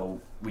 So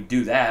we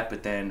do that,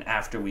 but then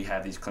after we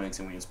have these clinics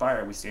and we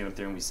inspire, we stand up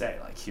there and we say,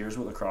 like, here's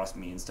what lacrosse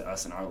means to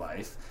us in our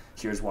life.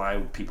 Here's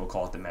why people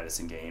call it the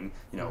medicine game.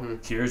 You know,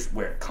 here's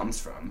where it comes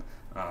from.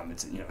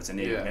 It's it's a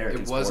Native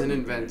American sport. It wasn't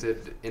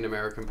invented in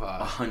American Pie.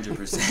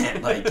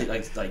 100%.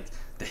 like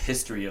the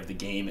history of the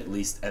game, at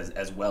least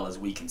as well as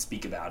we can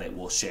speak about it,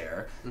 we'll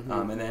share.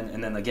 And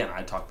then again,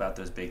 I talk about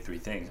those big three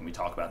things, and we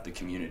talk about the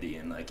community,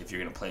 and like, if you're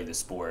going to play this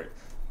sport,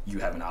 you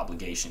have an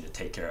obligation to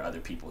take care of other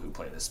people who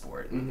play this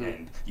sport,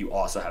 and you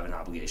also have an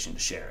obligation to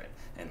share it.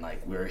 And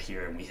like, we're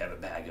here and we have a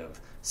bag of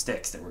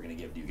sticks that we're going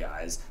to give to you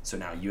guys, so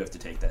now you have to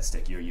take that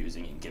stick you're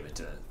using and give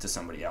it to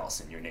somebody else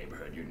in your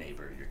neighborhood, your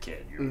neighbor, your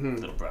kid, your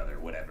little brother,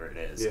 whatever it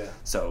is.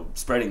 So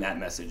spreading that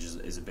message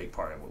is a big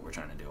part of what we're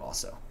trying to do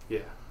also.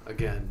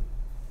 Again,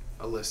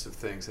 a list of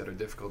things that are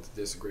difficult to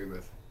disagree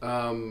with.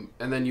 And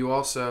then you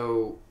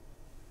also,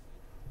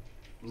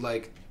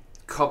 like,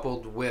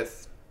 coupled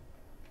with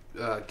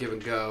Give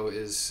and Go,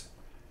 is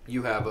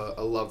you have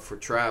a love for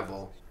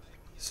travel.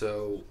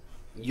 So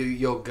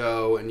you'll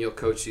go and you'll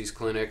coach these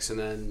clinics, and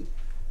then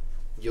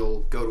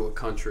you'll go to a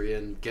country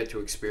and get to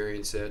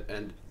experience it.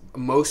 And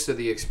most of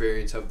the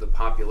experience of the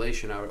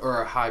population,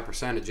 or a high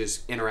percentage,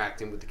 is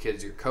interacting with the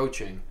kids you're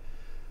coaching.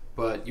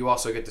 But you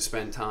also get to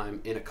spend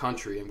time in a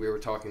country. And we were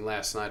talking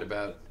last night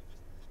about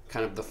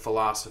kind of the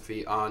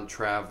philosophy on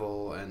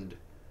travel and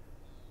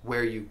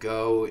where you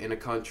go in a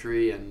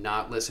country and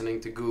not listening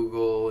to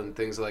Google and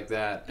things like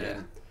that.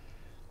 And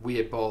we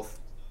had both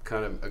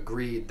kind of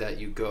agreed that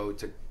you go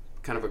to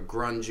kind of a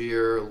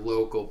grungier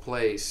local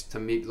place to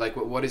meet. Like,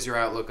 what is your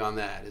outlook on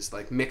that? Is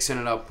like mixing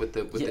it up with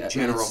the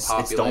general population.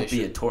 It's don't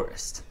be a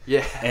tourist.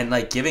 And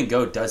like, Give and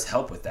Go does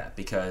help with that,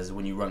 because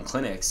when you run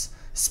clinics,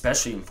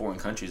 especially in foreign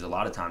countries, a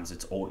lot of times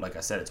it's old. Like I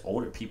said, it's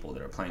older people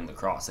that are playing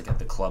lacrosse, like at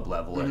the club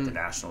level or at the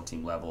national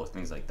team level or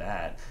things like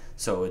that.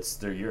 So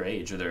they're your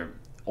age, or they're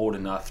old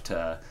enough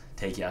to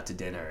take you out to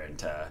dinner and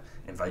to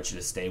invite you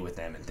to stay with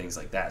them and things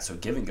like that. So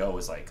Give and Go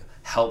has like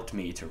helped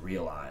me to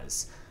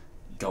realize,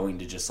 going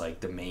to just like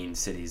the main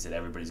cities that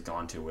everybody's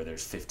gone to, where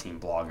there's 15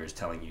 bloggers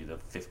telling you the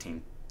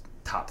 15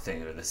 top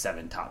thing or the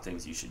 7 top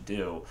things you should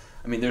do.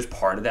 I mean, there's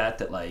part of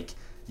that like,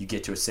 you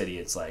get to a city,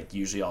 it's like,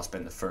 usually I'll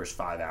spend the first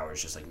 5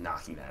 hours just like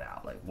knocking that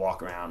out, like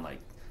walk around, like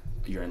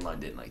you're in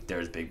London, like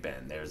there's Big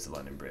Ben, there's the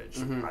London Bridge.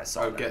 I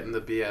saw that. Getting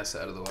the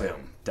BS out of the way.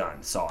 Boom,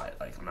 done, saw it.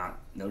 Like, I'm not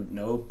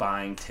no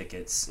buying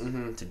tickets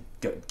to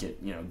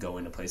go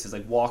into places.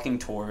 Like walking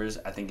tours,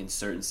 I think in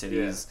certain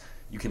cities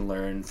you can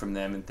learn from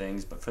them and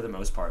things, but for the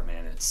most part,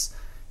 man, it's,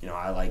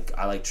 I like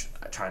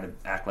trying to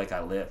act like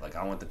I live. Like,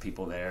 I want the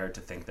people there to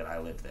think that I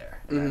live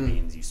there. And that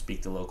means you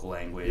speak the local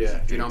language.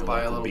 You don't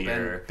buy a little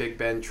beer. Big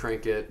Ben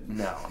trinket.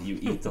 No, you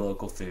eat the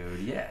local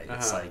food.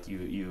 It's like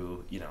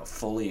you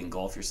fully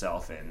engulf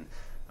yourself in.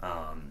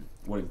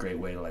 What a great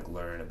way to like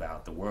learn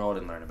about the world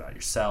and learn about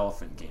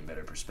yourself and gain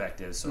better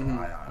perspective. So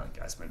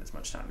I spend as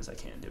much time as I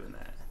can doing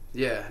that.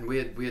 Yeah, and we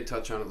had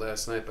touched on it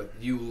last night, but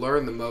you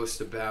learn the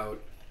most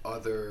about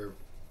other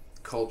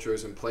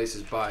cultures and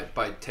places by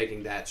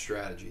taking that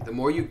strategy. The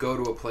more you go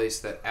to a place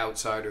that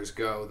outsiders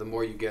go, the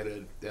more you get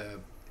a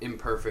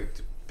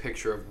imperfect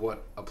picture of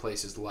what a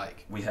place is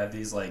like. We have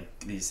these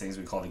things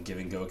we call the Give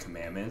and Go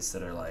commandments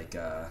that are like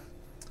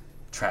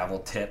travel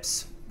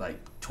tips like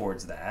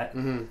towards that,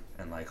 and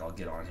like I'll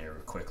get on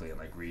here quickly and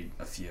like read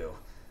a few.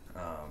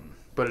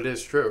 But it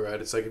is true, right?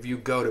 It's like, if you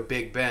go to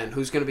Big Ben,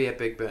 who's going to be at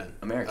Big Ben?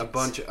 Americans. A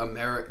bunch of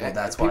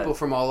Americans. Well, people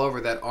from all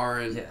over that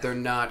aren't, they're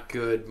not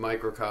good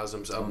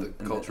microcosms of the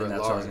culture at large. And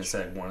that's what I was going to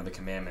say. One of the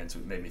commandments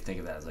made me think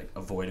of that is like,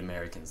 avoid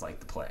Americans like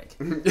the plague.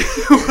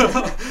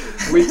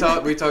 we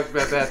talked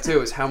about that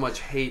too, is how much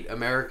hate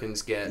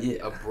Americans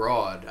get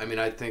abroad. I mean,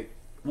 I think...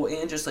 Well,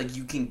 and just like,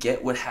 you can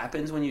get what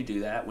happens when you do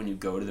that, when you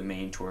go to the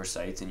main tourist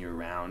sites and you're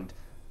around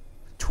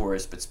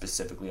tourists, but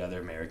specifically other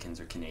Americans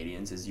or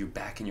Canadians, is you're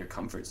back in your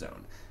comfort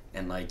zone.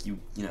 And like, you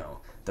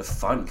know, the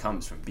fun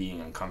comes from being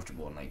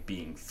uncomfortable and like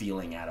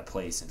feeling at a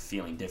place and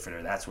feeling different,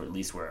 or that's where, at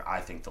least where I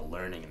think the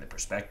learning and the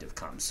perspective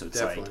comes. So it's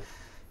like,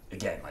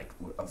 again, like,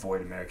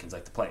 avoid Americans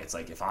like the plague. It's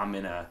like, if I'm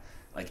in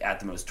at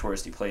the most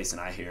touristy place and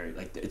I hear,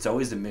 like, it's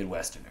always the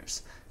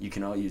Midwesterners.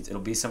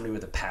 It'll be somebody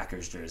with a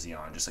Packers jersey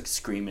on, just like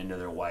screaming to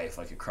their wife,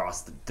 like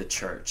across the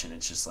church, and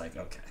it's just like,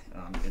 okay,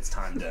 it's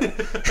time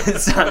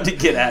to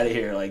get out of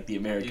here. Like, the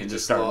Americans are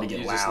starting to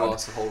get loud. You just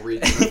lost the whole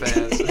region of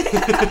fans.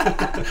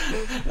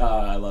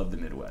 I love the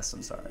Midwest.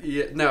 I'm sorry.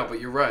 Yeah, no, but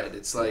you're right.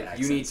 It's like,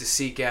 you need to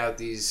seek out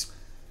these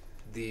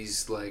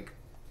like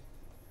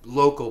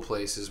local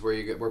places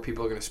where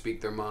people are going to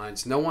speak their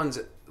minds. No one's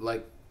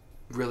like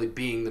really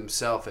being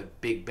themselves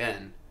at Big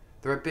Ben.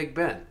 They're at Big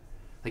Ben.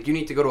 Like, you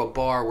need to go to a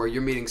bar where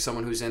you're meeting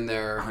someone who's in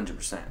their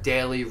 100%.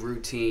 daily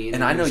routine.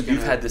 And I know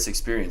you've had this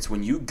experience.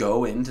 When you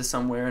go into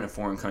somewhere in a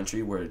foreign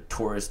country where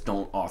tourists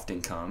don't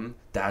often come,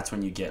 that's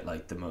when you get,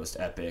 like, the most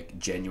epic,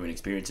 genuine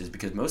experiences,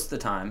 because most of the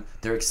time,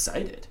 they're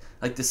excited.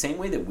 Like, the same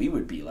way that we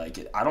would be.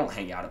 Like, I don't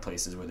hang out at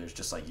places where there's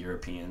just, like,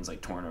 Europeans,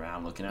 like, touring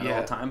around looking at it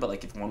all the time. But,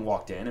 like, if one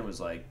walked in and was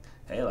like,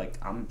 hey, like,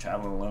 I'm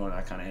traveling alone and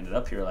I kind of ended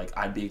up here, like,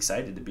 I'd be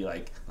excited to be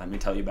like, let me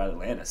tell you about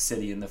Atlanta,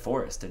 city in the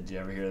forest. Did you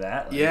ever hear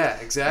that? Like, yeah,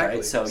 exactly.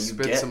 Right? So you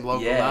spit get some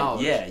local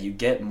knowledge. Yeah, you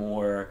get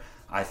more,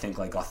 I think,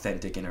 like,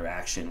 authentic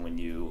interaction when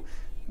you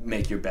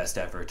make your best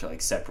effort to,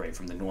 like, separate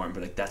from the norm.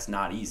 But, like, that's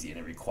not easy, and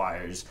it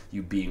requires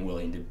you being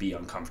willing to be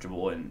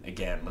uncomfortable. And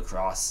again,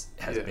 lacrosse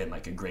has been,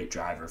 like, a great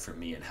driver for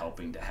me in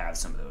helping to have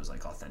some of those,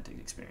 like, authentic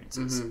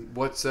experiences.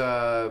 What's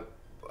I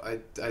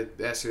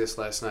asked you this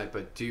last night,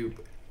 but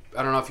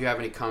I don't know if you have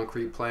any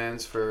concrete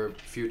plans for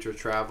future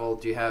travel.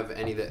 Do you have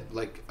any that,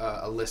 like,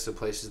 a list of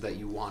places that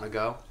you want to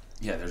go?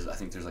 Yeah, I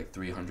think there's like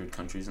 300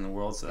 countries in the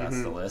world, so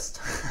that's the list.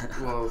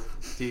 Well,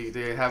 do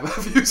you have a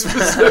few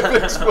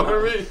specifics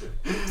for me?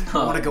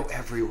 I want to go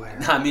everywhere.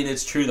 I mean,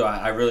 it's true though.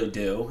 I really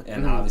do,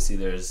 and obviously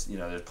there's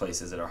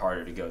places that are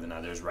harder to go than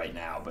others right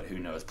now. But who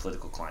knows?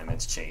 Political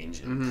climates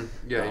change. And,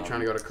 yeah, you trying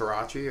to go to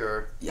Karachi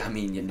or? Yeah, I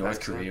mean, North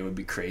Korea would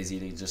be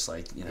crazy to just,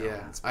 like,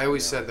 Yeah, I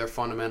always said their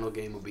fundamental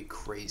game would be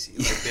crazy.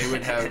 Like, they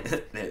would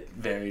have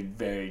very,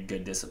 very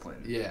good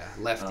discipline. Yeah,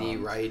 lefty,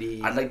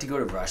 righty. I'd like to go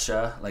to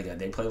Russia. Like,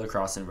 they play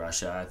lacrosse in Russia.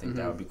 I think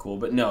that would be cool.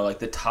 But no, like,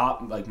 the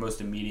top, like, most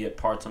immediate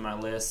parts on my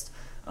list,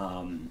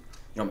 I'm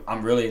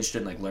really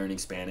interested in, like, learning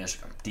Spanish.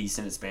 I'm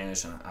decent at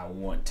Spanish, and I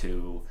want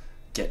to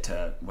get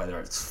to whether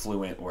it's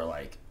fluent or,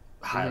 like,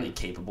 highly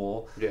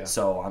capable. Yeah.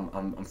 So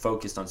I'm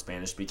focused on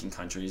Spanish-speaking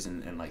countries,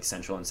 and like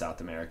Central and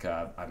South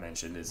America, I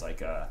mentioned, is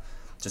like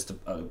just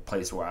a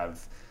place where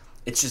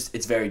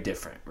it's very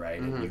different, right?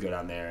 And you go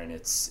down there, and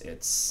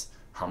it's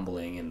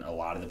humbling in a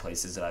lot of the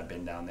places that I've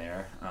been down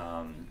there,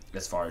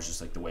 as far as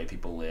just, like, the way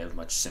people live,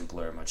 much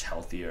simpler, much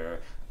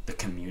healthier. The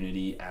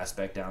community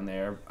aspect down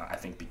there, I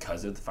think,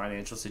 because of the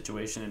financial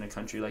situation in a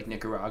country like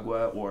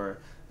Nicaragua or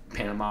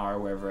Panama or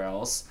wherever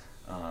else,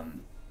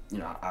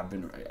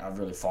 I've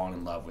really fallen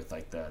in love with,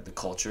 like, the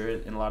culture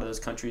in a lot of those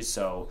countries.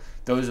 So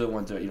those are the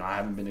ones that, I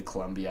haven't been to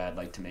Colombia. I'd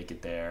like to make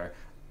it there.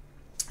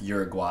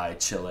 Uruguay,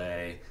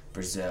 Chile,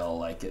 Brazil,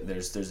 like,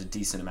 there's a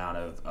decent amount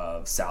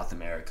of South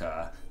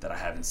America that I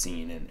haven't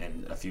seen,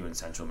 and a few in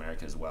Central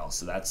America as well.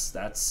 So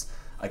that's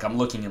like, I'm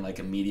looking in, like,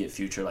 immediate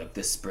future, like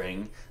this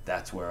spring.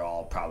 That's where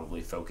I'll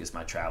probably focus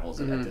my travels.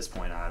 And at this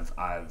point,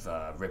 I've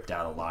ripped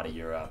out a lot of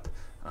Europe.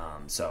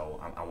 So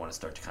I want to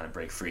start to kind of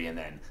break free, and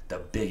then the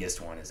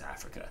biggest one is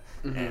Africa.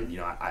 And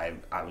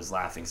I was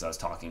laughing because I was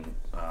talking,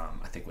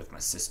 I think, with my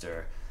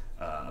sister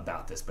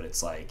about this, but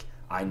it's like,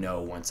 I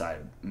know once I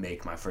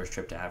make my first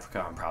trip to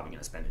Africa, I'm probably going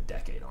to spend a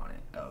decade on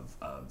it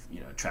of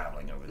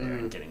traveling over there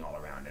and getting all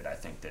around it. I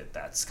think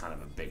that's kind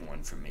of a big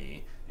one for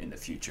me in the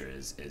future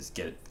is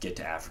get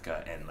to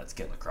Africa, and let's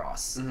get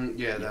lacrosse.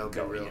 Yeah, that would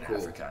be real cool.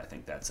 Africa, I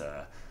think that's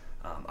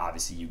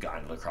obviously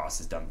Uganda lacrosse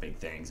has done big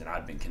things, and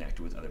I've been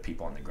connected with other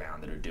people on the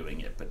ground that are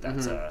doing it, but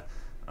that's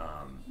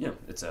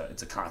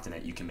it's a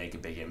continent you can make a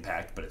big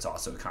impact, but it's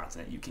also a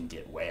continent you can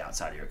get way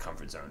outside of your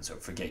comfort zone. So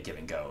forget give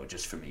and go.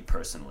 Just for me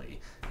personally,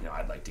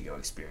 I'd like to go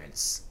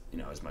experience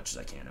as much as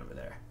I can over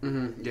there.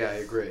 Yeah, I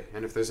agree.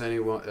 And if there's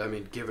anyone, I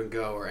mean, give and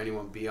go, or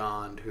anyone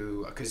beyond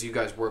who, because you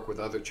guys work with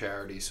other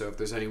charities, so if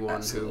there's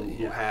anyone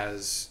who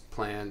has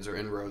plans or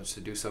inroads to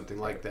do something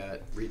like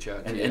that, reach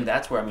out to you. And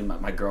that's where, I mean,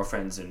 my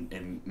girlfriend's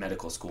in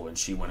medical school, and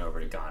she went over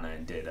to Ghana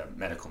and did a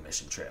medical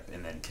mission trip,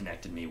 and then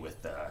connected me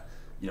with the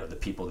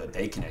people that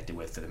they connected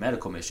with for the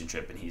medical mission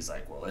trip. And he's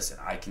like, well, listen,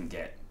 I can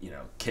get,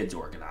 kids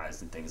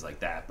organized and things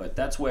like that. But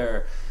that's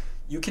where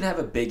you can have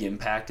a big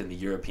impact in the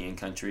European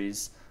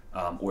countries,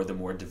 or the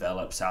more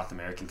developed South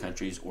American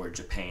countries, or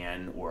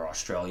Japan or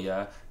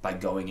Australia, by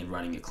going and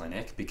running a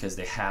clinic, because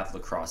they have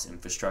lacrosse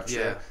infrastructure.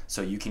 Yeah.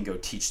 So you can go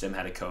teach them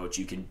how to coach,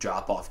 you can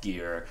drop off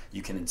gear,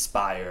 you can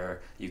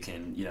inspire, you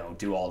can,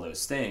 do all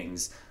those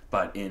things.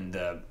 But in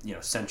the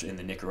in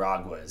the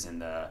Nicaraguas, in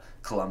the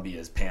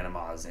Colombias,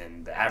 Panamas,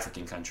 and the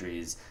African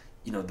countries,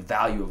 the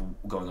value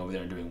of going over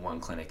there and doing one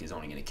clinic is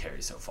only going to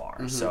carry so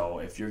far. So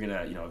if you're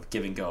gonna, if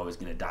Give and Go is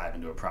going to dive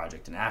into a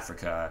project in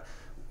Africa,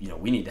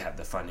 we need to have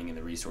the funding and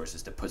the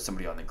resources to put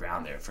somebody on the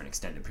ground there for an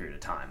extended period of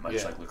time,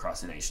 much like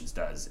Lacrosse Nations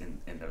does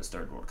in those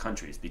third world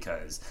countries,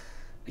 because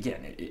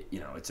again,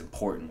 it's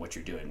important what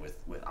you're doing with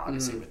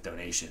obviously with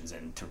donations,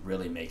 and to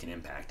really make an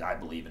impact. I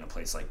believe in a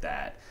place like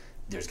that,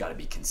 there's got to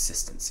be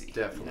consistency.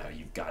 Definitely.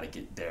 You've got to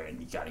get there, and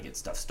you got to get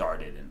stuff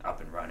started and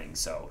up and running.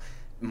 So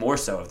more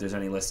so, if there's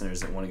any listeners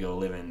that want to go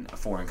live in a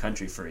foreign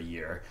country for a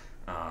year,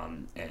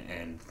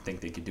 and think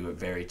they could do it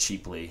very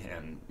cheaply,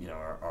 and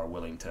are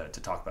willing to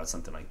talk about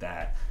something like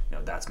that,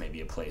 that's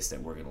maybe a place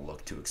that we're going to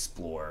look to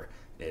explore,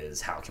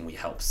 is how can we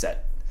help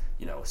set,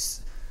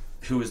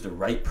 who is the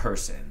right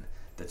person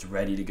that's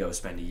ready to go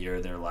spend a year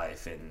of their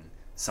life in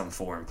some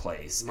foreign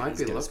place Might and is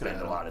be going to looking spend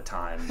at a 'em. lot of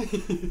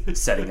time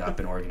setting up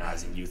and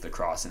organizing youth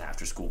lacrosse and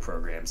after school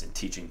programs and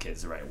teaching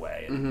kids the right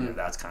way. And you know,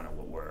 that's kind of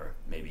what we're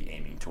maybe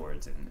aiming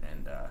towards.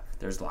 And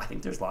I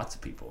think there's lots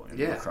of people in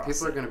lacrosse.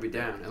 People are going to be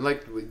down. And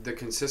like the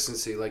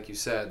consistency, like you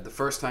said, the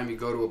first time you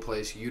go to a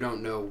place, you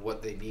don't know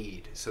what they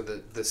need. So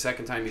the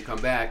second time you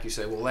come back, you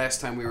say, well,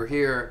 last time we were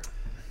here,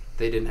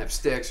 they didn't have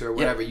sticks or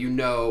whatever. You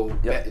know,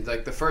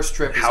 like the first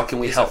trip is, How can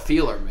we help? a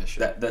feeler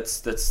mission. That's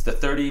the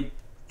 30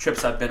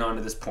 trips I've been on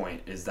to this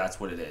point that's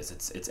what it is.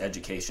 It's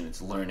education.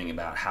 It's learning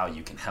about how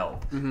you can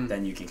help.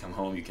 Then you can come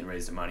home, you can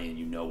raise the money, and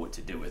you know what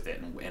to do with it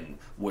and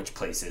which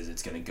places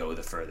it's going to go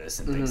the furthest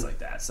and things like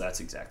that. So that's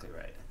exactly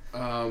right.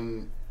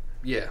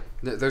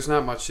 There's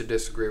not much to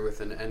disagree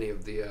with in any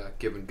of the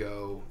give and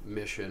go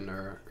mission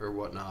or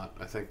whatnot.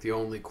 I think the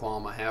only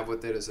qualm I have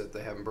with it is that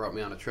they haven't brought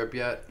me on a trip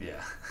yet. Yeah.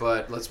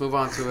 But let's move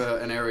on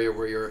to an area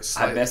where you're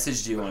I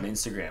messaged you on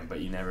Instagram, but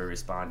you never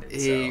responded.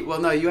 So. Well,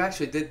 no, you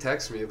actually did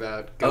text me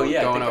about going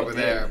over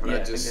there, but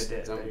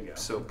I'm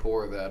so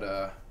poor that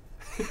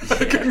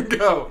I couldn't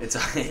go. It's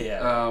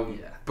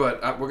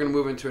But we're gonna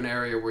move into an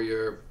area where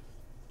you're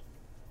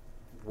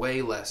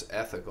way less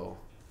ethical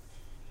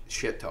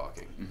shit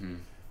talking. Mm-hmm.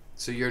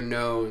 So you're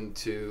known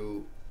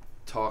to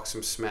talk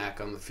some smack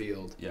on the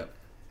field. Yep.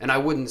 And I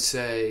wouldn't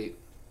say,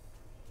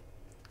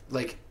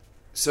 like,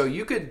 so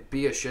you could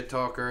be a shit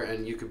talker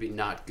and you could be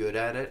not good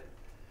at it,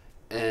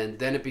 and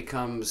then it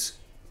becomes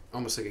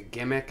almost like a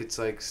gimmick. It's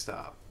like,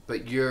 stop.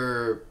 But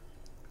you're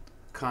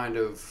kind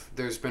of,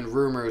 there's been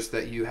rumors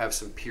that you have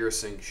some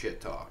piercing shit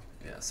talk.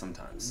 Yeah,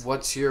 sometimes.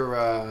 What's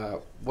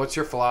your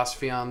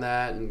philosophy on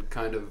that? And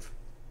kind of,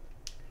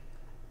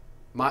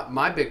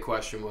 my big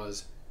question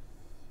was,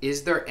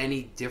 is there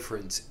any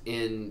difference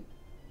in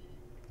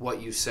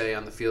what you say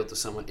on the field to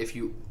someone if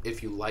you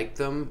like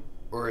them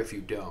or if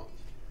you don't?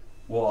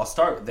 Well, I'll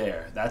start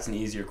there. That's an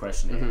easier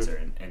question to answer,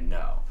 and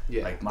no.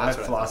 Yeah, like my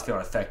philosophy on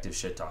effective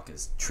shit talk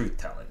is truth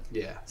telling.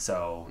 Yeah.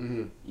 So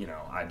you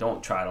know, I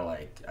don't try to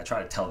I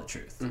try to tell the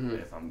truth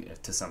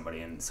if to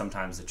somebody, and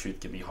sometimes the truth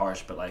can be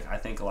harsh. But like I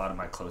think a lot of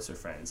my closer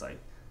friends, like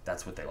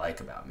that's what they like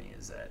about me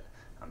is that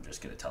I'm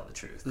just gonna tell the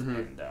truth.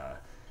 And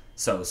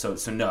so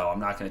no, I'm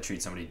not gonna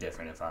treat somebody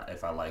different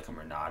if I like them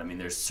or not. I mean,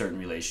 there's certain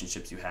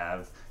relationships you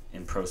have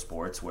in pro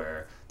sports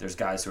where there's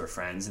guys who are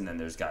friends and then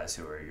there's guys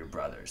who are your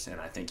brothers,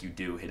 and I think you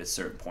do hit a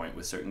certain point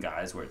with certain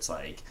guys where it's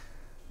like,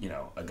 you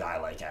know, a guy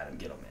like Adam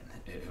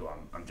Gittleman, who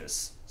I'm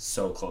just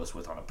so close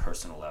with on a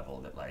personal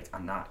level that like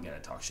I'm not gonna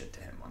talk shit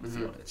to him on the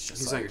field. It's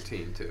just he's like, on your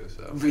team too,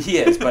 so he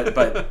is,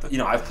 but you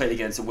know, I've played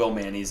against Will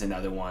Manny's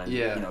another one.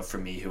 Yeah. You know, for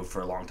me, who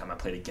for a long time I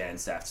played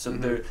against after. So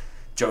there.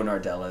 Joe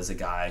Nardella is a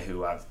guy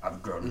who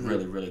I've grown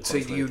really, really close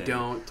with. So you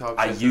don't talk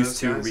I shit to used those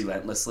to guys?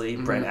 relentlessly.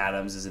 Brent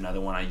Adams is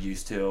another one I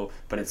used to,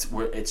 but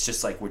it's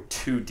just like we're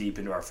too deep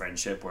into our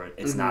friendship where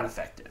it's not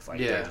effective. Like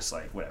they're just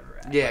like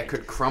whatever. Yeah, like, it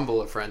could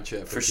crumble a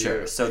friendship for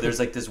sure. So there's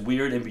like this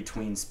weird in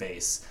between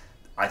space.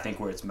 I think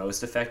where it's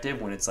most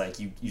effective when it's like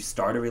you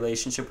start a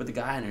relationship with a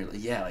guy and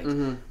you're like,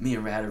 me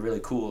and Rad are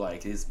really cool,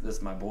 like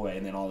that's my boy,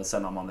 and then all of a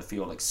sudden I'm on the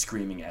field like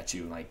screaming at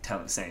you and like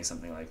saying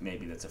something like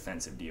maybe that's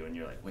offensive to you, and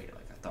you're like, wait,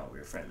 like I thought we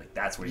were friends. Like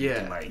that's where you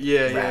can like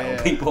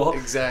rattle people.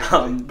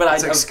 Exactly. But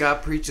it's like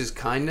Scott preaches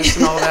kindness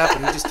and all that,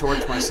 but he just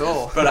torched my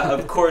soul. But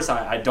of course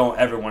I don't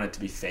ever want it to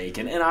be fake,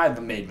 and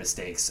I've made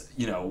mistakes.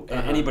 You know,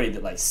 anybody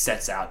that like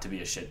sets out to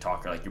be a shit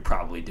talker, like you're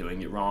probably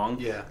doing it wrong.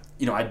 Yeah.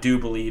 You know, I do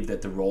believe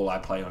that the role I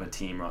play on a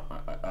team,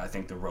 I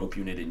think the rope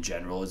unit in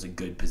general is a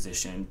good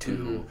position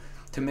to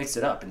mix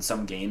it up. In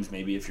some games,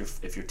 maybe if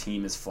your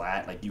team is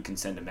flat, like you can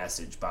send a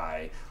message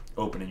by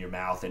opening your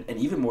mouth, and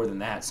even more than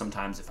that,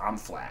 sometimes if I'm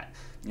flat,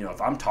 you know,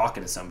 if I'm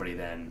talking to somebody,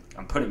 then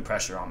I'm putting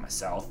pressure on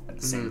myself at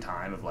the same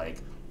time of like,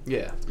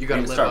 you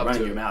got to start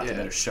running your mouth. You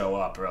better show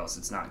up, or else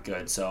it's not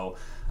good. So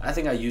I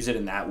think I use it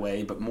in that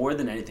way. But more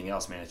than anything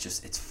else, man,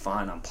 it's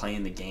fun. I'm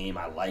playing the game.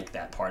 I like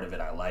that part of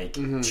it. I like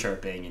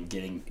chirping and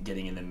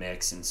getting in the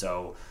mix. And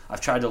so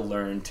I've tried to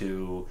learn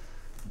to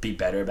be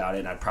better about it,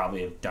 and I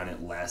probably have done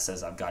it less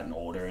as I've gotten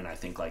older. And I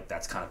think like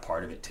that's kind of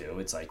part of it too.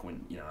 It's like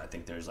when, you know, I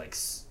think there's like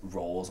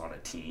roles on a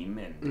team,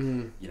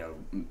 and you know,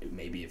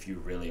 maybe if you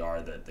really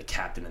are the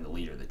captain and the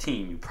leader of the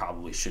team, you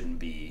probably shouldn't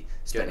be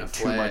spending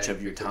too much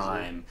of your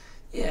time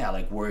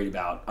like worried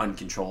about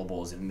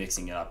uncontrollables and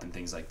mixing it up and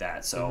things like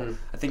that. So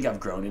I think I've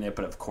grown in it,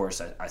 but of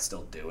course I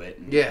still do it.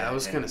 And, I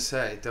was gonna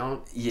say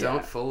don't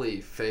fully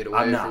fade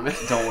away from it.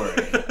 Don't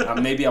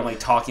worry. Maybe I'm like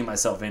talking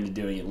myself into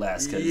doing it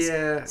less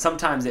because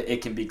sometimes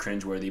it can be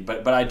cringeworthy.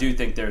 But I do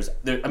think there's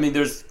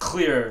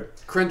clear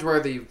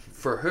cringeworthy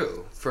for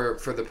who?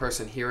 For the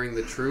person hearing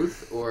the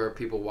truth or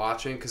people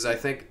watching? Because I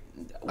think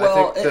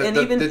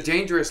the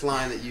dangerous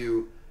line that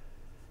you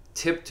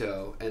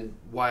tiptoe, and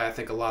why I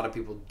think a lot of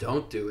people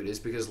don't do it, is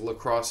because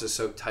lacrosse is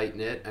so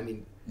tight-knit. I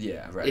mean,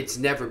 it's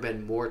never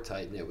been more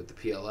tight-knit with the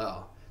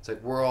PLL. It's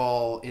like we're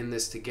all in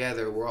this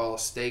together, we're all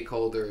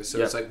stakeholders,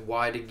 so it's like,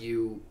 why did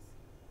you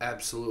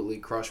absolutely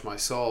crush my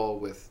soul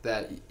with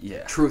that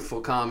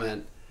truthful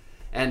comment?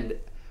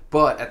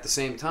 But at the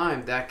same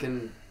time, that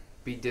can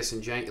be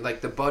disingenuous.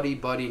 Like the buddy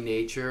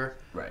nature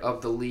Right.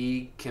 of the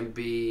league can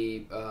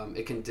be,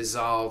 it can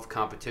dissolve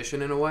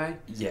competition in a way.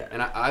 Yeah.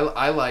 And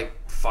I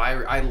like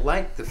fire. I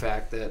like the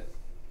fact that,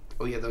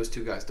 oh yeah, those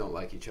two guys don't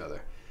like each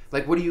other.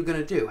 Like, what are you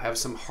gonna do? Have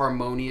some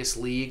harmonious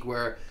league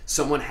where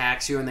someone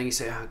hacks you and then you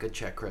say, "Ah, good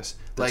check, Chris."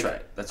 That's Like,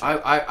 right. That's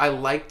right. I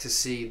like to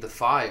see the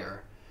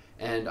fire,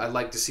 and I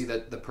like to see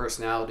that the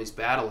personalities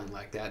battling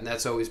like that. And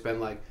that's always been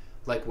like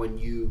when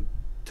you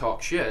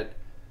talk shit,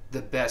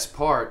 the best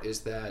part is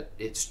that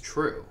it's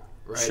true,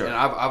 right? Sure. And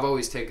I've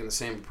always taken the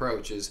same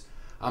approach. Is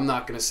I'm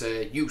not gonna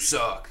say you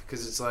suck,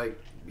 because it's like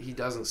he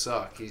doesn't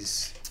suck.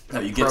 He's No,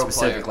 you get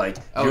specific. player.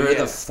 Like, you're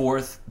the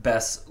fourth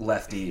best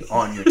lefty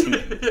on your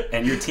team,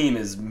 and your team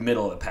is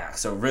middle of the pack.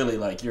 So really,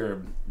 like,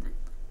 you're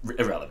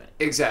irrelevant.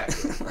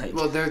 Exactly. Like-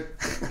 Well,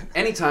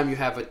 anytime you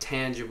have a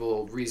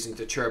tangible reason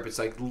to chirp, it's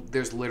like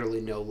there's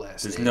literally no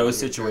less. There's no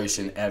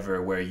situation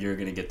ever where you're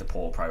going to get the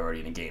pole priority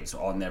in a game.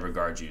 So I'll never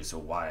guard you. So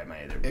why am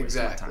I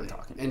wasting my time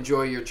talking?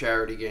 Enjoy your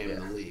charity game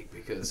in the league,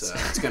 because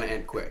it's going to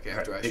end quick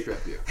after I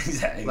strip you.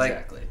 Exactly.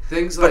 Like,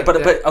 things like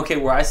that. But okay,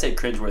 where I say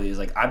cringeworthy is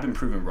like I've been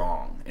proven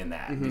wrong in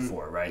that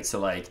before, right? So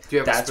like Do you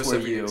have that's a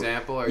specific where you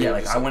example? Or yeah,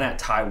 like I went at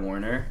Ty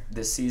Warner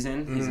this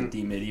season. He's a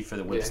D midi for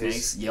the Whip Yeah,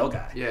 Snakes, Yale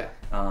guy. Yeah.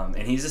 And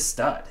he's a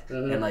stud.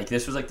 And like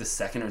this was like the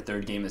second or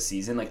third game of the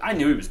season. Like I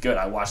knew he was good.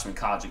 I watched him in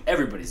college. Like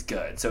everybody's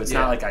good, so it's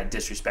not like I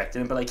disrespected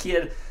him. But like he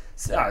had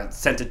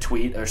sent a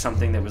tweet or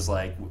something that was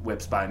like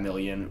Whips by a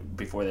million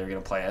before they were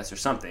going to play us or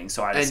something.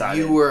 So I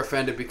decided. And you were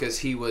offended because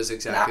he was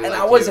exactly. And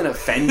like I wasn't you.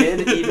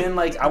 offended. Even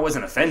like I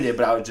wasn't offended,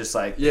 but I was just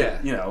like, Yeah.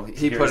 you know,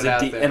 He put it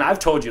out there. And I've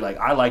told you like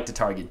I like to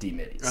target D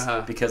middies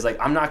because like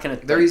I'm not going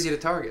to. They're easy to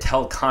target.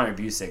 Tell Connor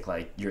Busick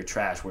like you're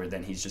trash, where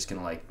then he's just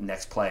gonna like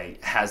next play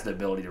has the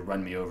ability to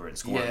run me over and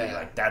score me.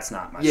 Like that's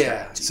not my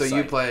strategy. So It's you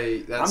like,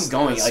 play. That's, I'm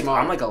going that's like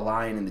smart. I'm like a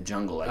lion in the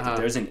jungle. Like if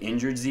there's an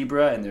injured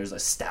zebra and there's a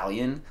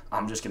stallion,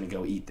 I'm just gonna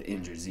go eat the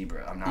injured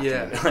zebra. I'm not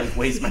gonna like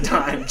waste my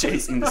time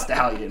chasing the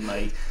stallion.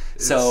 Like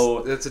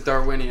so that's a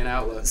Darwinian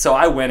outlook. So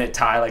I went at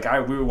Ty, like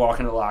we were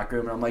walking to the locker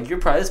room and I'm like,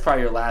 this is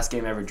probably your last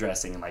game ever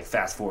dressing, and like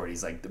fast forward,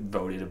 he's like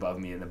voted above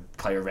me in the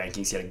player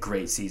rankings. He had a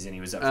great season. He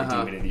was up for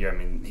D-Mid of the year. I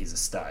mean, he's a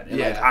stud. And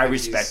like I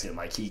respect him.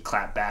 Like he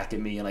clapped back at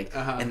me and like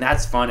and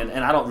that's fun,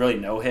 and I don't really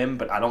know him,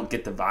 but I don't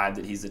get the vibe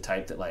that he's the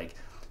type that like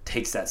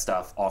takes that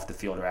stuff off the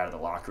field or out of the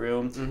locker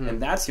room.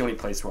 And that's the only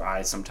place where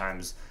I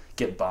sometimes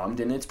get bummed,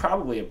 and it's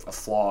probably a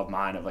flaw of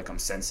mine of like I'm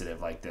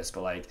sensitive like this,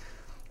 but like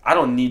I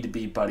don't need to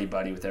be buddy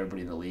with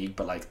everybody in the league,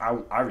 but like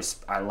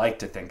I like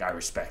to think I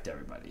respect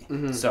everybody.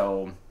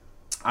 So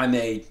I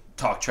may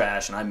talk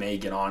trash and I may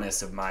get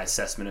honest of my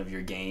assessment of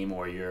your game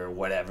or your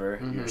whatever,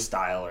 your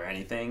style or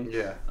anything.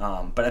 Yeah.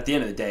 But at the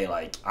end of the day,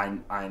 like I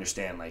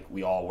understand like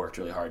we all worked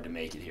really hard to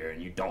make it here,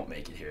 and you don't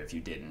make it here if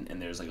you didn't.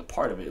 And there's like a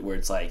part of it where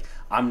it's like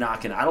I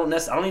don't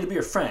need to be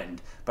your friend,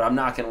 but I'm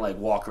not gonna like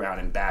walk around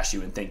and bash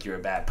you and think you're a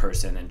bad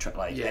person and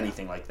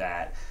anything like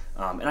that.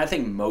 And I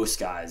think most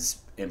guys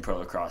in pro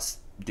lacrosse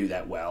do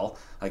that well.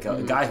 Like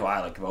a guy who I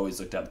like have always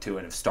looked up to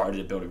and have started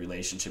to build a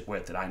relationship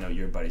with that I know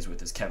you're buddies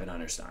with is Kevin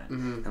Understein.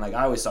 And like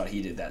I always thought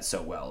he did that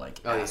so well. Like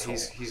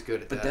he's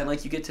good at that. But then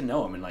like you get to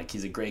know him and like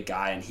he's a great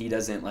guy and he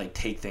doesn't like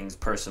take things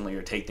personally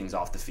or take things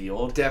off the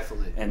field.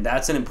 Definitely. And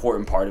that's an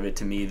important part of it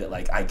to me that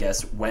like I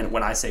guess when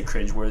I say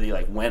cringeworthy,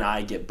 like when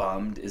I get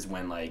bummed is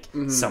when like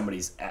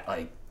somebody's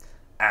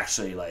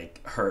actually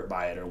like hurt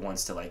by it or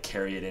wants to like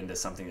carry it into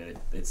something that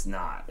it's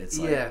not. It's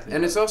like,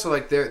 and it's also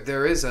like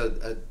there is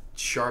a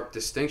sharp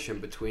distinction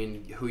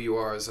between who you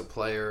are as a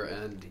player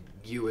and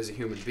you as a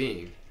human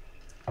being.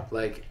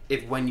 Like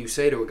when you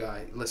say to a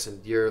guy,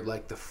 listen, you're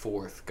like the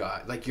fourth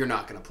guy, like you're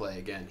not gonna play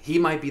again. He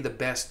might be the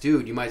best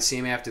dude. You might see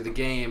him after the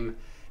game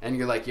and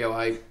you're like, yo,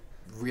 I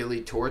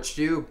really torched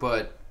you,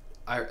 but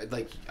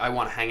I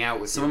want to hang out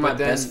with some you. of my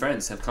best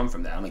friends have come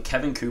from that. I mean,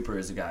 Kevin Cooper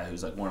is a guy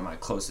who's like one of my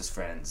closest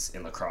friends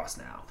in lacrosse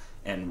now,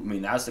 and I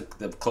mean that's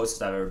the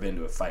closest I've ever been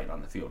to a fight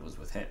on the field was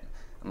with him.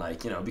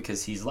 Like, you know,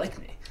 because he's like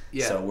me.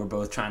 Yeah. So we're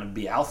both trying to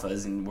be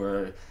alphas and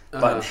we're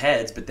butting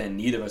heads, but then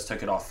neither of us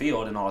took it off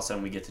field, and all of a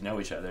sudden we get to know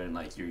each other and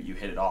like you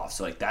hit it off.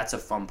 So like that's a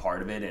fun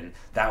part of it, and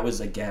that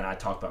was, again, I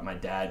talked about my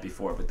dad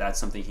before, but that's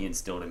something he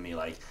instilled in me.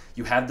 Like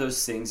you have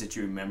those things that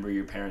you remember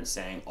your parents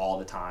saying all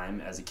the time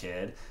as a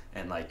kid,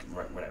 and like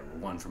whatever.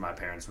 One for my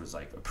parents was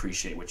like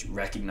appreciate what you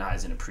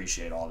recognize and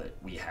appreciate all that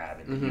we have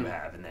and that you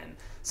have, and then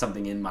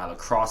something in my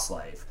lacrosse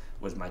life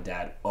was my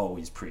dad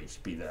always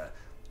preached, be the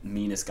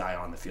meanest guy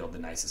on the field, the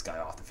nicest guy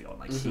off the field.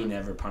 Like he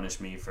never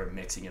punished me for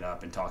mixing it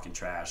up and talking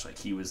trash. Like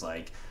he was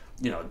like,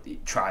 you know,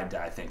 tried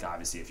to, I think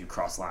obviously if you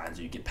cross lines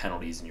or you get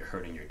penalties and you're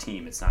hurting your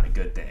team, it's not a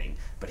good thing.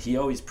 But he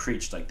always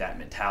preached like that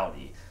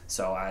mentality.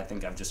 So I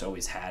think I've just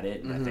always had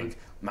it, and I think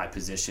my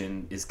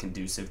position is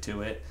conducive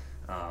to it.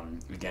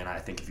 Again, I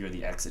think if you're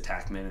the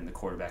ex-attackman and the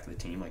quarterback of the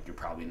team, like it's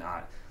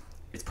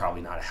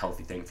probably not a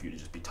healthy thing for you to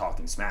just be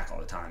talking smack all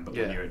the time. But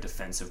when you're a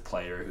defensive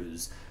player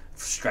who's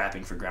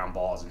strapping for ground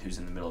balls and who's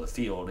in the middle of the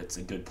field, it's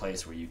a good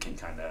place where you can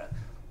kind of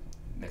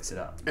mix it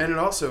up. And it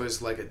also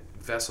is like a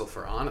vessel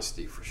for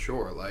honesty, for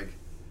sure. Like,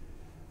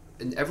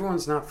 and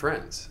everyone's not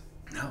friends.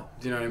 No.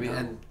 Do you know what I mean? No.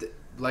 And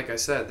like I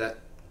said,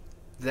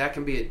 that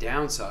can be a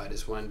downside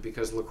is when,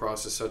 because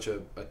lacrosse is such a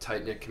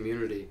tight-knit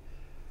community,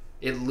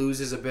 it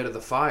loses a bit of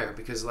the fire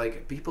because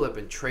like people have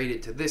been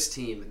traded to this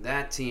team and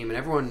that team and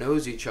everyone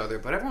knows each other,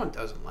 but everyone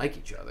doesn't like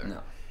each other.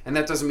 No. And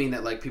that doesn't mean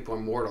that like people are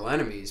mortal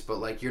enemies, but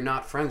like you're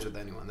not friends with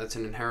anyone. That's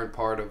an inherent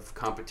part of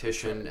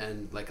competition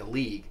and like a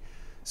league.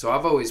 So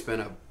I've always been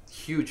a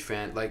huge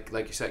fan, like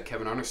you said,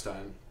 Kevin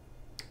Understein,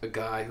 a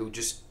guy who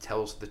just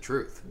tells the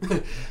truth.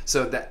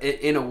 So that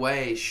in a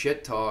way,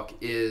 shit talk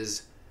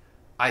is,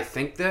 I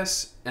think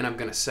this and I'm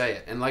gonna say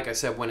it. And like I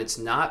said, when it's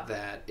not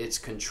that, it's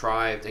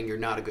contrived and you're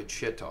not a good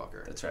shit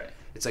talker. That's right.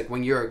 It's like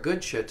when you're a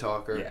good shit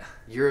talker, Yeah.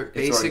 you're It's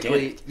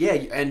basically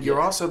organic. and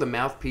you're also the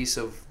mouthpiece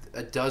of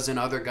a dozen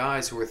other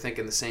guys who are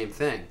thinking the same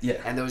thing. Yeah.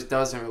 And those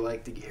dozen are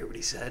like, did you hear what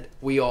he said?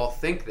 We all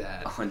think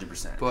that.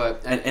 100%.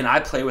 But and I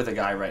play with a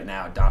guy right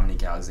now,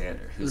 Dominique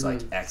Alexander, who's Mhm.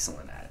 like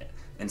excellent at it.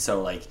 And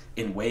so like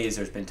in ways,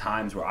 there's been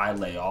times where I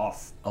lay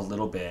off a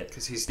little bit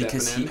because he's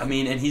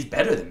and he's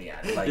better than me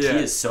at it. Like Yeah. he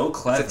is so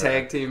clever. It's a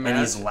tag team and match.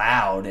 he's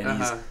loud and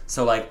Uh-huh. he's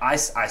so like I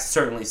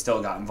certainly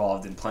still got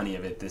involved in plenty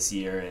of it this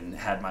year and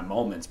had my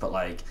moments. But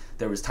like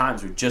there was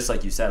times where just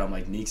like you said, I'm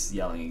like Neek's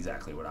yelling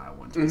exactly what I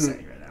want to be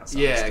saying right now. So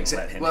I'm yeah, just gonna let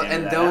exactly. him Well, hammer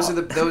and that those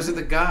out. are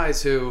the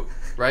guys who,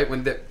 right,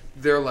 when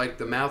they're like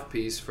the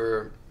mouthpiece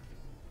for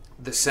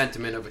the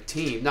sentiment of a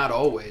team. Not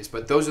always,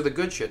 but those are the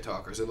good shit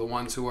talkers. Are the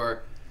ones who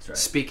are That's right.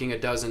 speaking a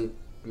dozen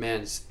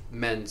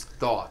men's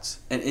thoughts.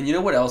 And you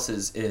know what else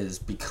is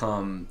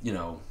become, you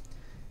know,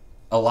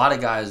 a lot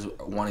of guys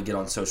want to get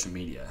on social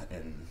media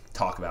and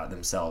talk about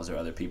themselves or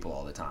other people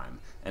all the time.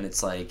 And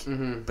it's like,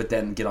 but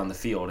then get on the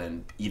field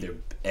and either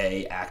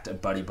A, act a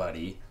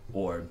buddy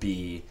or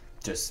B,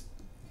 just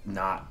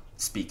not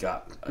speak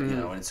up, you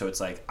know. And so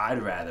it's like,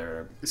 I'd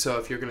rather... So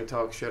if you're going to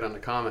talk shit on the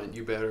comment,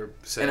 you better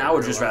say And it I would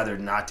in real just life. rather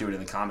not do it in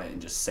the comment and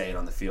just say it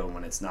on the field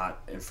when it's not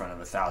in front of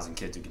 1,000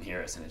 kids who can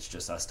hear us and it's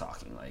just us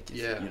talking. Like, if,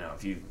 Yeah. you know,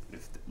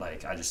 if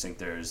like, I just think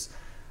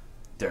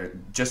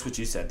just what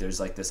you said, there's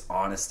like this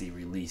honesty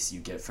release you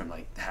get from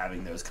like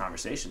having those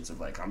conversations of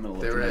like, I'm going to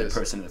look There another is.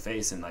 person in the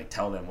face and like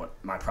tell them what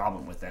my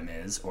problem with them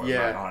is or Yeah.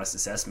 my honest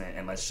assessment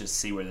and let's just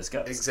see where this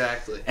goes.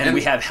 Exactly. And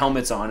we have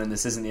helmets on, and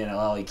this isn't the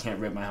NLL. You can't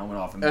rip my helmet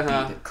off and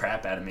Uh-huh. beat the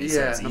crap out of me. so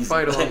Yeah, it's the easy.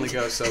 fight will only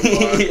go so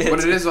far. But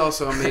it is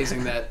also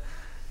amazing that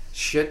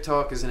shit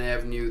talk is an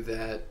avenue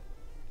that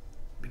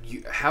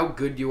how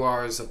good you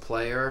are as a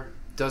player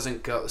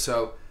doesn't go.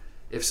 So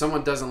if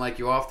someone doesn't like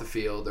you off the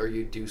field or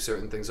you do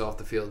certain things off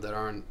the field that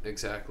aren't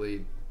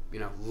exactly, you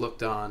know,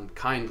 looked on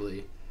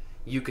kindly,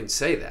 you can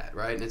say that,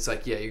 right? And it's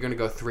like, yeah, you're going to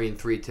go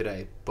 3-3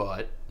 today,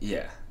 but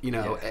Yeah. you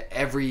know, Yeah.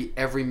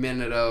 every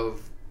minute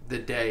of the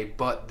day,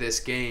 but this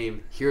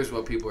game, here's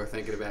what people are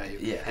thinking about you.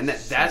 Yeah, And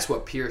that's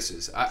what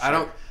pierces.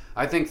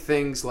 I think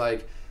things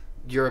like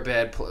you're a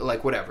bad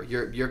like whatever,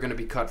 you're going to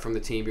be cut from the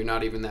team, you're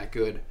not even that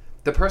good.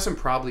 The person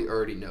probably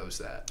already knows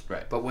that.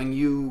 Right. But when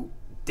you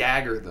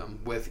dagger them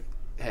with,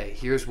 hey,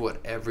 here's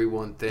what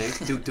everyone thinks,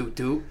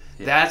 do,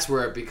 Yeah. that's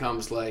where it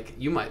becomes like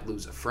you might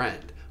lose a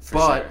friend. For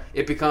But sure.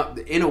 it becomes,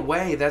 in a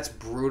way, that's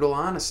brutal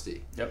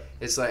honesty. Yep.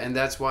 It's like, and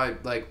that's why,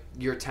 like,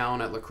 your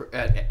talent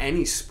at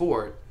any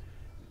sport,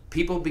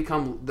 people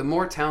become, the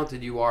more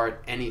talented you are at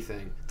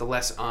anything, the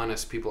less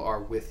honest people are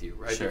with you,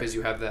 right? Sure. Because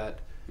you have that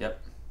Yep.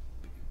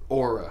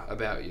 aura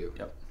about you.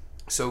 Yep.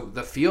 So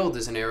the field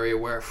is an area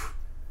where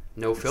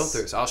no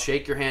filters. I'll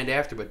shake your hand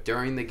after, but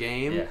during the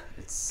game, Yeah.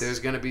 there's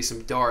going to be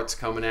some darts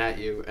coming at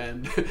you,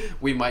 and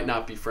we might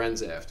not be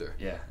friends after.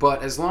 Yeah.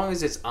 But as long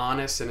as it's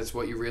honest and it's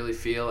what you really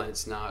feel and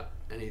it's not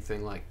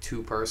anything like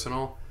too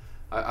personal,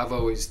 I've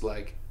always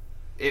like,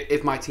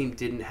 if my team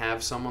didn't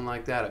have someone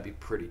like that, I'd be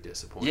pretty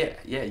disappointed.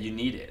 Yeah, you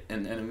need it,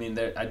 and I mean,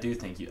 I do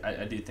think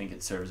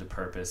it serves a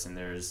purpose, and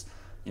there's,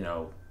 you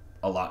know,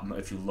 a lot.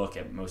 If you look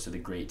at most of the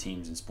great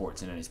teams in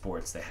sports, in any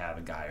sports, they have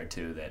a guy or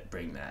two that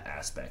bring that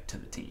aspect to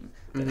the team,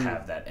 that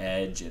have that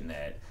edge, and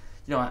that,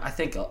 you know, I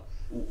think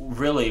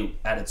really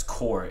at its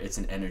core, it's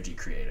an energy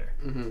creator.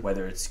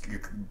 Whether it's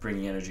you're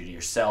bringing energy to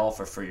yourself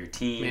or for your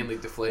team, Mainly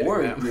deflating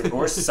or them.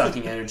 or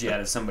sucking energy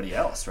out of somebody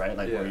else, right?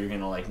 Like Yeah. where you're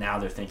gonna like now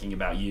they're thinking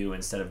about you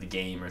instead of the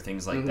game or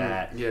things like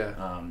that.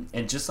 Yeah.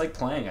 And just like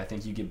playing, I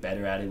think you get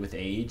better at it with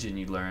age, and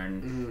you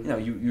learn. You know,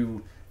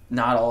 you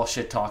not all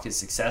shit talk is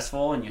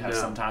successful, and you have No.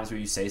 some times where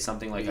you say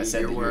something like You I eat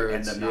said your that words, you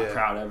end up not yeah.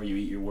 proud of, or you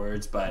eat your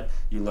words, but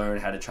you learn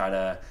how to try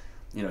to.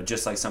 You know,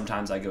 just like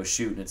sometimes I go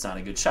shoot and it's not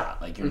a good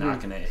shot. Like you're not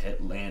going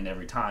to land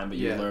every time, but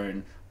you Yeah.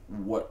 learn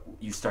what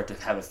you start to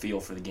have a feel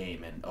for the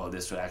game, and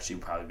this would actually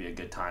probably be a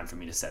good time for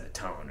me to set a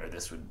tone, or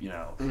this would, you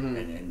know,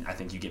 and I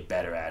think you get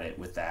better at it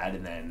with that,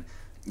 and then,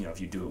 you know,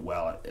 if you do it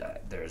well,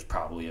 there's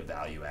probably a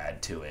value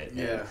add to it.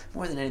 Yeah. And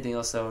more than anything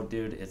else, though,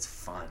 dude, it's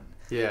fun.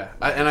 Yeah,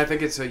 and I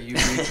think it's a unique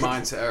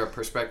mindset or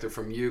perspective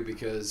from you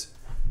because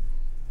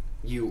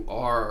you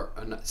are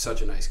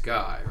such a nice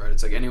guy, right?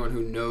 It's like anyone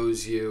who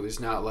knows you is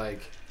not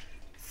like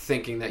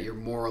thinking that you're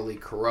morally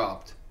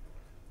corrupt,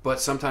 but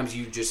sometimes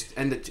you just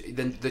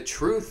the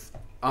truth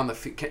on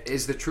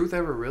is the truth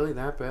ever really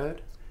that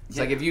bad? It's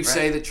Yeah, like if you right.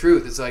 say the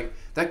truth, it's like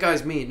that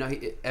guy's mean. No,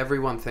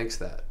 everyone thinks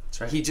that. That's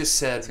right. He just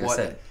said Like I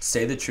said,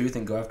 say the truth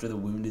and go after the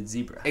wounded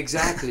zebra.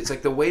 Exactly. It's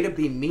like the way to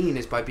be mean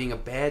is by being a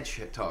bad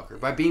shit talker.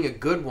 By being a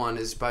good one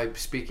is by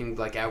speaking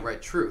like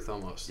outright truth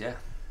almost. Yeah.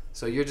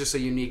 So you're just a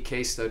unique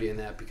case study in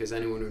that, because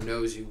anyone who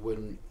knows you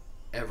wouldn't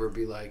ever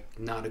be like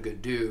not a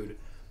good dude,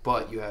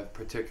 but you have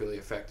particularly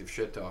effective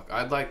shit talk.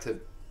 I'd like to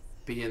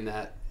be in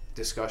that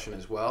discussion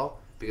as well,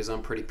 because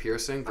I'm pretty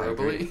piercing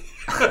verbally.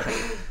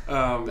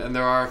 And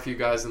there are a few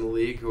guys in the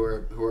league who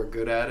are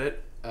good at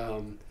it.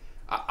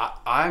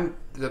 I'm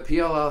the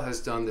PLL has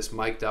done this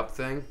mic'd up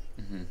thing.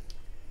 Mm-hmm.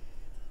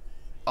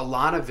 A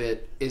lot of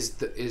it is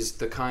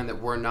the kind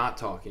that we're not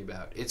talking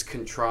about. It's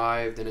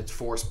contrived and it's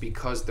forced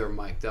because they're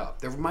mic'd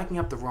up. They're micing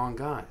up the wrong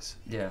guys.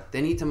 Yeah.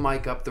 They need to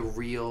mic up the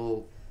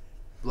real,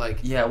 like.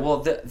 Yeah.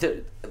 Well,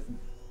 to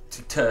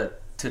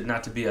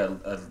not to be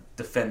a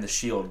defend the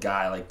shield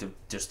guy, like to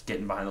just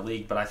getting behind the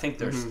league, but I think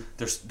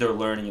they're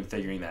learning and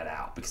figuring that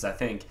out, because I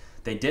think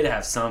they did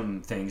have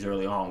some things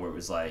early on where it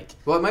was like.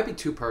 Well, it might be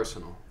too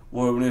personal.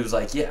 Well, when it was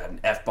like, yeah,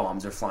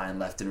 F-bombs are flying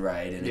left and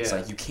right, and it's Yeah.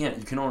 like you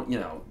can only,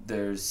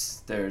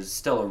 there's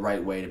still a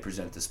right way to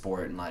present the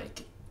sport, and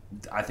like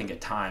I think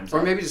at times, Or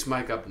like, maybe just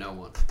mic up no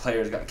one.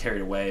 players got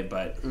carried away,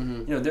 but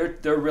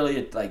they're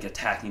really like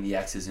attacking the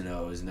X's and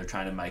O's, and they're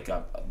trying to mic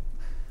up.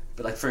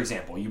 But like, for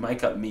example, you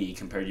mic up me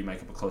compared to you mic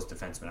up a close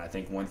defenseman. I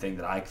think one thing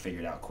that I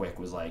figured out quick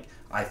was like,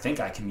 I think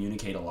I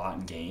communicate a lot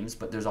in games,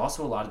 but there's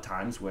also a lot of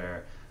times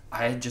where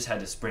I just had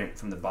to sprint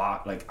from the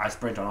box, like I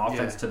sprint on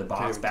offense to the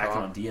box, back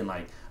on D, and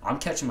like I'm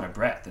catching my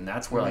breath, and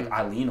that's where like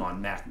I lean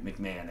on Matt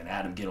McMahon and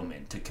Adam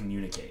Gittleman to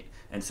communicate.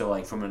 And so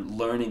like from a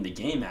learning the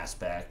game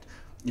aspect,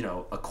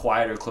 a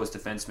quieter close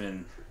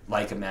defenseman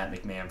like a Matt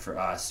McMahon for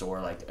us,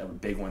 or like a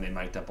big one they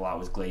mic'd up a lot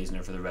was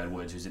Glazner for the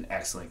Redwoods, who's an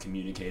excellent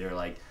communicator.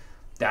 Like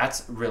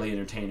that's really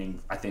entertaining,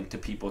 I think, to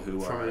people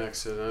who From are an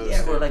accident.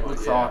 yeah, who are like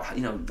lacrosse.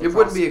 It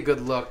wouldn't be a good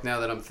look now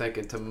that I'm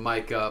thinking to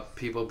mic up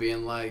people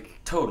being like,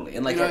 totally,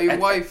 and like your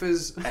wife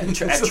is at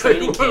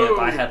training camp.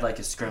 I had like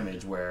a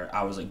scrimmage where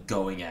I was like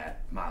going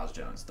at Miles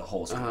Jones the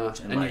whole scrimmage,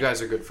 and like, you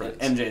guys are good friends.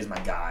 MJ is my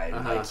guy.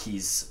 And, like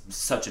he's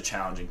such a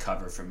challenging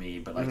cover for me,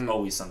 but like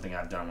always something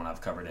I've done when I've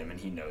covered him, and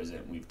he knows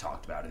it. And we've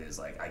talked about it. Is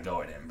like I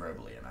go at him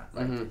verbally, and I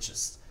like it's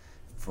just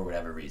for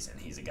whatever reason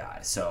he's a guy.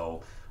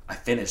 So I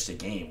finished a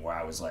game where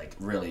I was like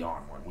really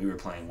on one. We were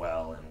playing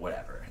well and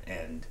whatever,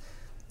 and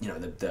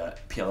the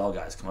PLL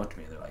guys come up to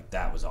me and they're like,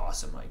 "That was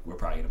awesome. Like we're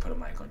probably gonna put a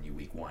mic on you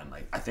week one."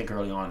 Like I think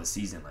early on in the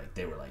season, like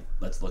they were like,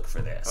 "Let's look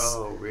for this."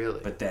 Oh,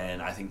 really? But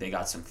then I think they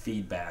got some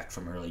feedback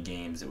from early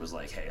games. It was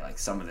like, "Hey, like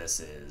some of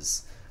this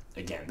is."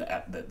 Again,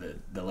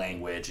 the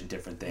language and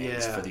different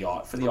things for the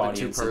audience.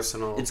 Too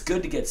personal. It's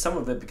good to get some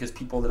of it because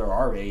people that are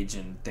our age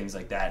and things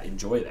like that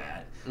enjoy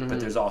that. But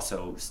there's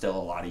also still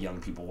a lot of young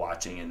people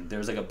watching, and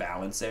there's like a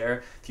balance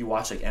there. If you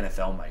watch like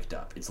NFL mic'd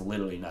up, it's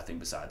literally nothing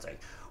besides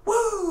like,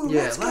 "Woo,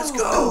 let's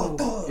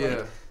go!" Yeah.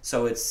 Like,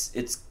 so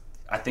it's.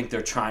 I think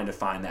they're trying to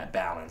find that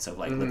balance of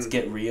like, let's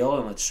get real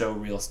and let's show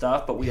real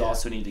stuff, but we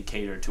also need to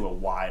cater to a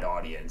wide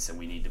audience, and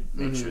we need to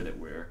make sure that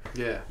we're.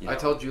 Yeah, I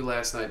told you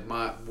last night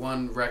my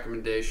one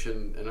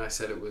recommendation, and I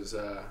said it was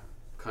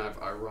kind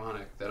of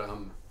ironic that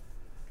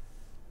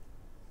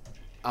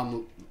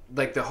I'm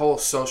like the whole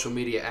social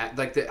media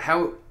like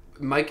how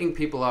miking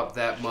people up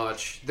that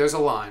much. There's a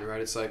line,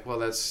 right? It's like, well,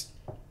 that's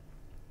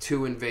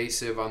too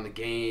invasive on the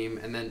game,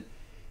 and then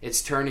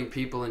it's turning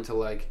people into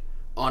like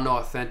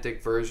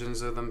unauthentic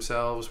versions of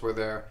themselves where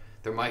they're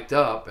mic'd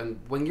up, and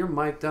when you're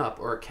mic'd up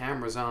or a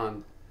camera's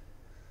on,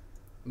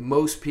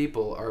 most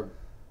people are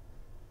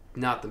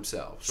not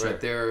themselves,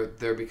 right?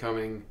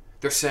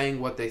 They're saying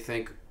what they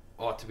think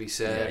ought to be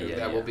said, or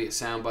that will be a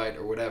soundbite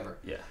or whatever.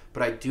 Yeah.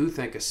 But I do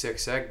think a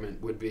sixth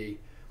segment would be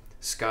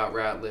Scott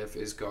Ratliff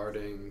is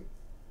guarding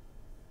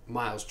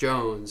Miles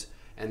Jones,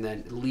 and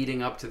then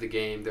leading up to the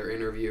game, they're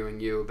interviewing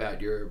you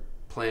about your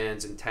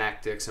plans and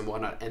tactics and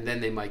whatnot, and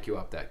then they mic you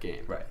up that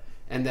game. Right.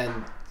 And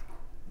then,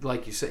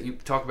 like you said, you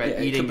talk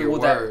about eating your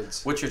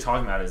words. What you're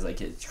talking about is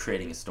like it's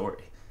creating a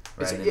story,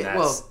 right?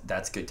 And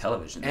that's good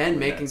television. And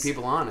making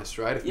people honest,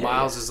 right? If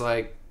Miles is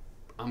like,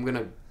 I'm going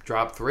to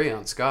drop 3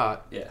 on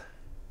Scott,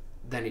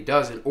 then he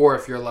doesn't. Or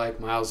if you're like,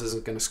 Miles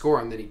isn't going to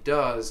score, and then he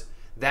does,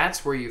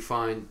 that's where you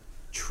find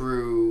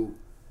true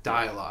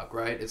dialogue,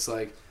 right? It's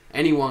like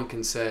anyone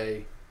can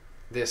say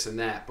this and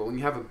that, but when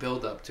you have a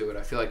build-up to it,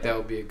 I feel like that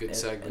would be a good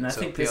segment. And I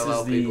so think this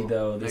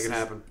PLL is make it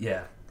happen.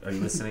 Yeah. Are you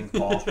listening,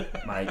 Paul?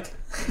 Mike?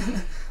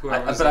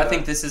 But I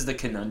think this is the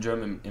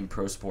conundrum in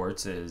pro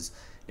sports is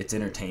it's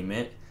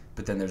entertainment,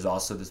 but then there's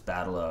also this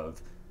battle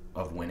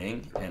of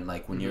winning. And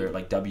like when you're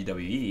like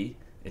WWE,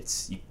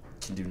 you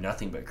can do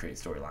nothing but create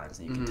storylines,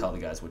 and you can tell the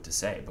guys what to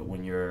say. But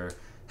when you're,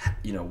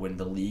 when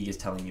the league is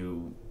telling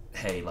you,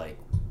 hey, like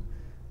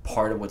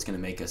part of what's going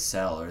to make us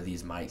sell are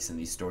these mics and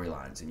these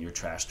storylines and your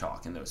trash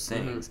talk and those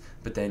things.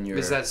 But then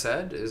Is that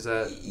said? Is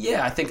that?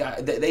 Yeah, I think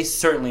they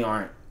certainly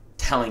aren't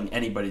telling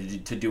anybody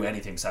to do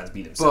anything besides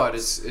be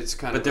themselves. But it's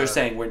kind of. But they're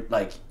saying we're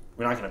not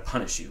going to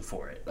punish you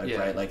for it,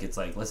 right? Like it's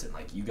like, listen,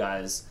 like you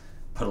guys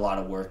put a lot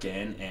of work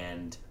in,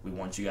 and we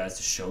want you guys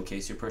to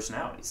showcase your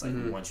personalities. Like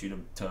we want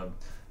you to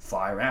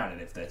fly around,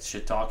 and if that's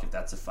shit talk, if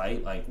that's a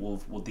fight, like we'll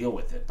deal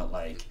with it. But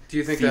like, do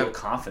you think feel that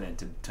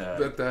confident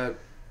that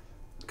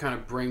kind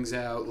of brings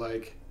out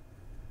like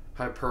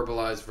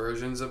hyperbolized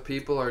versions of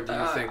people, or do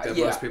you think that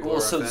most people are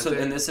authentic? So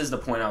and this is the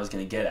point I was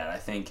going to get at. I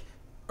think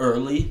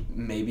early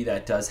maybe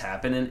that does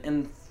happen,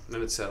 and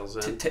it settles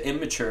in. To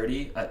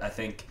immaturity, I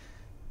think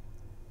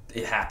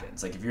it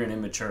happens. Like if you're an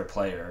immature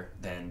player,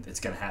 then it's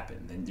going to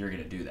happen. Then you're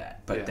going to do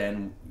that. But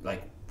then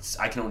like,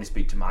 I can only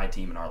speak to my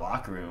team in our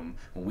locker room.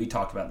 When we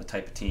talk about the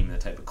type of team and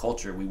the type of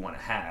culture we want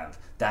to have,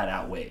 that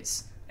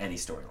outweighs any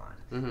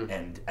storyline.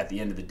 And at the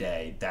end of the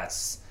day,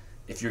 that's,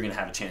 if you're going to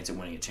have a chance at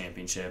winning a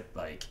championship,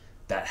 like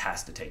that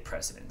has to take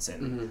precedence.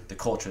 And the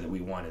culture that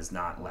we want is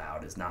not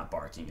loud, is not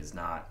barking, is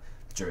not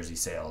jersey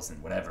sales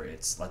and whatever.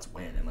 It's let's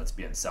win and let's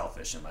be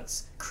unselfish and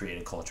let's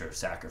create a culture of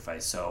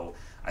sacrifice. So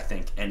I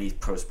think any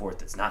pro sport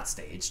that's not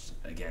staged,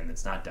 again,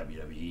 that's not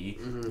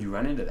WWE, you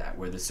run into that,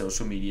 where the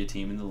social media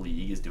team in the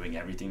league is doing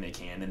everything they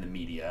can in the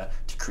media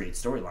to create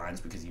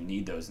storylines because you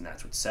need those and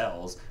that's what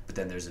sells. But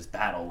then there's this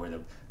battle where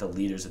the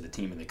leaders of the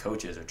team and the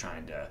coaches are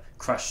trying to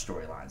crush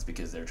storylines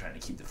because they're trying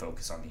to keep the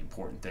focus on the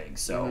important things.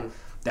 So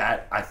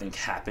that, I think,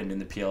 happened in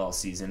the PLL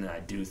season, and I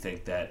do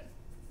think that,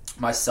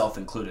 myself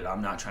included,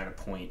 I'm not trying to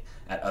point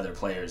at other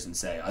players and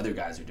say other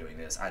guys are doing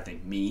this. I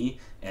think me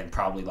and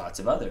probably lots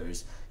of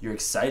others, you're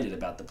excited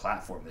about the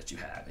platform that you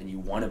have and you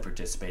want to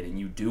participate and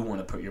you do want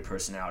to put your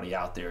personality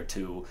out there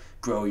to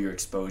grow your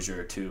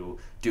exposure, to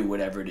do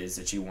whatever it is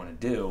that you want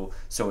to do.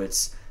 So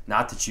it's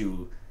not that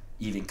you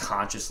even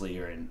consciously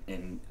or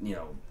in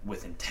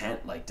with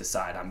intent like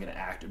decide I'm going to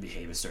act or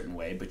behave a certain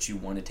way, but you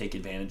want to take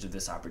advantage of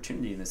this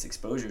opportunity and this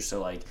exposure.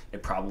 So like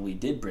it probably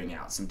did bring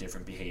out some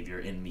different behavior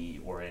in me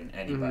or in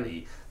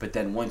anybody, but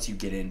then once you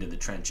get into the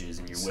trenches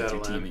and you're with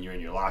your team and you're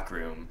in your locker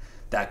room,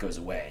 that goes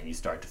away and you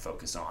start to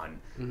focus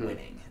on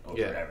winning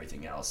over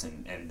everything else.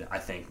 And I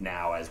think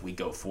now as we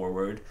go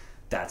forward,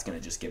 that's going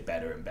to just get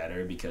better and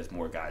better because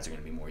more guys are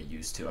going to be more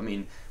used to. I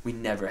mean, we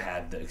never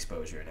had the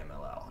exposure in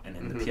MLL, and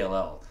in the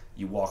PLL,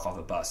 you walk off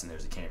a bus and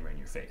there's a camera in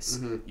your face.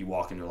 You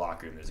walk into a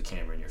locker room, there's a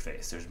camera in your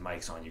face. There's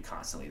mics on you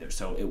constantly.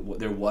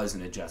 There was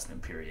an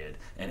adjustment period,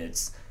 and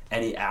it's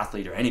any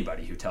athlete or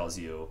anybody who tells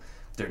you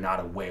they're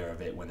not aware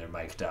of it when they're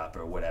mic'd up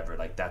or whatever,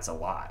 like that's a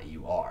lie.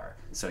 You are.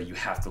 So you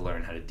have to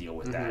learn how to deal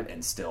with that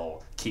and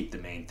still keep the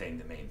main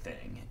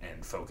thing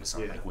and focus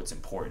on like what's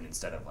important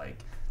instead of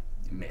like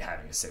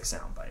having a sick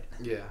soundbite.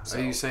 Yeah. So,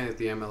 are you saying that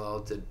the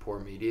MLL did poor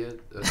media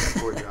to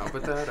support you out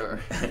with that, or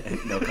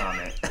no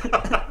comment?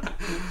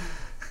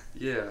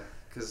 Yeah,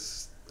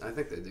 because I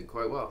think they did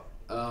quite well.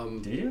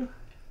 Do you?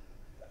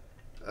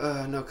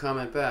 No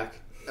comment back.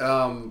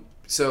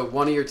 So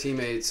one of your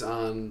teammates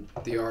on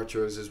the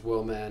Archers is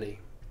Will Manny,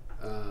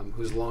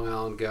 who's a Long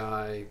Island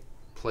guy,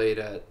 played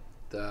at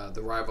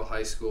the rival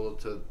high school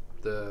to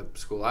the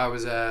school I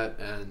was at,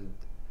 and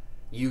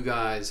you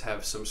guys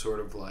have some sort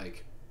of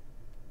like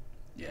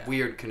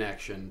weird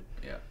connection.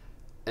 Yeah.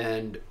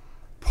 And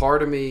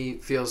part of me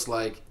feels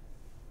like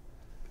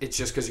it's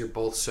just because you're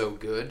both so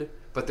good,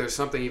 but there's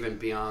something even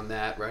beyond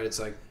that, right? It's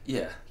like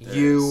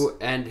you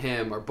and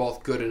him are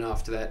both good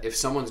enough to that if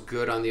someone's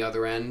good on the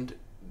other end,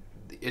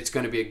 it's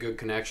going to be a good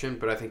connection.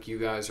 But I think you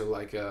guys are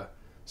like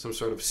some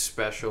sort of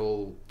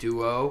special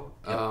duo.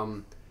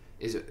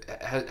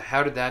 Yep.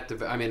 How did that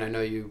develop? I mean, I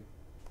know you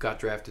got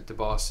drafted to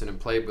Boston and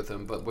played with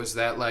him, but was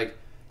that like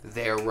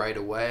there right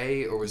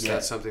away, or was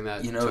that something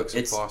that took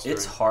some fostering?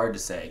 It's hard to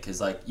say because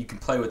like you can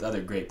play with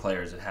other great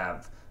players that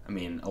have, I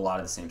mean, a lot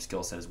of the same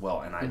skill set as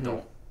well, and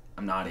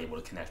I'm not able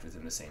to connect with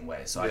him the same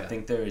way. So I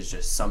think there is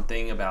just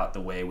something about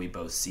the way we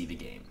both see the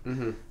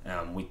game.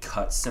 We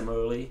cut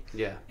similarly,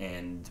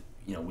 and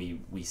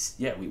we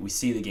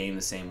see the game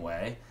the same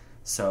way.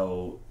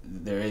 So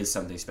there is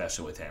something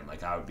special with him.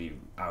 Like I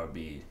would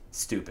be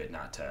stupid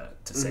not to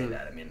say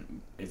that. I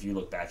mean, if you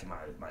look back at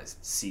my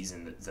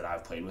season that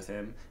I've played with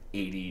him,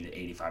 80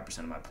 to 85%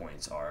 of my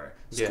points are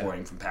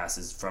scoring from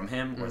passes from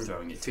him or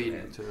throwing it to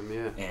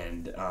him.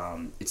 And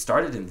it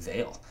started in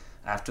Vail.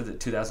 After the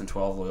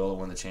 2012 Loyola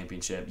won the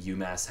championship,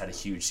 UMass had a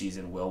huge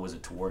season. Will was a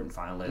Tewaaraton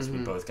finalist. We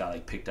both got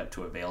like picked up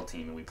to a Vail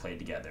team and we played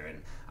together.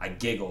 And I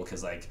giggle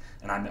because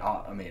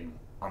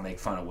I'll make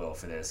fun of Will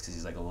for this because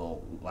he's like a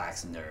little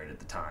lax nerd at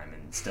the time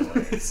and still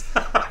is.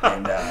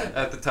 And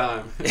at the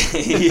time.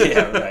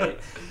 Yeah, right.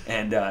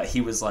 And he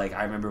was like,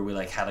 I remember we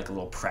like had like a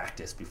little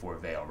practice before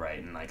Vail, right?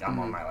 And like I'm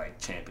on my like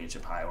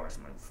championship high horse.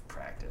 I'm like,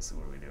 practice?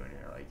 What are we doing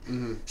here?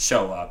 Like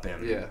show up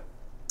and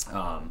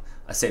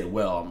I say to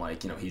Will, I'm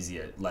like, he's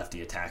the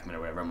lefty attackman or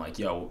whatever. I'm like,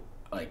 yo,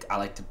 like I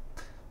like to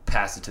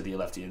pass it to the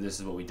lefty.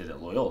 This is what we did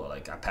at Loyola.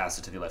 Like I passed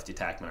it to the lefty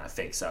attackman, I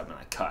fake sub and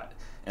I cut.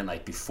 And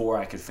like before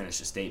I could finish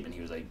the statement,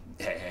 he was like,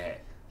 hey,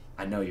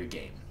 I know your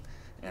game.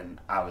 And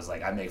I was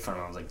like, I make fun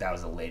of him. I was like, that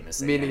was the lamest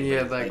thing. Meaning he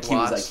had he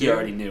was like, he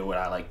already knew what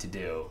I like to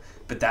do.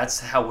 But that's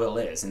how Will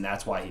is, and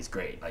that's why he's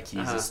great. Like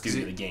he's a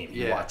student of the game.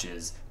 He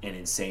watches an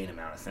insane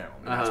amount of film,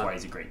 and that's why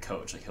he's a great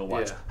coach. Like he'll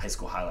watch high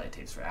school highlight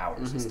tapes for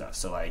hours and stuff.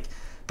 So like,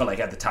 but like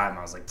at the time,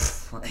 I was like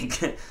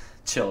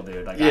chill,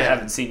 dude. Like, I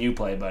haven't seen you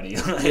play, buddy.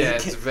 Like, yeah,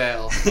 it's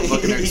Vail. I'm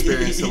looking to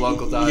experience the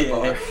local dive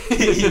bar.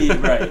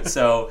 Right.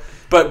 So,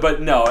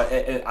 but no,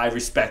 I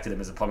respected him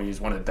as a player. He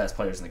was one of the best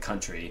players in the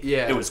country.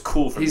 Yeah. It was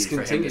cool for him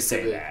to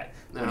say to that.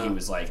 When he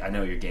was like, I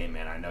know your game,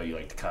 man. I know you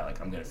like to cut.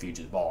 Like, I'm going to feed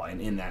you the ball. And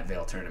in that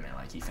Vail tournament,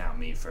 like, he found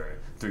me for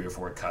 3 or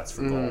 4 cuts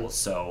for goals.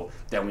 So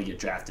then we get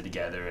drafted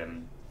together.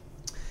 And,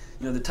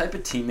 you know, the type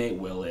of teammate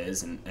Will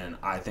is, and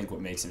I think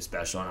what makes him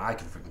special, and I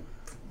could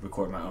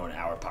record my own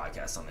hour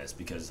podcast on this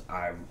because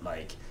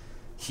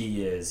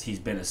he's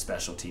been a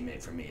special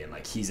teammate for me, and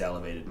like he's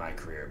elevated my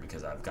career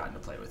because I've gotten to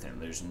play with him.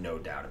 There's no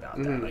doubt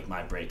about that. Like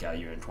my breakout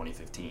year in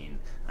 2015,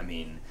 I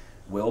mean,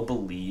 Will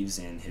believes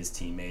in his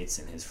teammates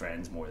and his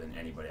friends more than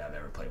anybody I've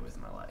ever played with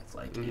in my life.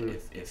 Like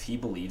if he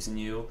believes in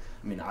you,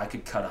 I mean, I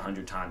could cut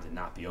 100 times and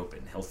not be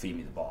open. He'll feed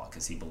me the ball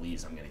because he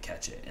believes I'm going to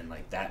catch it, and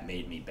like that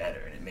made me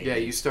better. And it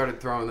made you started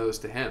throwing those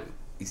to him.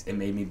 It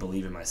made me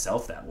believe in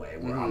myself that way,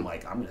 where I'm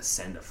like, I'm going to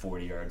send a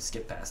 40-yard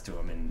skip pass to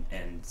him.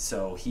 And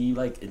so he,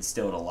 like,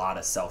 instilled a lot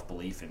of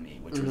self-belief in me,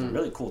 which was a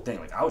really cool thing.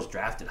 Like, I was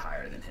drafted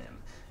higher than him,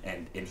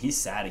 and he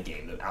sat a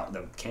game.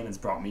 The Cannons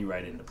brought me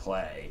right into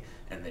play,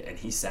 and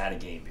he sat a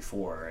game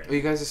before. And, are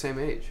you guys the same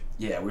age?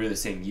 Yeah, we were the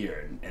same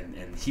year.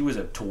 And he was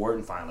a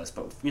Wharton finalist,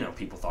 but, you know,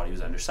 people thought he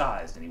was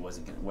undersized, and he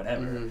wasn't going to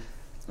whatever.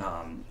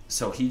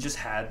 So he just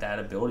had that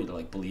ability to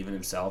like believe in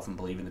himself and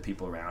believe in the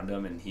people around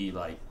him, and he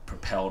like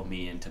propelled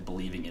me into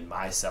believing in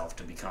myself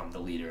to become the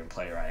leader and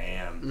player I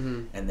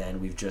am. And then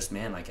we've just,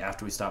 man, like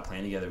after we stopped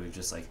playing together, we've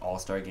just like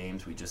all-star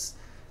games,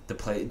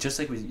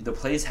 the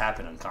plays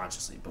happen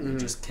unconsciously, but we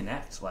just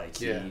connect. Like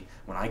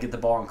when I get the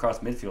ball across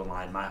midfield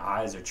line, my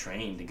eyes are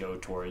trained to go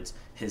towards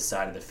his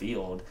side of the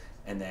field.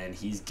 And then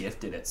he's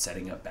gifted at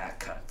setting up back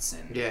cuts.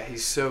 And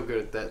he's so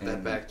good at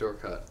that backdoor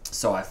cut.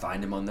 So I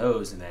find him on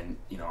those, and then,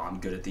 you know, I'm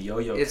good at the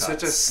yo-yo cuts. It's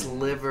such a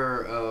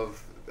sliver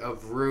of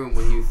room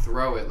when you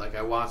throw it. Like,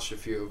 I watched a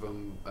few of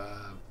them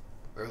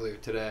earlier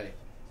today.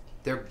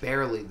 They're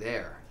barely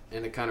there.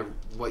 And it kind of,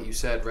 what you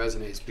said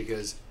resonates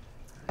because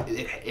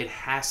it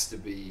has to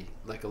be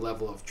like a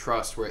level of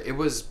trust where it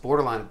was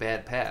borderline a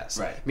bad pass.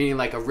 Right. Meaning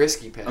like a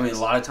risky pass. I mean, a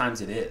lot of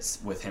times it is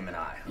with him and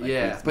I.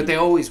 Like but they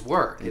always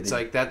work. It's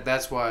like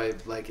that's why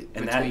like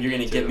and that you're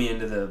going to get me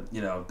into the,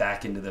 you know,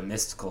 back into the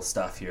mystical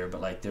stuff here,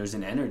 but like there's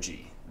an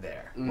energy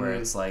there where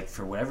it's like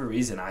for whatever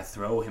reason I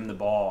throw him the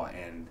ball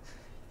and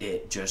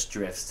it just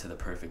drifts to the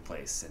perfect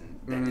place, and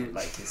then it,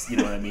 like it's, you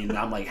know what I mean. And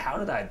I'm like, how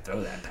did I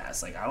throw that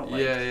pass? Like I don't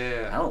like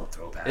I don't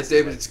throw passes.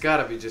 It's got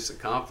to be just a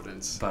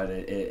confidence. But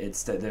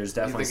it's there's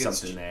definitely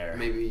something there.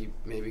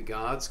 Maybe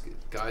God's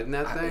guiding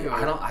that thing.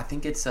 I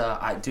think it's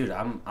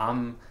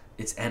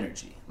it's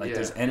energy. Like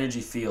there's energy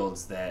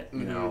fields that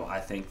you know. I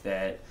think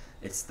that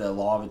it's the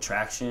law of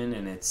attraction,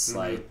 and it's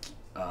like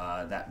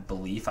that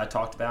belief I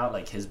talked about,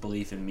 like his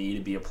belief in me to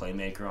be a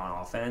playmaker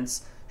on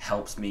offense.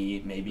 Helps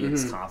me, maybe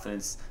it's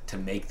confidence to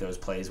make those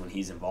plays when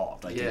he's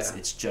involved. Like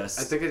it's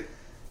just. I think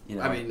you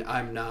know. I mean,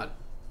 I'm not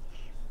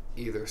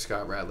either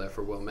Scott Radcliffe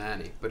or Will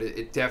Manny, but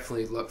it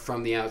definitely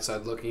from the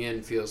outside looking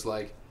in feels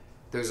like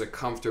there's a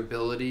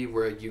comfortability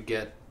where you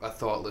get a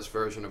thoughtless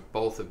version of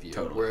both of you,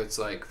 where it's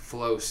like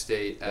flow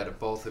state out of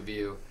both of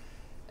you,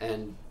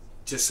 and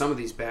just some of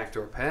these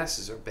backdoor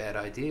passes are bad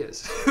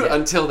ideas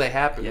until they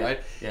happen,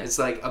 right? Yeah. It's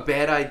like a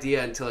bad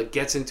idea until it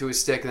gets into his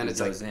stick, and then it's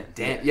like,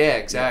 damn,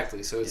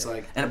 exactly. So it's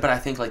like, but I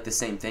think like the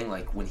same thing,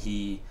 like when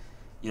he,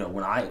 you know,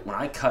 when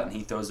I cut and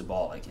he throws the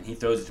ball, like, and he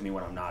throws it to me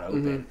when I'm not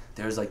open,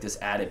 there's like this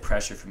added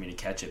pressure for me to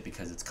catch it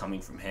because it's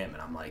coming from him,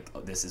 and I'm like,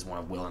 oh, this is one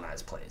of Will and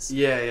I's plays.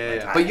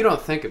 Like, but you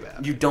don't think about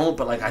it. You don't,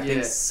 but like I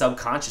think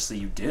subconsciously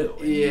you do,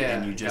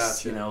 and you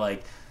just you know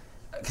like.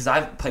 Because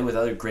I've played with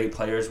other great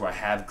players where I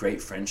have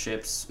great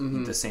friendships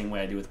the same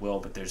way I do with Will,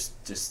 but there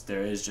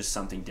is just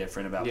something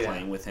different about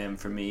playing with him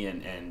for me,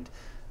 and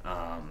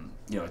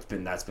you know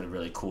that's been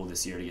really cool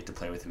this year to get to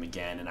play with him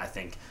again. And I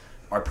think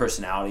our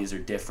personalities are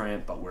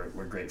different, but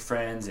we're great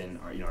friends, and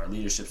our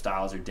leadership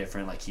styles are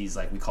different. Like he's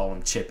like, we call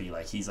him Chippy,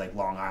 like he's like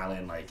Long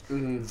Island, like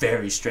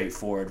very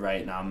straightforward,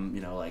 right? And I'm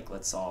like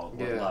let's all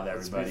love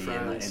everybody,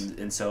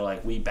 and so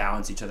like we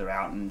balance each other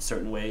out in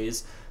certain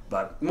ways.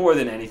 But more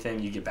than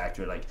anything, you get back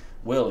to it, like,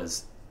 Will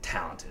is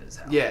talented as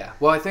hell. Yeah,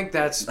 well, I think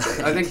I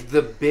think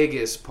the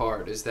biggest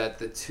part is that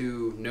the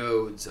two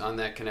nodes on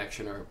that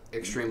connection are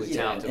extremely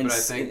talented. But I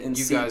think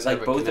you guys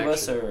have a both connection. of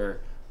us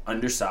are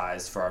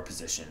undersized for our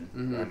position.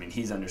 I mean,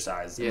 he's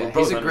undersized. Yeah,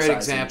 he's a great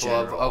example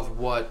of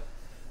what,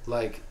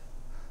 like,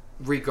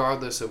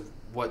 regardless of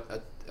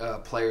what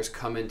players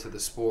come into the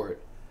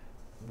sport,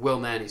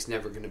 Will Manny's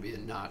never going to be a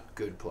not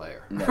good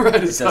player. No, right?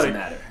 It doesn't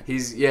matter.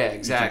 He's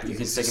exactly. You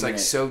can he's stick just him like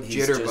so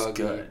jitterbuggy.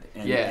 Good.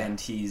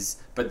 And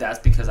but that's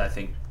because I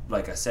think,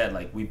 like I said,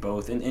 like we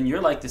both, and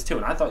you're like this too.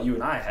 And I thought you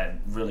and I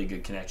had really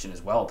good connection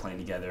as well, playing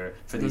together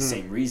for these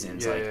same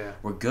reasons.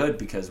 We're good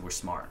because we're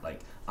smart. Like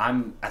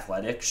I'm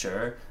athletic,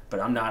 sure, but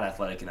I'm not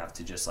athletic enough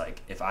to just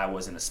like, if I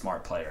wasn't a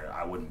smart player,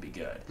 I wouldn't be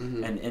good.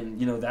 And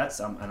you know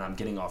that's and I'm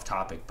getting off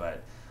topic,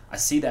 but I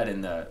see that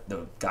in the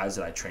guys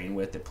that I train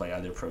with that play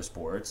other pro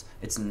sports.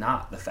 It's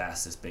not the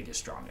fastest, biggest,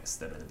 strongest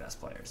that are the best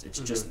players. It's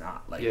just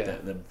not. Like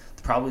the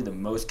probably the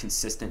most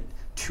consistent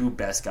two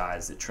best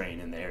guys that train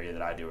in the area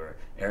that I do are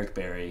Eric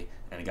Berry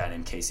and a guy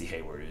named Casey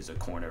Hayward, who's a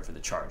corner for the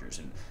Chargers,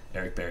 and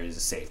Eric Berry is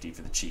a safety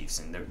for the Chiefs,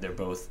 and they're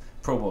both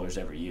Pro Bowlers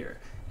every year.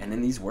 And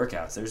in these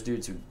workouts, there's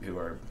dudes who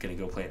are going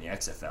to go play in the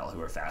XFL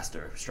who are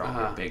faster,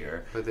 stronger,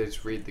 bigger. But they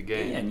just read the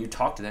game. Yeah, and you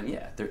talk to them,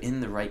 they're in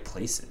the right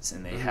places,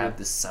 and they have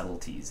the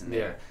subtleties in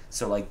there.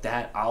 So, like,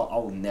 that,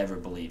 I'll never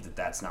believe that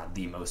that's not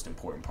the most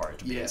important part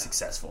to being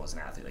successful as an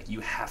athlete. Like,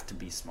 you have to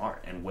be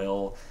smart, and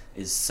Will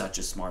is such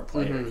a smart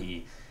player.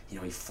 He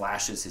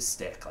flashes his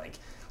stick. Like,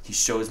 he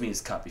shows me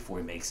his cut before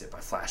he makes it by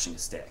flashing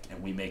his stick,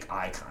 and we make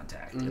eye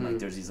contact. And like,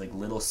 there's these like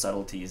little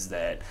subtleties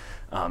that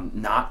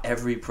not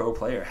every pro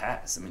player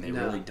has. I mean, they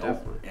really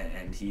don't.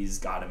 And he's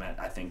got him at,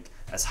 I think,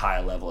 as high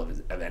a level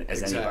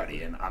as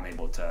anybody, and I'm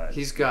able to.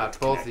 He's got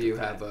both of you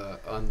have a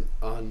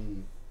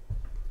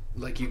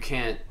like, you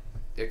can't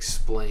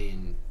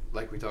explain,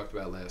 like we talked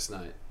about last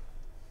night.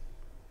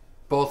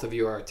 Both of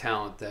you are a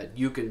talent that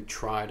you can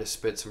try to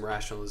spit some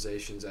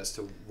rationalizations as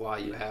to why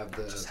you have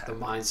the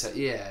mindset.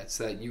 Yeah, it's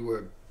that you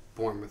were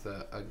born with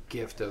a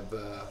gift of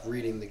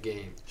reading the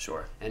game.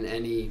 Sure. And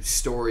any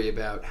story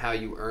about how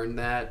you earned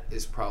that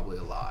is probably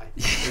a lie.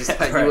 Is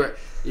that right.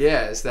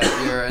 is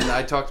that you're, and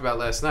I talked about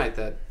last night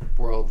that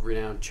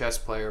world-renowned chess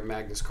player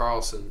Magnus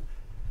Carlsen.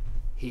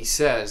 He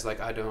says,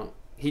 like,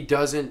 he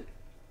doesn't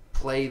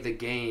play the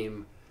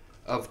game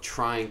of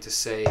trying to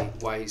say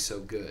why he's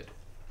so good.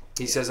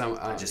 He says,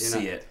 I just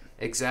see it.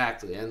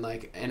 Exactly. And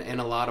like, in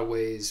a lot of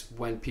ways,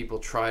 when people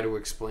try to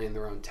explain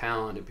their own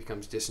talent, it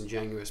becomes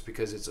disingenuous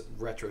because it's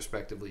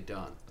retrospectively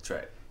done. That's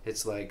right.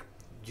 It's like,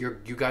 you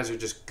guys are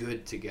just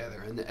good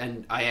together.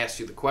 And I asked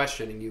you the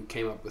question, and you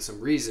came up with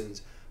some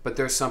reasons, but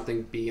there's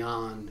something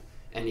beyond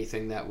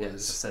anything that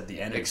was... I said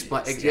the energy.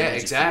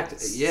 Exactly.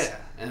 Yeah.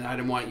 And I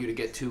didn't want you to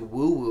get too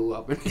woo-woo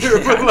up in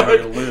here.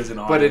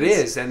 But it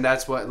is, and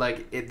that's what,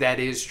 like, that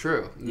is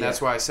true. And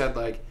that's why I said,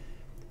 like,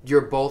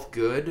 you're both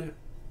good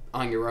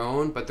on your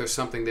own, but there's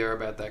something there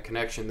about that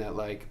connection that,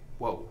 like,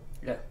 whoa,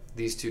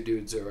 these two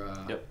dudes are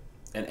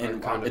and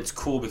it's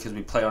cool because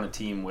we play on a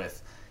team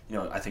with,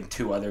 I think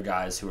two other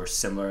guys who are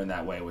similar in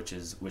that way, which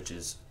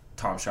is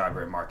Tom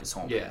Schreiber and Marcus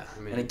Holman. Yeah, I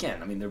mean, and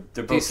again, I mean,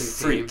 they're both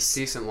freaks.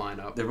 Decent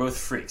lineup. They're both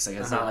freaks. Like,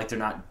 it's not like they're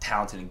not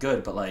talented and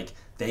good, but like,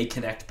 they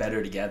connect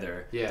better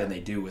together than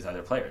they do with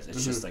other players.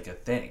 It's just like a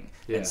thing.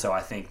 Yeah. And so I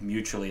think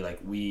mutually, like,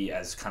 we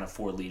as kind of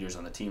four leaders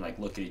on the team, like,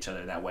 look at each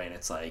other that way, and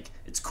it's like,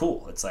 it's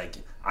cool. It's like,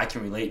 I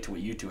can relate to what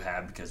you two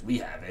have because we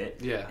have it.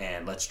 Yeah.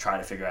 And let's try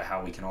to figure out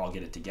how we can all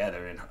get it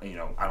together. And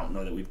I don't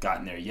know that we've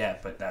gotten there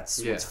yet, but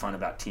that's what's fun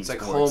about team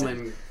sports. It's like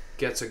Holman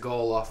gets a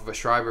goal off of a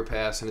Schreiber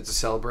pass and it's a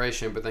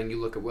celebration, but then you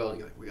look at Will and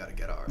you're like, we got to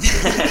get ours.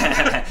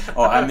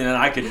 I mean,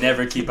 I could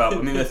never keep up.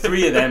 I mean, the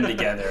three of them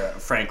together,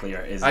 frankly,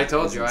 I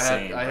told you,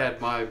 insane, I had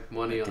my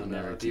money on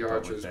the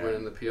Archers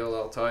winning the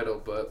PLL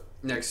title, but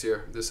next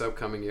year, this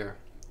upcoming year.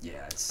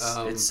 Yeah,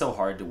 it's so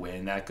hard to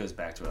win. That goes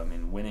back to it. I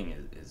mean,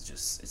 winning is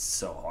just, it's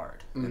so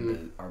hard.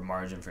 And our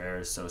margin for error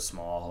is so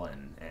small,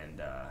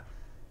 and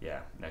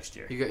next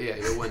year.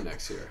 You'll win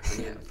next year. I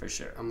mean, for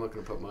sure. I'm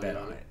looking to put money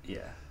on it.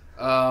 Yeah.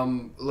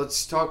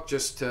 Let's talk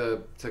just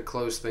to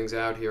close things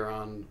out here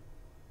on,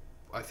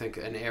 I think,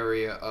 an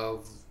area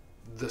of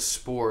the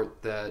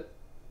sport that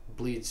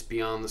bleeds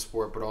beyond the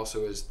sport, but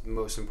also is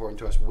most important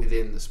to us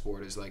within the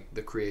sport, is like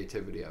the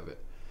creativity of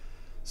it.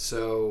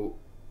 So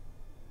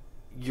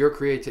you're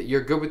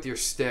good with your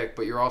stick,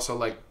 but you're also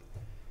like,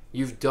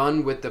 you've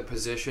done with the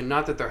position,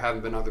 not that there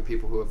haven't been other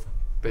people who have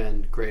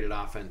been great at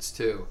offense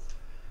too,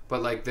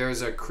 but like,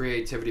 there's a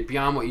creativity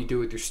beyond what you do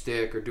with your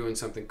stick or doing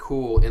something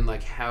cool in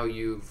like how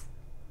you've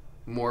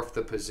morphed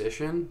the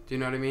position. Do you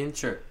know what I mean?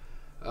 Sure.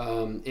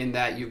 In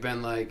that you've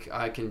been like,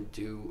 I can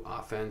do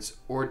offense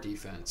or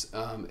defense.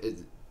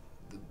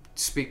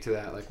 Speak to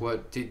that. Like,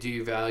 what do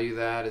you value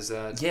that? Is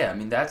that? Yeah, I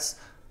mean,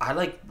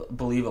 I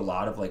believe a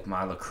lot of like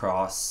my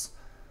lacrosse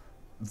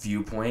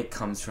viewpoint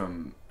comes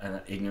from,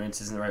 and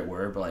ignorance isn't the right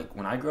word, but like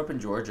when I grew up in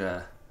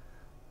Georgia,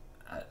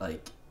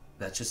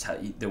 that's just how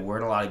there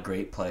weren't a lot of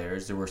great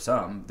players. There weren't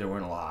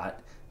a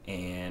lot,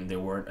 and there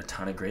weren't a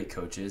ton of great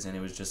coaches, and it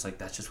was just like,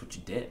 that's just what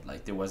you did.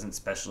 Like, there wasn't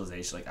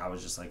specialization. Like, I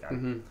was just like, I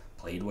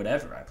played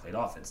whatever. I played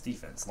offense,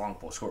 defense, long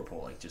pole, short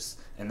pole, like, just,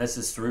 and this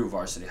is through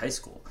varsity high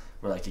school,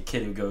 where like a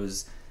kid who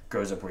grows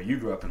up where you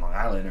grew up in Long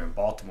Island or in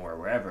Baltimore or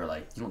wherever,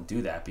 like, you don't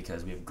do that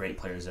because we have great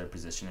players at our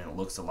position, and it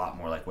looks a lot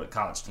more like what a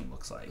college team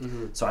looks like.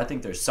 So I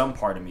think there's some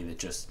part of me that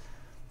just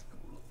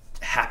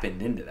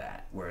happened into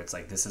that, where it's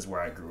like, this is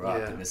where I grew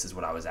up, and this is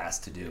what I was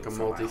asked to do like a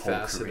for my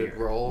whole career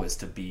role. Was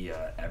to be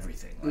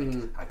everything.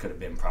 Like, I could have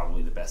been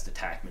probably the best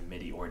attackman,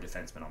 midi, or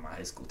defenseman on my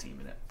high school team,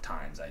 and at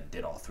times I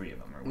did all three of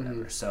them or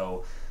whatever.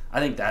 So I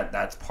think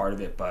that's part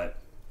of it, but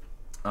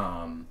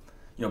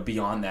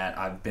beyond that,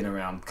 I've been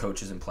around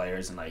coaches and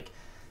players, and like,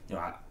 you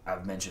know,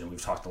 I've mentioned,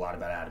 we've talked a lot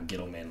about Adam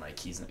Gittleman. Like,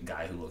 he's a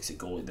guy who looks at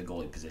the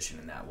goalie position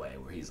in that way,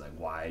 where he's like,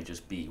 why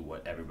just be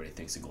what everybody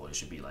thinks a goalie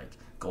should be? Like,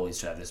 goalies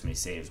should have this many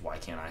saves. Why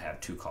can't I have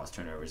 2 cost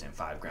turnovers and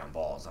 5 ground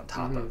balls on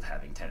top of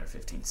having 10 or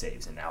 15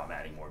 saves? And now I'm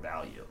adding more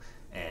value.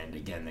 And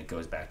again, it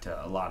goes back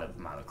to a lot of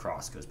my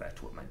lacrosse goes back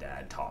to what my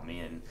dad taught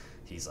me. And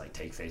he's like,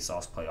 take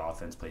face-offs, play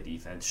offense, play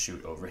defense,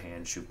 shoot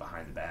overhand, shoot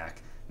behind the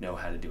back, know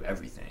how to do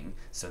everything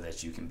so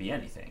that you can be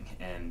anything.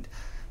 And,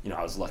 you know,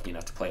 I was lucky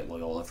enough to play at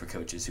Loyola for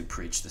coaches who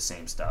preached the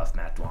same stuff.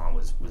 Matt Dwan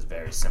was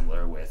very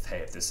similar with, hey,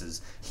 if this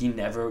is, he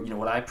never, you know,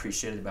 what I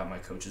appreciated about my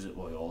coaches at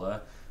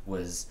Loyola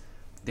was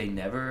they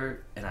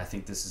never, and I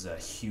think this is a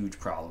huge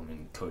problem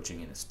in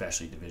coaching, and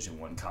especially Division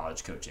I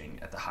college coaching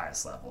at the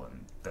highest level,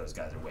 and those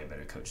guys are way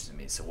better coaches than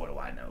me, so what do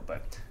I know?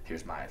 But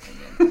here's my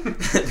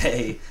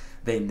opinion.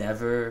 They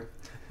never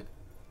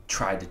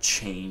tried to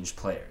change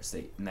players.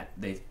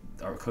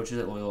 Our coaches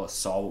at Loyola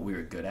saw what we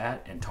were good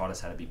at and taught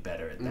us how to be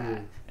better at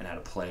that and how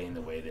to play in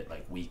the way that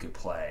like we could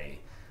play,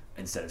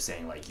 instead of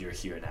saying like, you're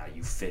here now,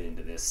 you fit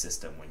into this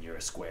system when you're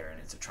a square and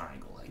it's a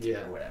triangle, like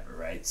or whatever,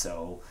 right?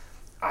 So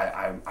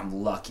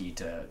I'm lucky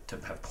to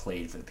have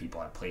played for the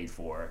people I played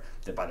for,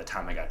 that by the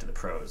time I got to the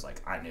pros,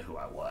 like I knew who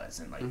I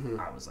was, and like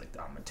I was like,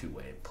 I'm a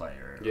two-way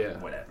player or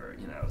whatever,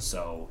 you know.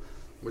 So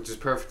which is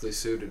perfectly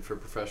suited for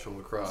professional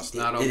lacrosse,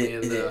 not only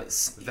in the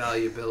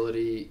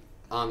valuability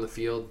on the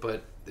field,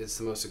 but it's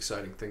the most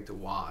exciting thing to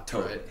watch,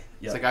 right? Yep.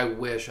 It's like, I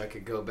wish I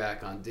could go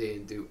back on D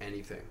and do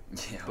anything,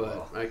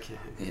 but I can't.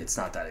 It's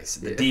not that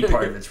the D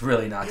part of it's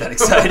really not that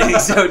exciting,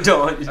 so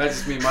don't. I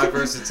just mean my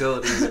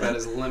versatility is about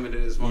as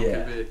limited as one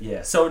can be.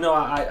 Yeah, so no,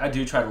 I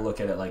do try to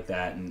look at it like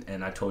that,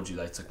 and I told you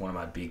that's like one of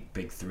my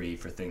big 3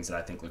 for things that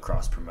I think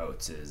lacrosse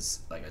promotes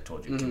is, like I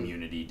told you,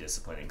 community,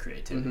 discipline, and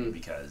creativity,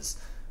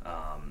 because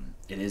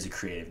it is a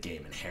creative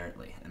game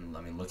inherently. And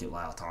I mean, look at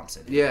Lyle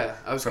Thompson. Yeah,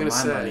 I was going to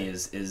say. For my money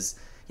is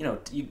you know,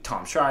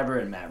 Tom Schreiber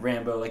and Matt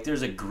Rambo, like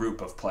there's a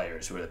group of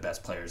players who are the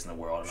best players in the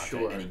world. I'm not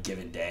going to any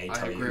given day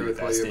tell you who the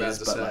best is,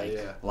 but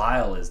like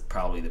Lyle is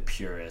probably the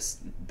purest,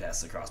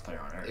 best lacrosse player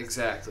on earth.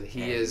 Exactly.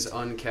 He is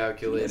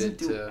uncalculated.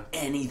 He doesn't do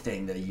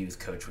anything that a youth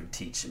coach would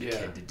teach a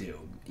kid to do.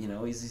 You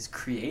know, he's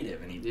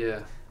creative,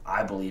 and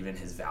I believe in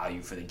his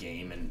value for the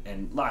game,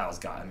 and Lyle's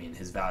got, I mean,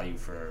 his value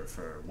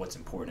for what's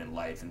important in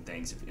life and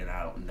things, and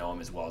I don't know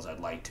him as well as I'd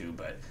like to,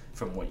 but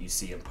from what you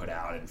see him put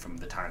out and from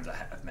the times I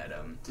have met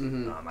him,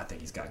 I think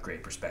he's got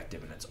great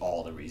perspective, and it's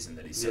all the reason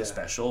that he's so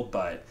special.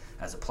 But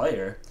as a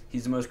player,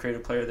 he's the most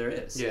creative player there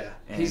is. Yeah,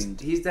 and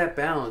he's that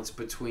balance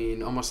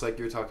between, almost like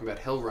you were talking about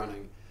hill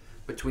running,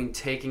 between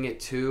taking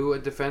it to a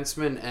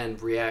defenseman and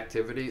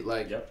reactivity,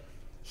 like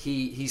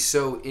he's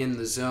so in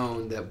the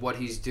zone that what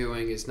he's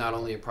doing is not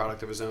only a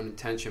product of his own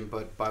intention,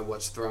 but by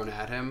what's thrown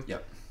at him.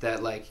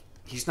 That like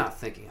he's not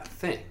thinking a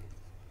thing.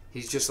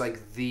 He's just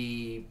like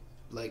the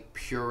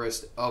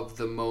purest of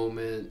the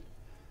moment.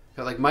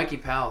 Like Mikey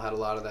Powell had a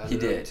lot of that. He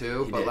did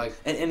too, he but did. like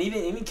and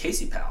even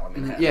Casey Powell. I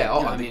mean,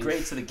 I mean, the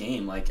greats of the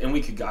game. Like, and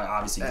we could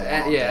obviously go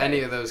on any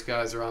of those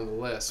guys are on the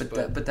list.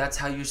 But that's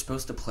how you're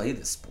supposed to play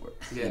this sport.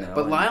 Yeah, you know?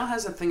 But Lyle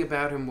has a thing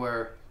about him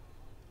where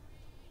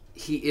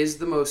he is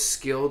the most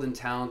skilled and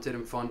talented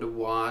and fun to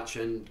watch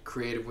and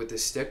creative with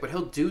his stick, but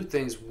he'll do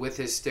things with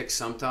his stick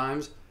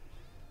sometimes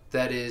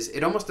that is,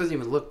 it almost doesn't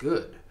even look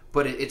good,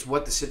 but it's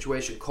what the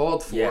situation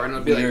called for, and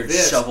it'll be like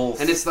this,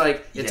 and it's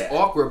like, it's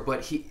awkward,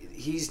 but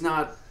he's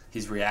not...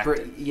 He's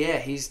reacting.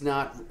 He's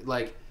not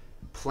like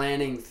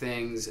planning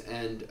things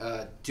and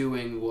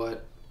doing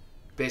what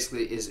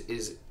basically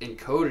is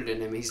encoded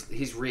in him.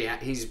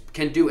 He's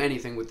can do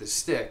anything with his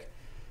stick.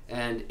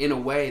 And in a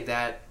way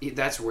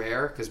that's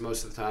rare, because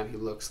most of the time he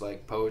looks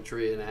like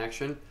poetry in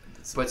action.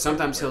 But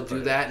sometimes he'll do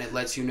that, and it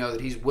lets you know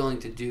that he's willing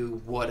to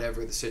do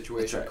whatever the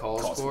situation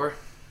calls for.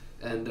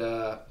 And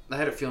I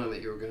had a feeling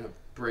that you were going to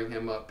bring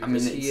him up,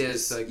 because he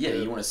is like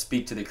you want to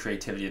speak to the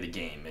creativity of the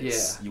game.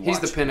 He's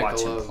the pinnacle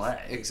watch him of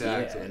play.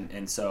 Exactly.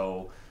 And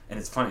so, and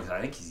it's funny because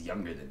I think he's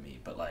younger than me,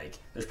 but like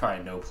there's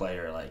probably no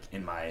player like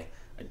in my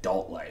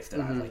adult life that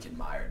I've like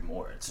admired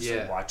more. It's just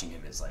like watching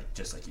him is like,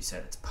 just like you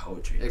said, it's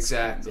poetry. It's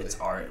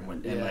art,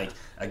 and like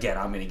again,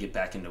 I'm gonna get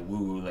back into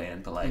woo-woo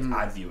land, but like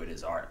I view it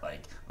as art.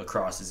 Like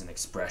lacrosse is an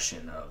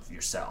expression of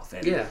yourself,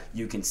 and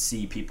you can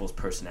see people's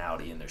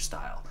personality and their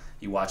style.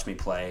 You watch me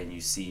play, and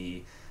you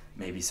see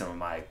maybe some of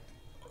my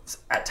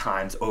at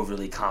times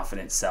overly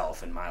confident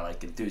self and my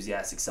like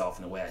enthusiastic self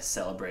and the way I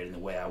celebrate and the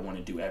way I want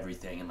to do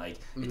everything, and like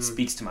it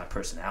speaks to my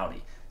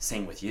personality.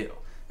 Same with you.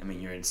 I mean,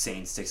 your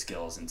insane stick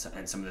skills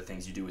and some of the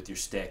things you do with your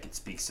stick, it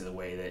speaks to the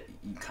way that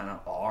you kind of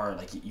are.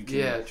 Like you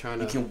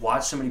can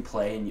watch somebody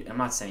play, and I'm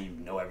not saying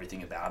you know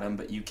everything about them,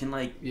 but you can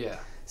like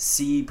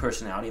see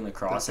personality in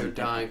lacrosse, and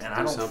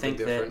I don't think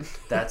different.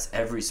 that's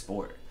every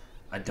sport.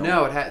 I don't.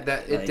 No, it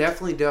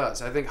definitely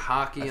does. I think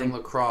hockey and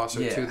lacrosse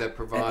are two that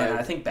provide. And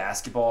I think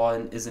basketball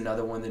is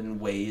another one that in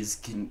ways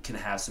can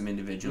have some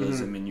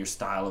individualism in your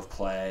style of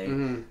play.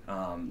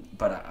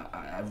 But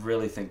I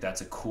really think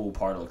that's a cool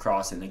part of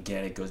lacrosse. And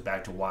again, it goes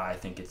back to why I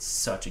think it's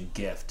such a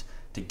gift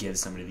to give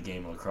somebody the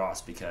game of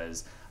lacrosse,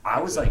 because I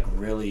was like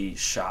really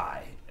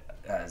shy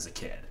as a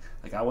kid.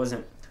 Like, I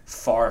wasn't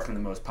far from the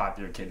most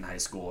popular kid in high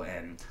school,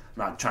 and I'm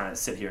not trying to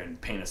sit here and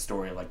paint a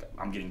story of, like,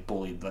 I'm getting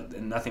bullied, but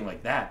nothing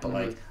like that. But,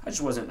 like, I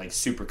just wasn't, like,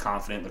 super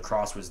confident.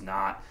 Lacrosse was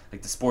not,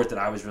 like, the sport that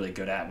I was really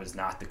good at was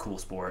not the cool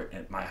sport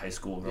at my high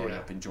school growing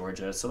up in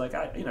Georgia. So, like,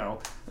 I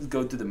would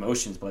go through the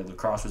motions, but, like,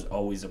 lacrosse was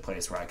always a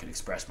place where I could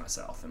express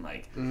myself. And,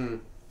 like,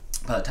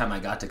 by the time I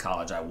got to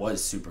college, I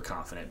was super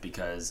confident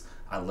because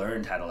I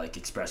learned how to, like,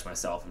 express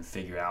myself and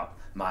figure out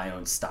my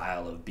own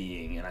style of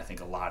being. And I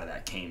think a lot of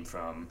that came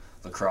from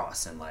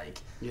lacrosse and, like,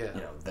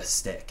 the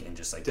stick and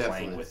just, like,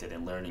 playing with it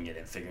and learning it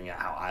and figuring out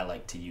how I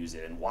like to use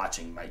it and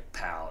watching Mike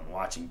Powell and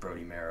watching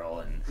Brody Merrill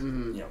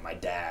and, my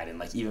dad and,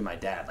 like, even my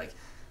dad. Like,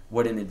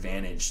 what an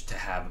advantage to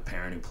have a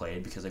parent who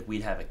played, because, like,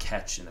 we'd have a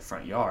catch in the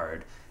front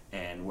yard,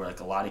 and where,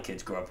 like, a lot of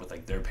kids grow up with,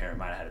 like, their parent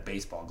might have had a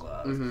baseball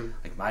glove.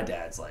 Like, my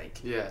dad's, like,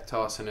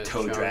 tossing it,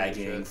 toe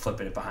dragging,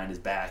 flipping it behind his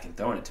back and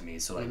throwing it to me.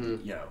 So, like,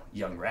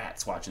 young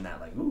rats watching that,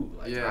 like, ooh,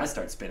 like, I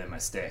start spinning my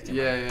stick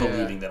and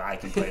believing that I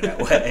can play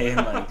that way.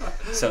 And, like,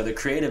 so the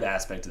creative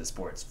aspect of the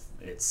sports,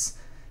 it's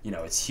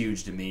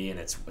huge to me, and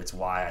it's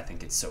why I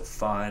think it's so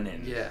fun.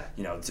 And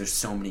there's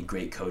so many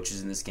great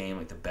coaches in this game,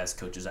 like the best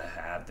coaches I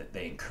have, that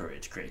they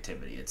encourage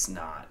creativity. It's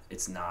not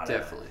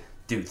definitely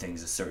do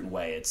things a certain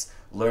way. It's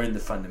learn the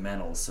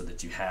fundamentals so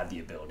that you have the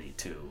ability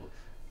to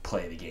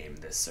play the game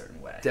this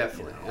certain way.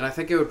 Definitely. And I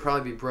think it would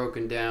probably be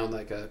broken down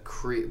like a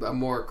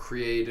more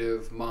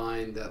creative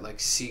mind that, like,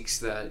 seeks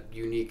that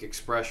unique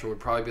expression would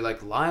probably be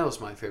like,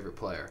 Lyle's my favorite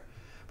player.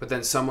 But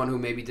then someone who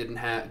maybe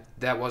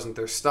that wasn't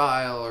their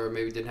style, or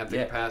maybe didn't have the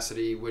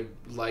capacity, would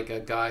like a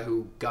guy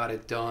who got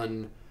it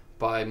done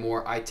by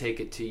more I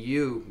take it to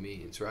you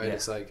means, right?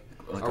 It's like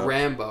a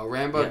Rambo.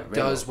 Rambo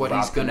does what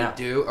he's going to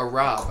do. A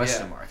Rob.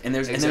 Question mark. And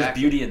there's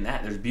beauty in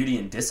that. There's beauty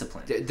in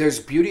discipline. There's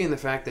beauty in the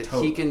fact that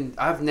he can.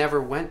 I've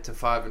never went to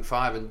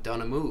 5-5 and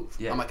done a move.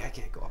 I'm like, I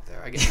can't go up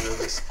there. I get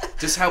nervous.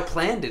 Just how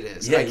planned it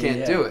is. I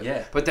can't do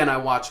it. But then I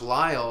watch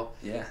Lyle.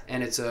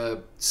 And it's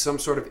some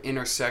sort of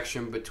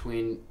intersection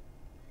between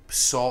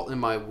salt in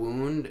my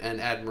wound and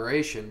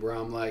admiration, where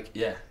I'm like,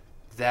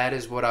 that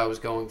is what I was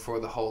going for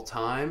the whole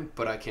time,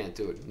 but I can't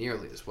do it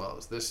nearly as well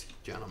as this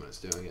gentleman is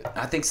doing it.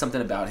 I think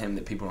something about him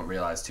that people don't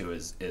realize too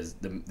is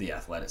the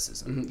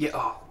athleticism.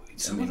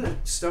 Some of the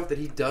stuff that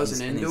he does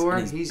in indoor,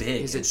 he's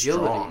big, his and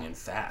agility, strong and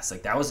fast.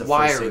 Like, that was the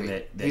wiry. first thing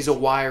that he's a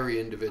wiry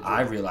individual.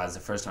 I realized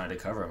the first time I had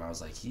to cover him. I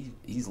was like,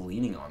 he's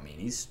leaning on me,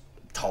 and he's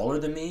taller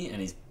than me, and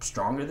he's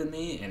stronger than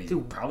me, and he's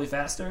probably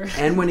faster.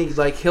 And when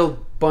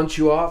he'll bunch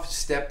you off,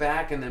 step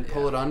back, and then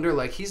pull it under,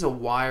 like, he's a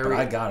wiry. But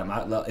I got him.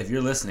 If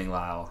you're listening,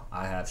 Lyle,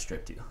 I have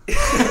stripped you.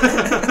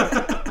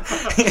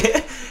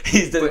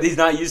 He's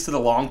not used to the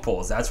long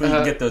pulls. That's where you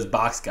can get those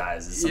box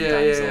guys.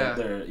 Sometimes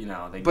they're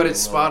But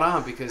it's spot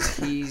on, because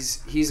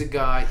he's a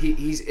guy.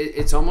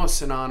 It's almost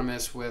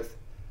synonymous with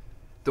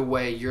the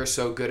way you're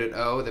so good at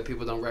O that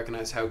people don't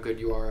recognize how good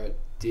you are at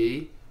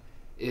D.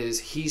 Is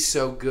he's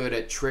so good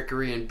at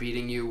trickery and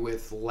beating you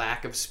with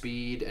lack of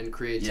speed and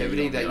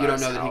creativity that you don't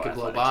know that he could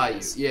blow by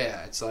you.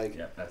 Yeah, it's like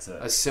that's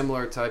a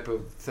similar type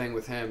of thing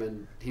with him,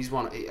 and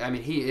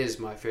he is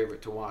my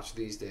favorite to watch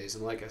these days.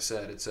 And like I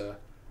said, it's a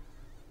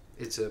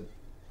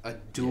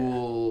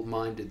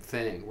dual-minded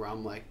thing where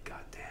I'm like,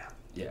 God damn,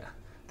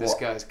 this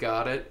guy's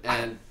got it.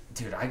 And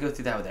dude, I go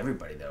through that with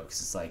everybody though,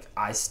 because it's like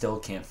I still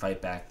can't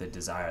fight back the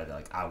desire that,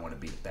 like, I want to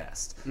be the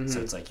best.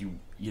 So it's like you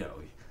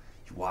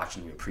watch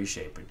and you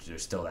appreciate, but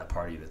there's still that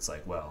part of you that's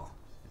like, well,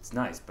 it's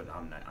nice, but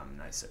I'm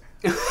nicer.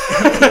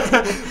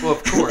 Well,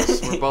 of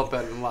course, we're both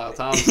better than Lyle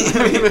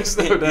Thompson. I mean, there's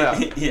no doubt.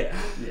 I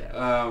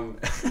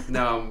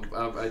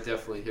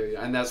definitely hear you,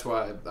 and that's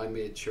why I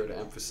made sure to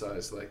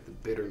emphasize, like, the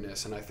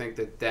bitterness. And I think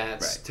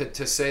that's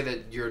to say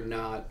that you're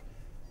not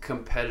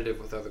competitive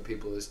with other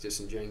people is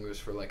disingenuous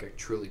for, like, a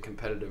truly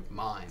competitive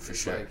mind. For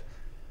sure.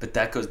 But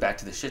that goes back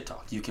to the shit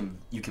talk. You can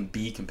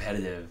be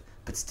competitive,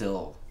 but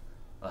still,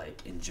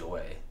 like,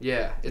 enjoy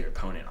your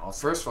opponent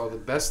also. First of all, the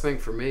best thing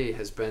for me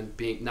has been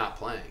not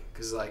playing,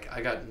 because, like,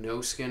 I got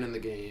no skin in the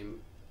game.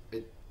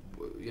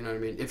 You know what I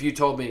mean? If you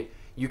told me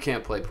you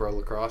can't play pro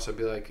lacrosse, I'd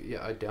be like,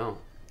 yeah, I don't.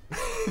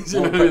 You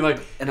know what I mean? Like,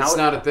 it's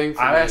not a thing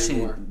for me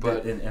anymore.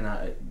 But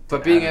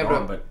being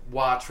able to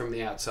watch from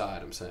the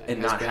outside, I'm saying,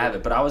 and not have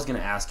it. But I was going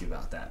to ask you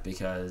about that,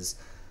 because,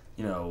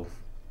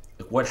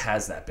 what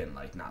has that been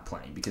like, not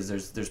playing?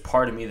 Because there's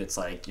part of me that's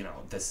like,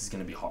 this is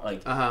going to be hard.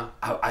 Like,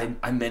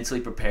 I'm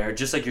mentally prepared.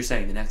 Just like you're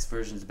saying, the next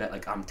version is better.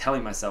 Like, I'm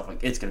telling myself,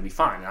 like, it's going to be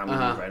fine, and I'm going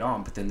to move right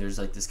on. But then there's,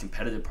 like, this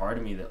competitive part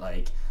of me that,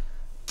 like,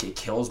 it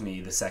kills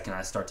me the second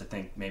I start to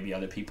think maybe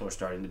other people are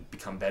starting to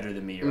become better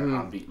than me, or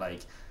I'll be, like,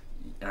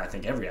 and I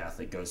think every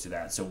athlete goes through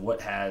that. So what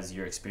has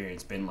your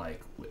experience been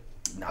like with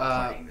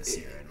not playing this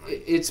year? And,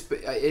 like,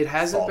 it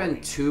hasn't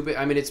been too big.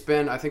 I mean, it's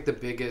been, I think the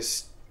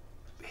biggest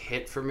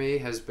hit for me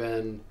has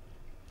been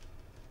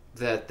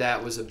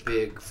that was a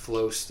big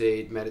flow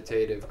state,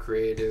 meditative,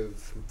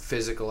 creative,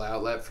 physical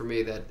outlet for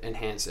me that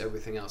enhanced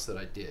everything else that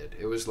I did.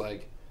 It was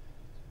like,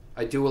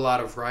 I do a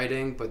lot of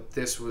writing, but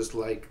this was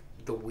like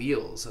the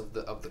wheels of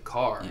the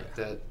car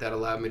that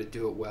allowed me to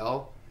do it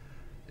well.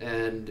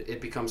 And it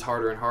becomes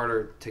harder and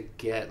harder to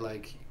get,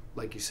 like,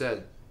 like you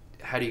said,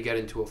 how do you get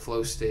into a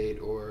flow state?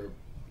 Or,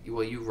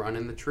 well, you run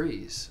in the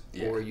trees,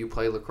 or you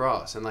play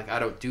lacrosse, and like I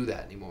don't do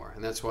that anymore,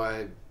 and that's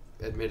why I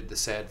admitted the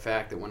sad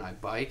fact that when I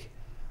bike,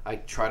 I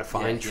try to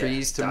find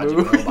trees to dodging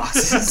move,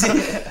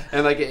 mailboxes.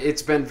 and like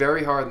it's been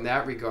very hard in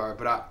that regard.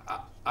 But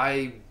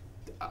I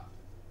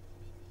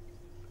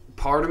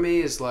part of me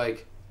is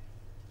like,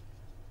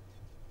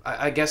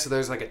 I guess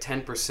there's like a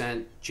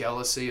 10%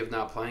 jealousy of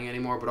not playing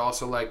anymore, but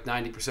also like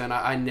 90%.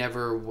 I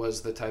never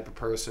was the type of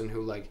person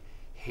who like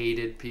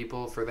hated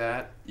people for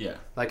that. Yeah.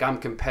 Like I'm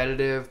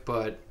competitive,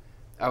 but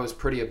I was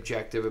pretty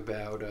objective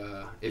about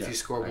if you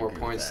score more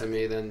points than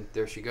me, then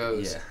there she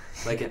goes. Yeah.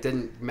 Like it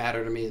didn't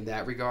matter to me in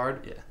that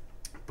regard. Yeah.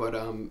 But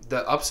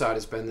the upside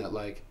has been that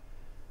like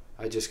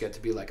I just get to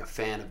be like a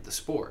fan of the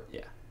sport.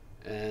 Yeah.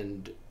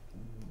 And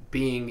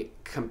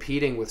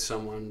competing with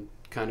someone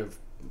kind of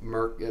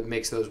it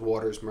makes those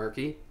waters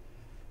murky,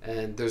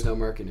 and there's no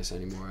murkiness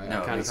anymore.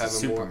 No, I kind it makes of have it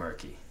super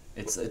murky.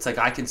 It's like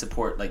I can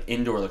support like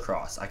indoor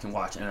lacrosse. I can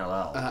watch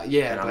NLL.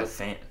 And I'm a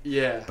fan.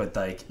 Yeah. But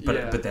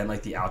then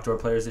like the outdoor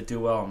players that do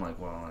well, I'm like,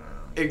 well,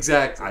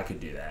 exactly. I could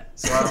do that.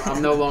 So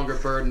I'm no longer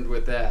burdened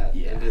with that.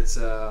 Yeah. And it's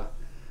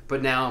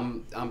but now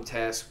I'm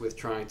tasked with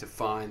trying to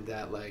find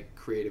that like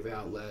creative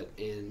outlet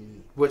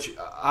in which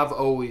I've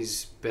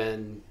always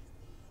been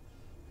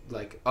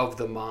like of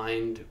the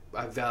mind.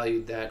 I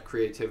valued that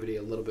creativity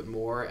a little bit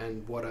more,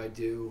 and what I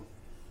do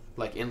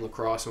like in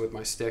lacrosse and with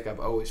my stick, I've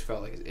always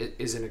felt like it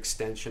is an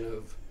extension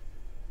of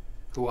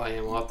who I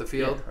am off the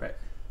field. Yeah, right.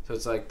 So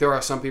it's like there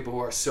are some people who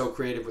are so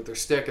creative with their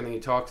stick, and then you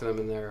talk to them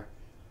and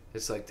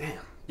it's like, damn.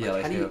 Yeah,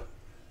 like who?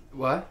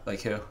 What?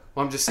 Like who?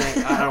 Well, I'm just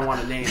saying, I don't want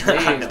to name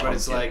names, but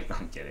it's I'm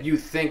like kidding. you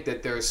think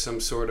that there's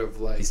some sort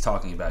of like. He's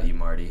talking about you,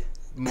 Marty.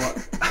 More,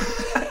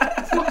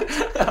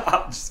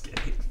 I'm just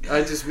kidding.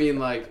 I just mean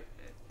like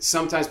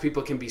sometimes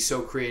people can be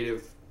so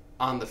creative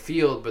on the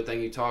field, but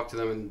then you talk to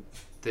them and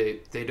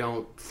they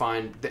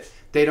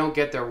don't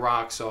get their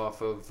rocks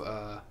off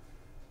of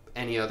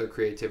any other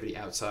creativity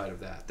outside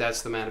of that.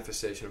 That's the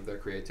manifestation of their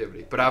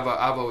creativity. But I've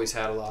always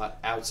had a lot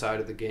outside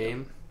of the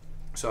game,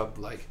 so I've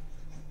like,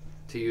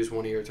 to use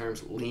one of your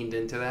terms, leaned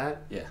into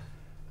that. Yeah.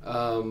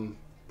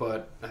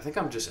 But I think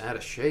I'm just out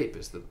of shape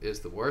is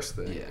the worst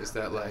thing. Yeah. Is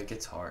that like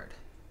it's hard.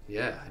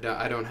 Yeah,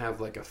 I don't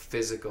have like a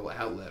physical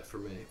outlet for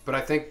me. But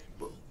I think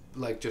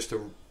like just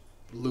to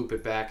loop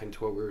it back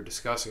into what we were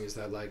discussing is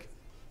that like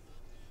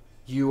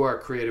you are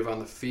creative on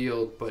the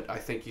field, but I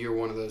think you're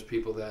one of those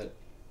people that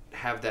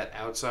have that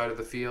outside of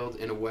the field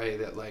in a way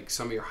that like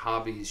some of your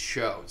hobbies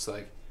show. It's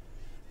like,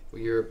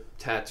 well, you're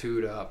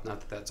tattooed up,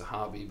 not that that's a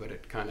hobby, but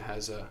it kind of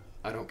has a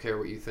I don't care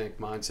what you think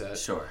mindset.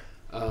 Sure.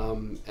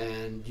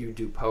 And you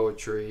do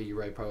poetry, you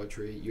write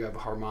poetry, you have a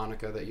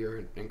harmonica that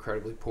you're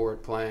incredibly poor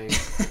at playing,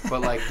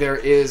 but like there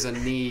is a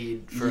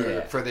need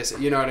for this,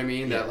 you know what I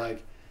mean? Yeah. That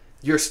like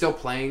you're still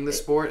playing the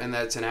sport and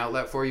that's an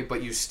outlet for you,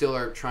 but you still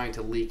are trying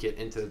to leak it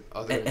into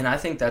other. And I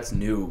think that's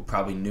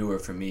probably newer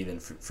for me than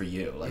for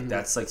you. Like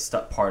that's like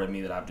part of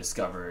me that I've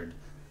discovered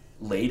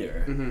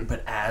later.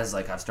 But as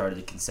like I've started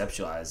to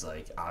conceptualize,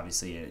 like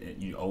obviously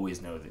you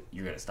always know that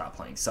you're gonna stop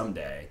playing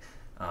someday.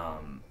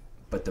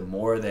 But the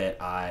more that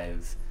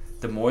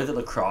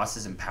lacrosse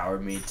has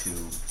empowered me to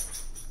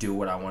do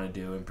what I want to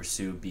do and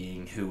pursue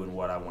being who and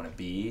what I want to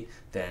be,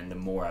 then the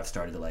more I've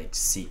started to like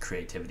seek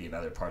creativity in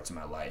other parts of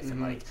my life.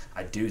 And like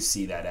I do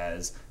see that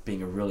as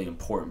being a really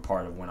important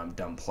part of when I'm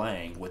done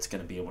playing, what's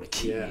going to be able to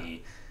keep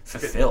me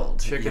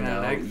fulfilled. Chicken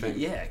and egg thing.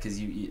 Yeah, because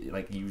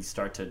you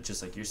start to,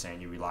 just like you're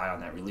saying, you rely on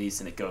that release,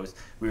 and it goes,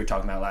 we were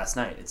talking about last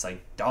night, it's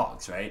like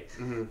dogs, right?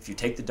 If you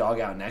take the dog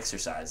out and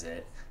exercise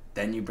it,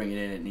 then you bring it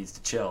in, it needs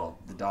to chill,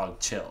 the dog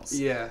chills.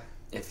 Yeah.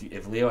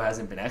 If Leo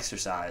hasn't been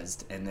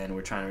exercised and then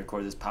we're trying to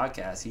record this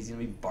podcast, he's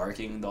going to be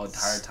barking the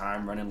entire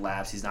time, running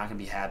laps. He's not going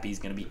to be happy. He's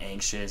going to be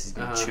anxious. He's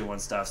going to chew on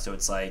stuff. So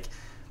it's like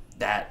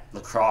that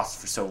lacrosse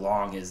for so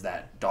long is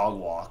that dog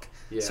walk.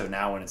 Yeah. So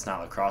now when it's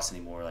not lacrosse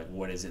anymore, like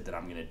what is it that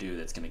I'm going to do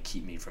that's going to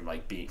keep me from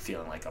like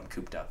feeling like I'm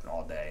cooped up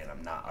all day and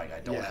I'm not like I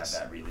don't have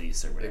that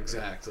release or whatever.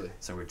 Exactly.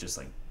 So we're just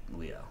like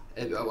Leo.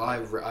 And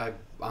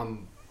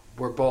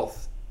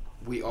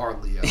we are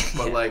Leo,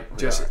 but like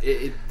just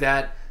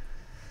that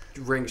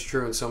rings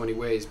true in so many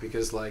ways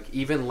because like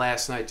even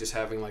last night just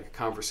having like a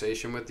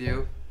conversation with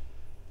you,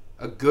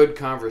 a good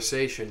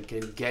conversation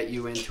can get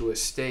you into a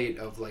state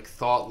of like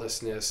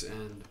thoughtlessness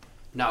and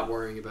not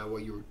worrying about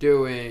what you were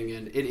doing,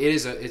 and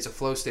it's a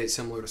flow state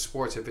similar to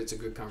sports. If it's a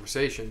good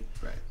conversation,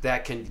 right,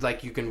 that can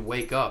like you can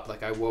wake up.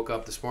 Like I woke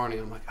up this morning,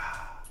 I'm like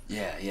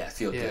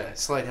feel good,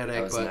 slight headache,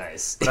 that was but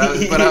nice.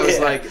 but I was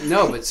like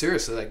no, but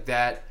seriously, like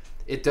that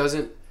it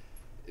doesn't.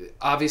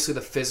 Obviously,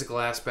 the physical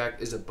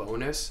aspect is a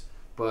bonus,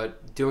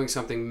 but doing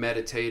something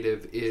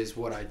meditative is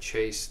what I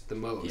chase the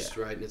most,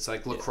 right? And it's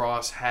like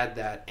lacrosse had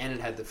that, and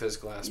it had the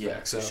physical aspect.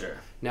 Yeah, so sure.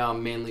 Now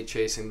I'm mainly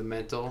chasing the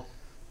mental,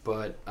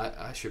 but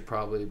I should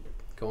probably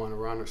go on a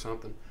run or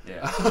something.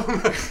 Yeah.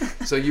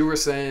 So you were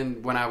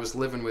saying when I was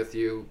living with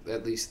you,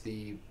 at least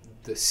the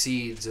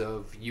seeds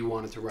of you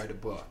wanted to write a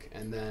book,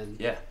 and then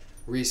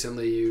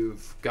recently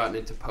you've gotten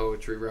into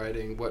poetry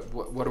writing.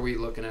 What are we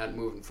looking at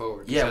moving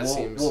forward? Yeah,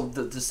 so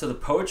the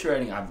poetry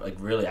writing I've like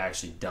really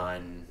actually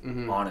done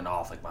Mm-hmm. on and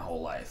off like my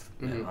whole life.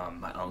 Mm-hmm. And,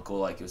 my uncle,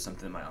 like it was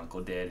something that my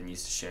uncle did and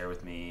used to share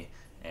with me,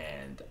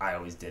 and I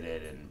always did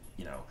it. And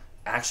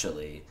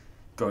actually,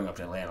 growing up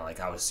in Atlanta, like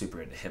I was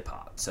super into hip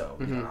hop, so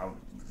Mm-hmm. I was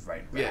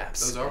writing Yeah,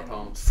 raps, those are and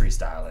poems.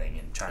 freestyling,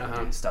 and trying to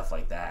Uh-huh. do stuff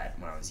like that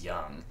when I was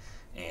young.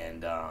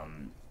 And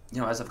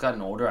as I've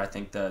gotten older, I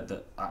think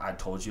I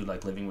told you,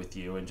 like living with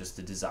you and just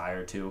the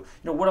desire to,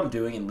 what I'm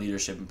doing in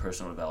leadership and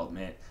personal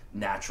development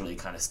naturally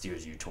kind of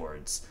steers you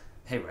towards,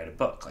 hey, write a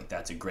book. Like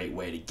that's a great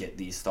way to get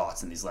these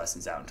thoughts and these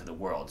lessons out into the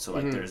world. So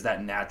like Mm-hmm. there's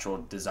that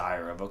natural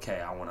desire of,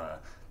 okay, I want to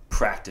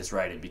practice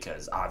writing,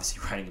 because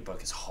obviously writing a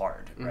book is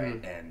hard,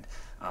 right? Mm-hmm. And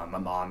my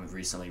mom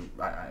recently,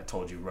 I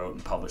told you, wrote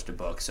and published a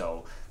book.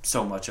 So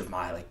much of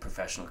my like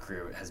professional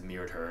career has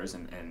mirrored hers,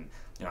 and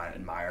I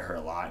admire her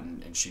a lot,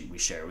 and we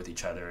share with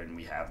each other, and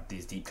we have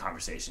these deep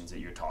conversations that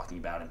you're talking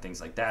about and things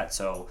like that.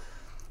 So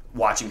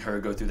watching her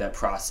go through that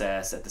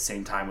process at the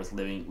same time with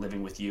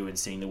living with you and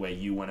seeing the way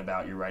you went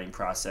about your writing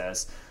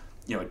process,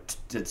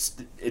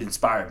 it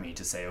inspired me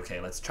to say, okay,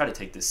 let's try to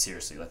take this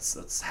seriously.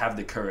 Let's have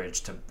the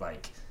courage to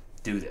like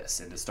do this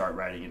and to start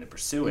writing and to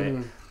pursue it.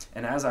 Mm-hmm.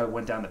 And as I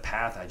went down the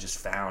path, I just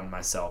found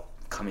myself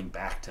coming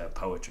back to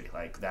poetry.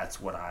 Like that's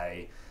when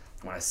I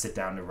sit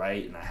down to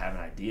write and I have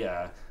an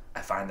idea, I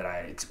find that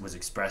I was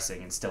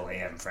expressing, and still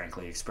am,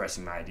 frankly,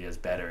 expressing my ideas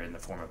better in the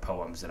form of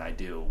poems than I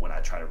do when I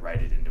try to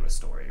write it into a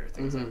story or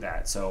things Mm-hmm. like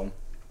that. So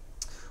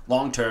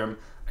long term,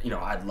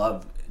 I'd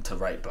love to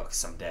write books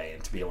someday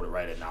and to be able to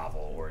write a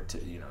novel, or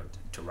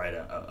to write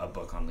a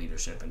book on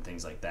leadership and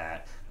things like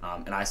that.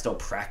 And I still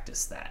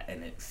practice that,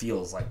 and it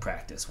feels like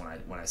practice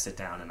when I sit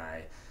down and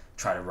I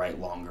try to write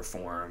longer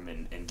form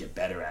and get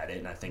better at it.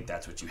 And I think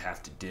that's what you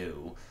have to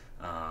do.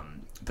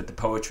 But the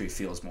poetry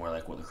feels more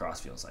like what lacrosse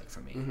feels like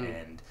for me. Mm-hmm.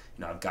 And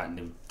I've gotten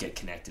to get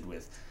connected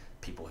with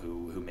people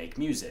who make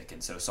music,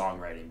 and so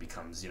songwriting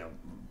becomes,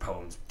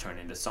 poems turn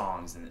into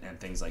songs and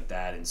things like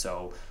that. And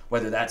so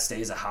whether that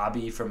stays a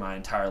hobby for my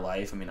entire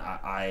life, I mean,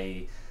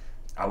 I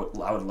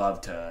would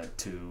love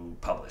to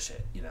publish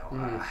it.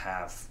 Mm-hmm. I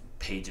have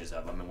pages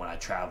of them, and when I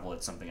travel,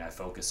 it's something I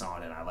focus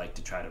on, and I like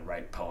to try to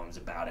write poems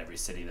about every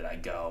city that I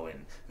go,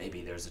 and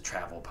maybe there's a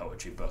travel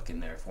poetry book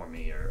in there for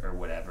me or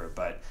whatever.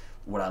 But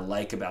what I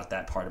like about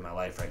that part of my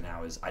life right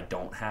now is I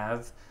don't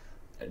have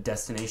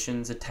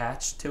destinations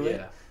attached to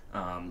it.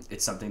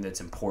 It's something that's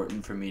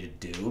important for me to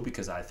do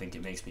because I think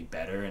it makes me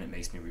better, and it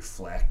makes me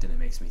reflect, and it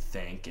makes me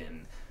think,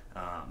 and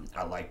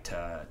I like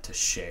to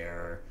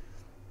share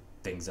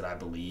things that I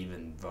believe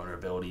in,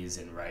 vulnerabilities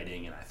in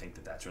writing, and I think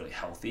that that's really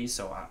healthy.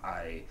 So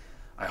I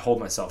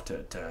hold myself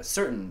to a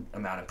certain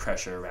amount of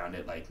pressure around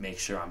it, like make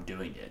sure I'm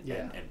doing it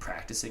and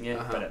practicing it.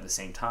 But at the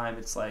same time,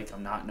 it's like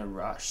I'm not in a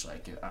rush.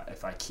 Like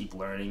if I keep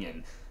learning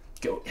and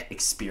go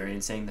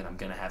experiencing, then I'm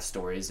going to have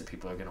stories that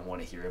people are going to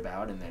want to hear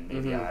about, and then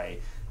maybe I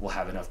will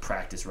have enough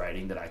practice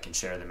writing that I can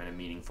share them in a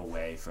meaningful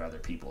way for other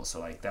people. So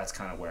like that's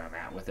kind of where I'm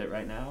at with it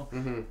right now.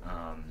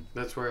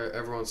 That's where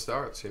everyone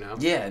starts,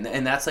 Yeah,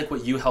 and that's like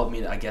what you helped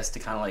me, I guess, to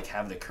kind of like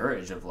have the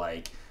courage of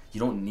like, you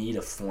don't need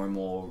a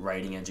formal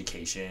writing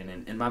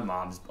education, and my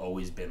mom's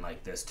always been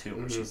like this too,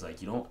 where she's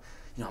like, you don't,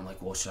 I'm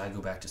like, well, should I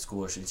go back to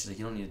school? Or she's like,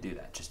 you don't need to do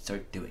that, just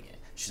start doing it.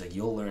 She's like,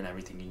 you'll learn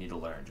everything you need to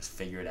learn. Just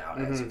figure it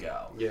out as you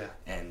go. Yeah.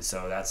 And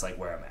so that's like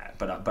where I'm at.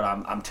 But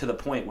I'm to the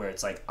point where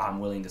it's like I'm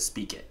willing to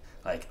speak it.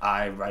 Like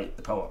I write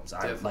the poems.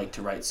 Definitely. I like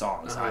to write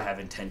songs. I have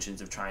intentions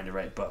of trying to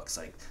write books.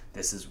 Like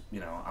this is,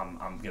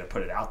 I'm gonna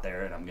put it out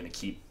there, and I'm gonna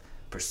keep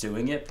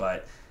pursuing it.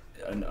 But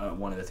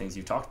one of the things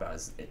you talked about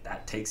is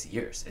that takes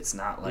years. It's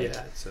not like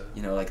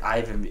like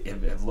I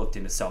have looked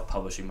into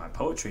self-publishing my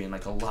poetry, and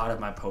like a lot of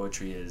my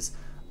poetry is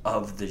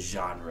of the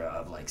genre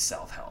of like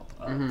self-help,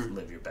 of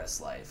live your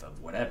best life,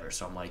 of whatever.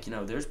 So I'm like,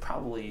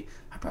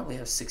 I probably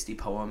have 60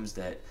 poems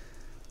that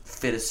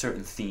fit a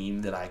certain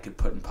theme that I could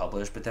put and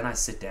publish, but then I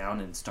sit down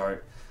and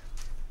start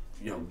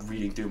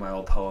reading through my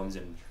old poems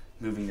and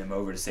moving them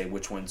over to say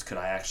which ones could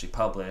I actually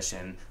publish,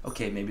 and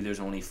okay, maybe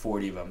there's only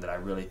 40 of them that I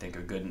really think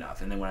are good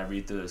enough, and then when I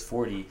read through those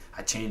 40,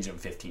 I change them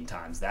 15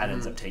 times. That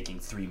ends up taking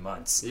 3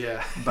 months.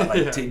 But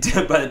like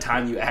by the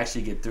time you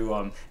actually get through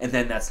them, and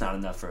then that's not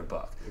enough for a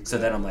book. Exactly. So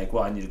then I'm like,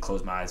 well, I need to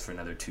close my eyes for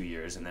another 2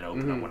 years and then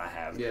open them when I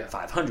have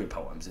 500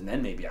 poems, and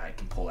then maybe I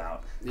can pull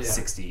out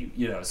 60.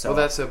 So well,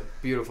 that's a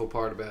beautiful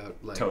part about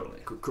like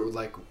totally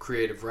like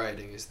creative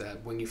writing, is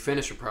that when you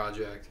finish a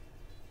project,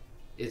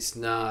 it's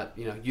not,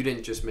 you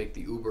didn't just make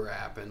the Uber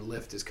app and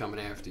Lyft is coming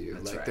after you.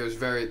 That's like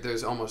right.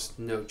 there's almost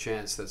no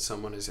chance that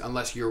someone is,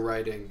 unless you're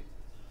writing,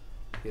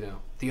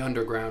 the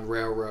Underground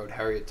Railroad,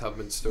 Harriet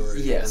Tubman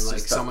story, yes, and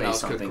like someone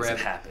else could grab that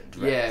happened.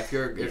 Right? Yeah,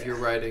 if you're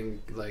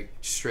writing like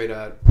straight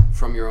out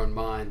from your own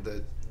mind,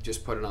 that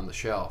just put it on the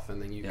shelf,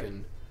 and then you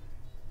can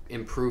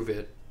improve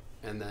it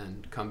and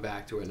then come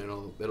back to it, and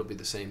it'll be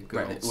the same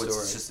good old story.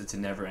 It's a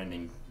never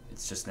ending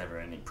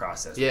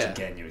process, which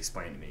again you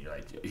explained to me.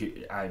 Like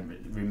I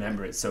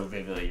remember it so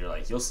vividly. You're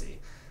like, you'll see.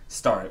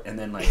 start, and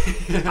then like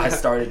I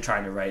started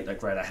trying to write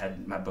like right. I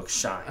had my book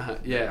Shine.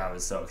 Yeah, I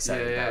was so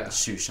excited about the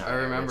shoe Shine. I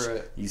remember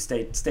it. You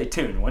stay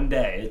tuned. One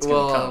day it's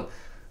gonna come.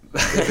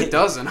 If it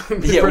doesn't,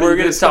 yeah, we're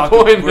gonna talk.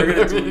 We're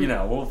gonna, I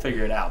mean, we'll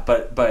figure it out.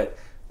 But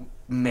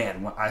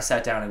man, when I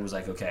sat down and was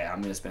like, okay,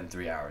 I'm gonna spend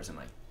 3 hours and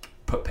like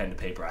put pen to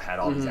paper. I had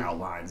all these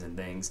outlines and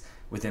things.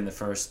 Within the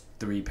first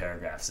 3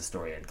 paragraphs, the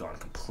story had gone a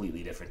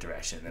completely different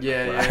direction than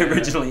what I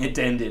originally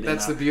intended.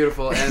 That's the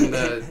beautiful and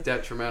the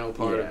detrimental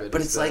part of it.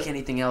 But it's like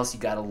anything else, you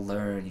got to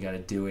learn, you got to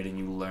do it, and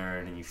you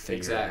learn and you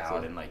figure it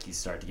out, and like you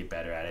start to get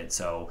better at it.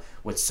 So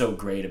what's so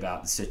great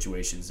about the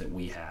situations that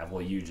we have?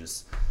 Well, you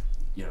just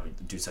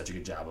do such a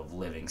good job of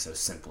living so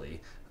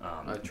simply.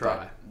 I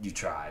try. You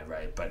try,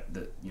 right? But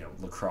the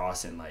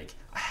lacrosse, and like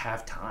I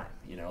have time.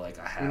 Like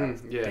I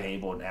have been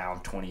able now.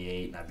 I'm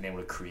 28, and I've been able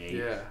to create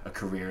a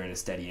career and a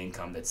steady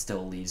income that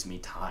still leaves me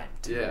time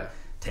to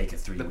take a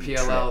 3-week trip. The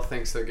PLL trip.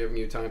 thinks they're giving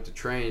you time to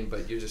train,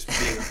 but you're just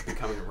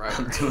becoming a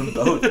writer. I'm doing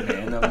both,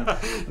 man.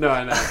 No,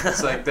 I know.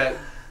 It's like that.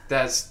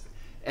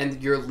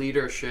 And your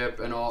leadership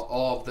and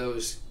all of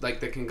those, like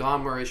the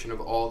conglomeration of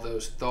all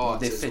those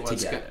thoughts, they fit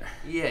together.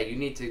 You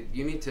need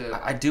to.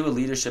 I do a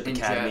leadership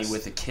academy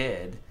with a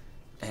kid,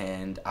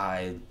 and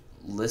I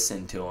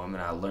listen to him,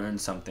 and I learn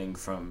something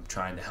from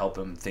trying to help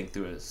him think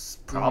through his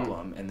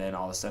problem, and then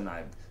all of a sudden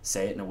I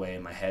say it in a way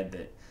in my head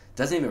that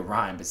doesn't even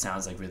rhyme, but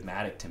sounds like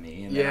rhythmic to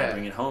me, and then I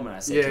bring it home and I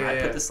say, can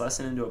I put this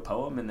lesson into a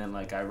poem, and then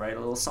like I write a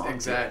little song.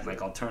 Exactly.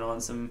 Like I'll turn on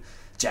some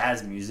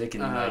jazz music,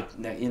 and like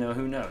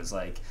who knows,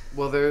 like.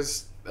 Well,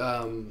 there's.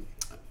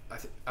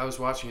 I was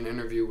watching an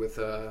interview with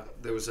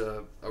there was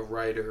a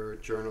writer,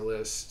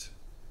 journalist,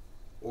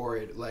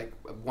 orator, like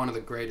one of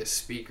the greatest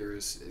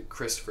speakers,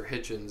 Christopher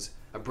Hitchens,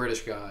 a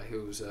British guy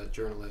who's a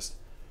journalist,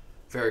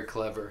 very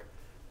clever,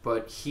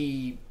 but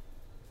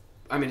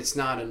it's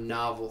not a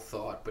novel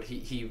thought, but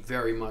he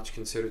very much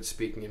considered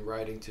speaking and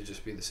writing to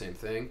just be the same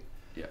thing.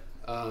 Yeah.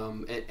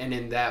 And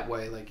in that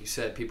way, like you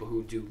said, people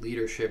who do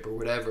leadership or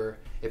whatever,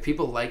 if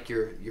people like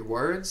your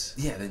words,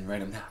 then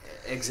write them down.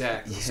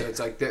 Exactly. So it's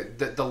like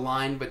the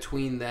line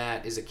between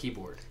that is a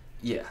keyboard.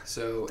 Yeah.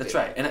 So that's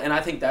right, and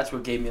I think that's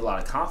what gave me a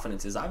lot of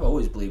confidence. Is I've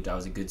always believed I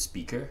was a good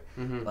speaker.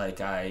 Like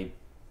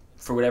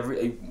for whatever,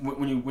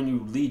 when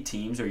you lead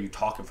teams or you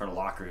talk in front of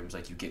locker rooms,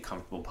 like you get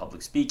comfortable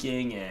public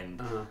speaking,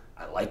 and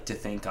I like to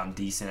think I'm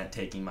decent at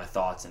taking my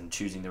thoughts and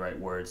choosing the right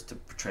words to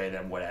portray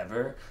them,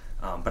 whatever.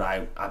 But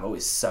I've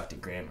always sucked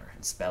at grammar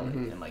and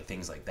spelling and like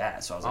things like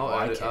that. So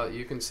I was like,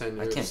 you can send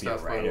your I can't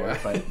stuff, be a writer,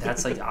 but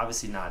that's like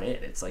obviously not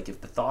it. It's like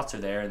if the thoughts are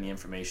there and the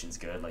information's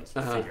good, like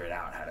you figure it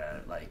out how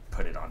to like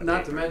put it on paper.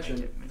 Not to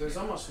mention, there's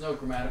almost no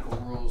grammatical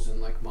rules in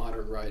like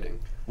modern writing.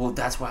 Well,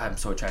 that's why I'm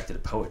so attracted to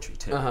poetry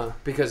too.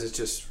 Because it's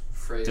just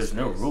phrase. There's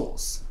no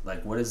rules.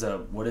 Like what is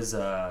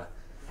a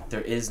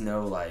there is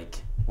no like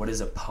what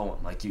is a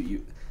poem? Like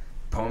you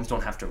poems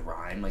don't have to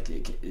rhyme. Like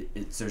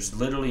it's there's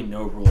literally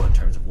no rule in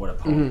terms of what a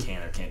poem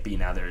can or can't be.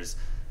 Now there's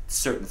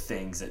certain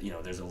things that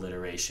there's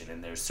alliteration,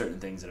 and there's certain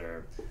things that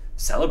are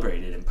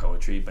celebrated in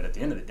poetry, but at the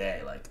end of the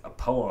day, like a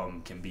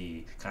poem can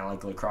be kind of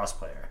like a lacrosse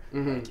player.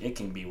 Like it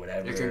can be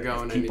whatever. It can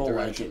go in people any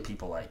like direction. it,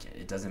 people like it.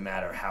 It doesn't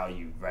matter how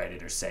you write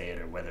it or say it,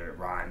 or whether it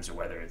rhymes, or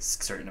whether it's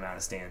a certain amount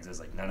of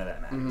stanzas. Like none of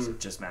that matters. It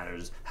just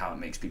matters how it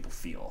makes people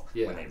feel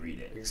when they read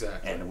it.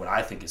 Exactly. And what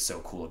I think is so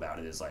cool about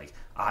it is like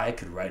I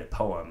could write a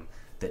poem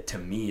that to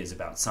me is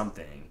about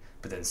something,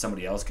 but then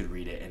somebody else could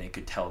read it and it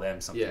could tell them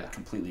something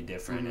completely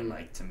different. And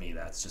like to me,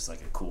 that's just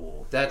like a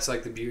cool. That's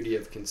like the beauty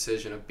of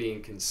concision, of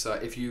being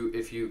concise. If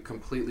you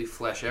completely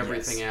flesh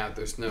everything out,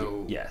 there's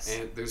no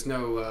there's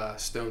no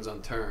stones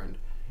unturned.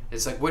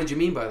 It's like, what did you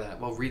mean by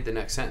that? Well, read the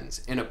next sentence.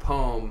 In a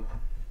poem,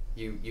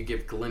 you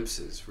give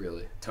glimpses,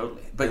 really.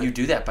 Totally, but you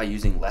do that by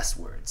using less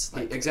words.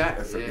 Like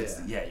exactly.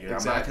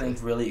 I'm not going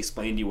to really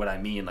explain to you what I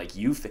mean. Like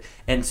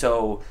and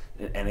so,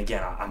 and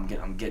again,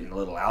 I'm getting a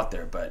little out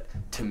there, but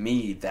to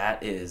me,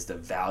 that is the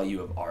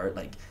value of art.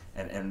 Like,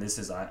 and this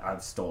is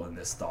I've stolen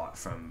this thought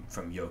from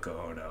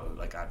Yoko Ono.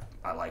 Like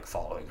I like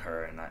following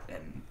her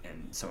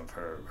and some of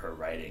her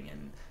writing,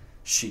 and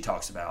she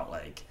talks about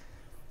like,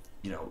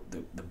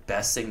 the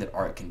best thing that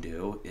art can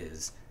do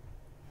is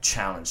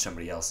challenge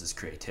somebody else's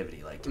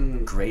creativity. Like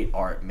great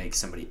art makes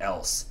somebody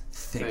else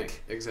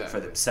think for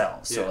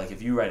themselves. So like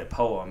if you write a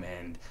poem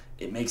and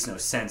it makes no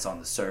sense on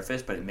the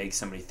surface, but it makes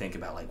somebody think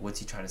about like, what's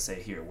he trying to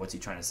say here? What's he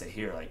trying to say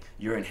here? Like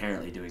you're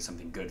inherently doing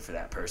something good for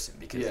that person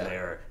because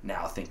they're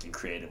now thinking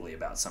creatively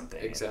about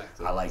something.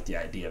 Exactly. I like the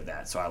idea of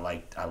that. So I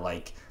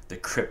like the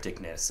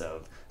crypticness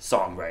of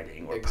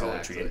songwriting or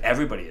poetry, and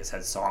everybody has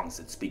had songs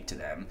that speak to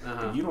them,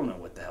 but you don't know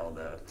what the hell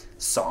the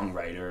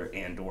songwriter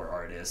and or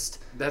artist.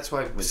 That's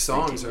why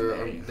songs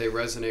they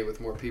resonate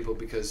with more people,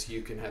 because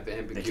you can have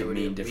ambiguity. They can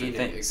mean different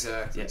things.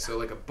 Exactly. So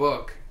like a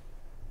book,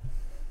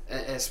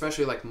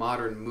 especially like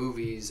modern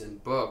movies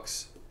and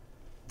books,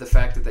 the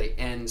fact that they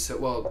end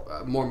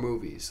so more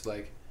movies,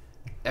 like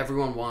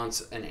everyone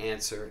wants an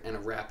answer and a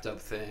wrapped up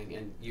thing,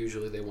 and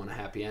usually they want a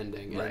happy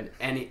ending.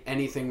 And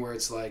anything where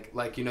it's like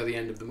the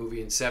end of the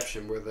movie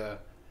Inception, where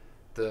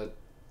the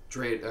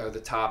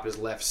the top is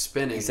left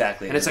spinning.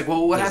 Exactly. And it's like,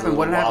 well, what There's a happened?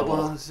 What little happened?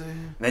 wobble. Well,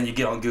 Then you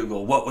get on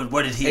Google.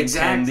 What did he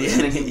exactly.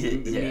 intend? And then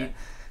you Yeah.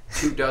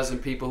 meet 24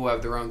 people who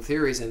have their own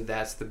theories, and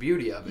that's the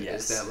beauty of it.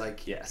 Yes. Is that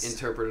like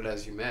interpret it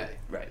as you may.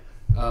 Right.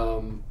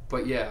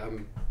 But yeah,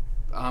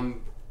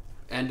 I'm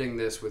ending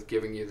this with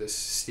giving you this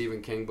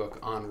Stephen King book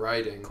on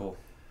writing. Cool.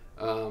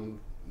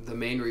 The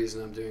main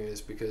reason I'm doing it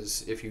is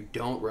because if you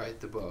don't write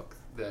the book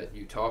that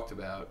you talked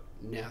about,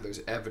 now there's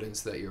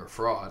evidence that you're a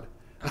fraud.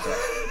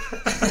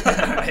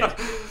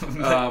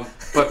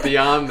 But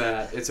beyond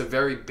that, it's a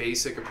very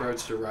basic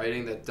approach to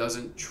writing that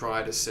doesn't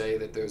try to say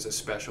that there's a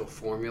special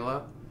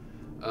formula.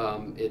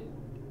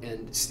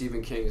 And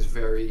Stephen King is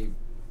very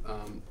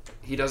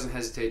he doesn't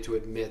hesitate to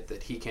admit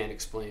that he can't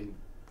explain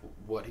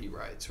what he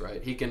writes,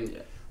 right? He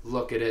can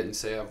look at it and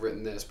say, I've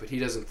written this, but he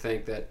doesn't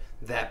think that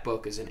that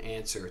book is an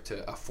answer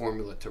to a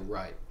formula to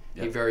write.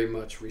 He very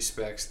much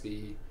respects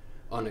the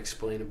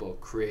unexplainable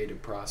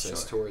creative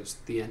process towards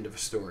the end of a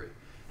story.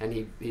 And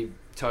he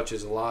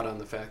touches a lot on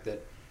the fact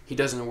that he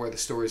doesn't know where the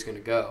story's going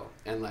to go.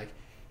 And like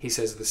he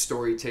says, the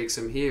story takes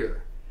him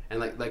here. And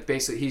like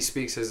basically he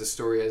speaks as the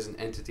story as an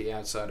entity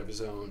outside of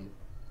his own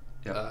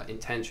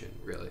intention,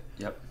 really.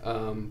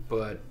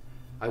 But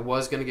I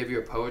was going to give you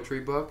a poetry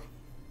book,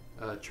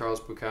 Charles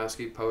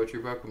Bukowski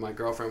poetry book, but my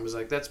girlfriend was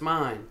like, that's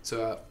mine.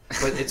 So,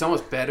 but it's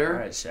almost better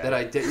right, that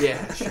I did.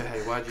 Yeah,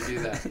 Shay, why'd you do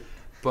that?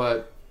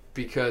 But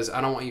because I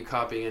don't want you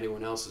copying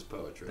anyone else's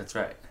poetry. That's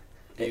right.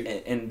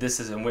 And this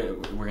is, and we're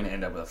going to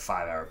end up with a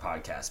 5-hour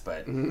podcast,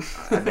 but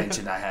I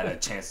mentioned I had a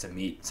chance to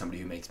meet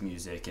somebody who makes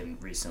music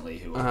and recently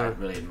who I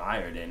really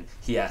admired, and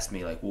he asked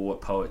me, like, well,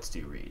 what poets do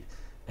you read?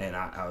 And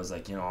I was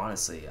like,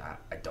 honestly,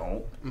 I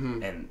don't.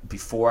 And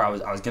before I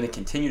was going to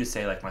continue to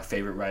say, like, my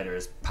favorite writer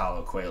is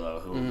Paulo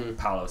Coelho, who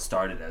Paulo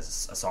started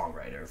as a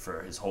songwriter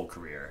for his whole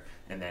career.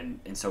 And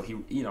so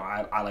he,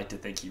 I like to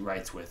think he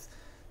writes with,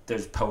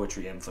 there's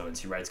poetry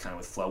influence, he writes kind of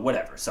with flow,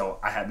 whatever. So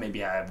I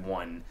have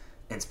one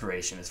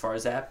inspiration as far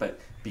as that, but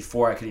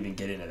before I could even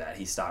get into that,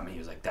 he stopped me. He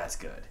was like, that's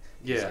good.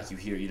 He's like, you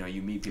hear,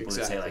 you meet people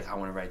that say, like, I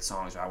want to write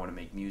songs or I want to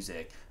make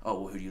music.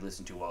 Oh, well, who do you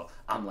listen to? Well,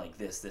 I'm like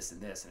this,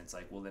 and this. And it's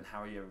like, well, then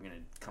how are you ever going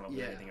to come up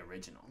with anything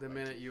original? The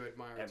minute you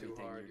admire too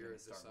everything hard, you're you're a going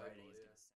to start disciple. writing is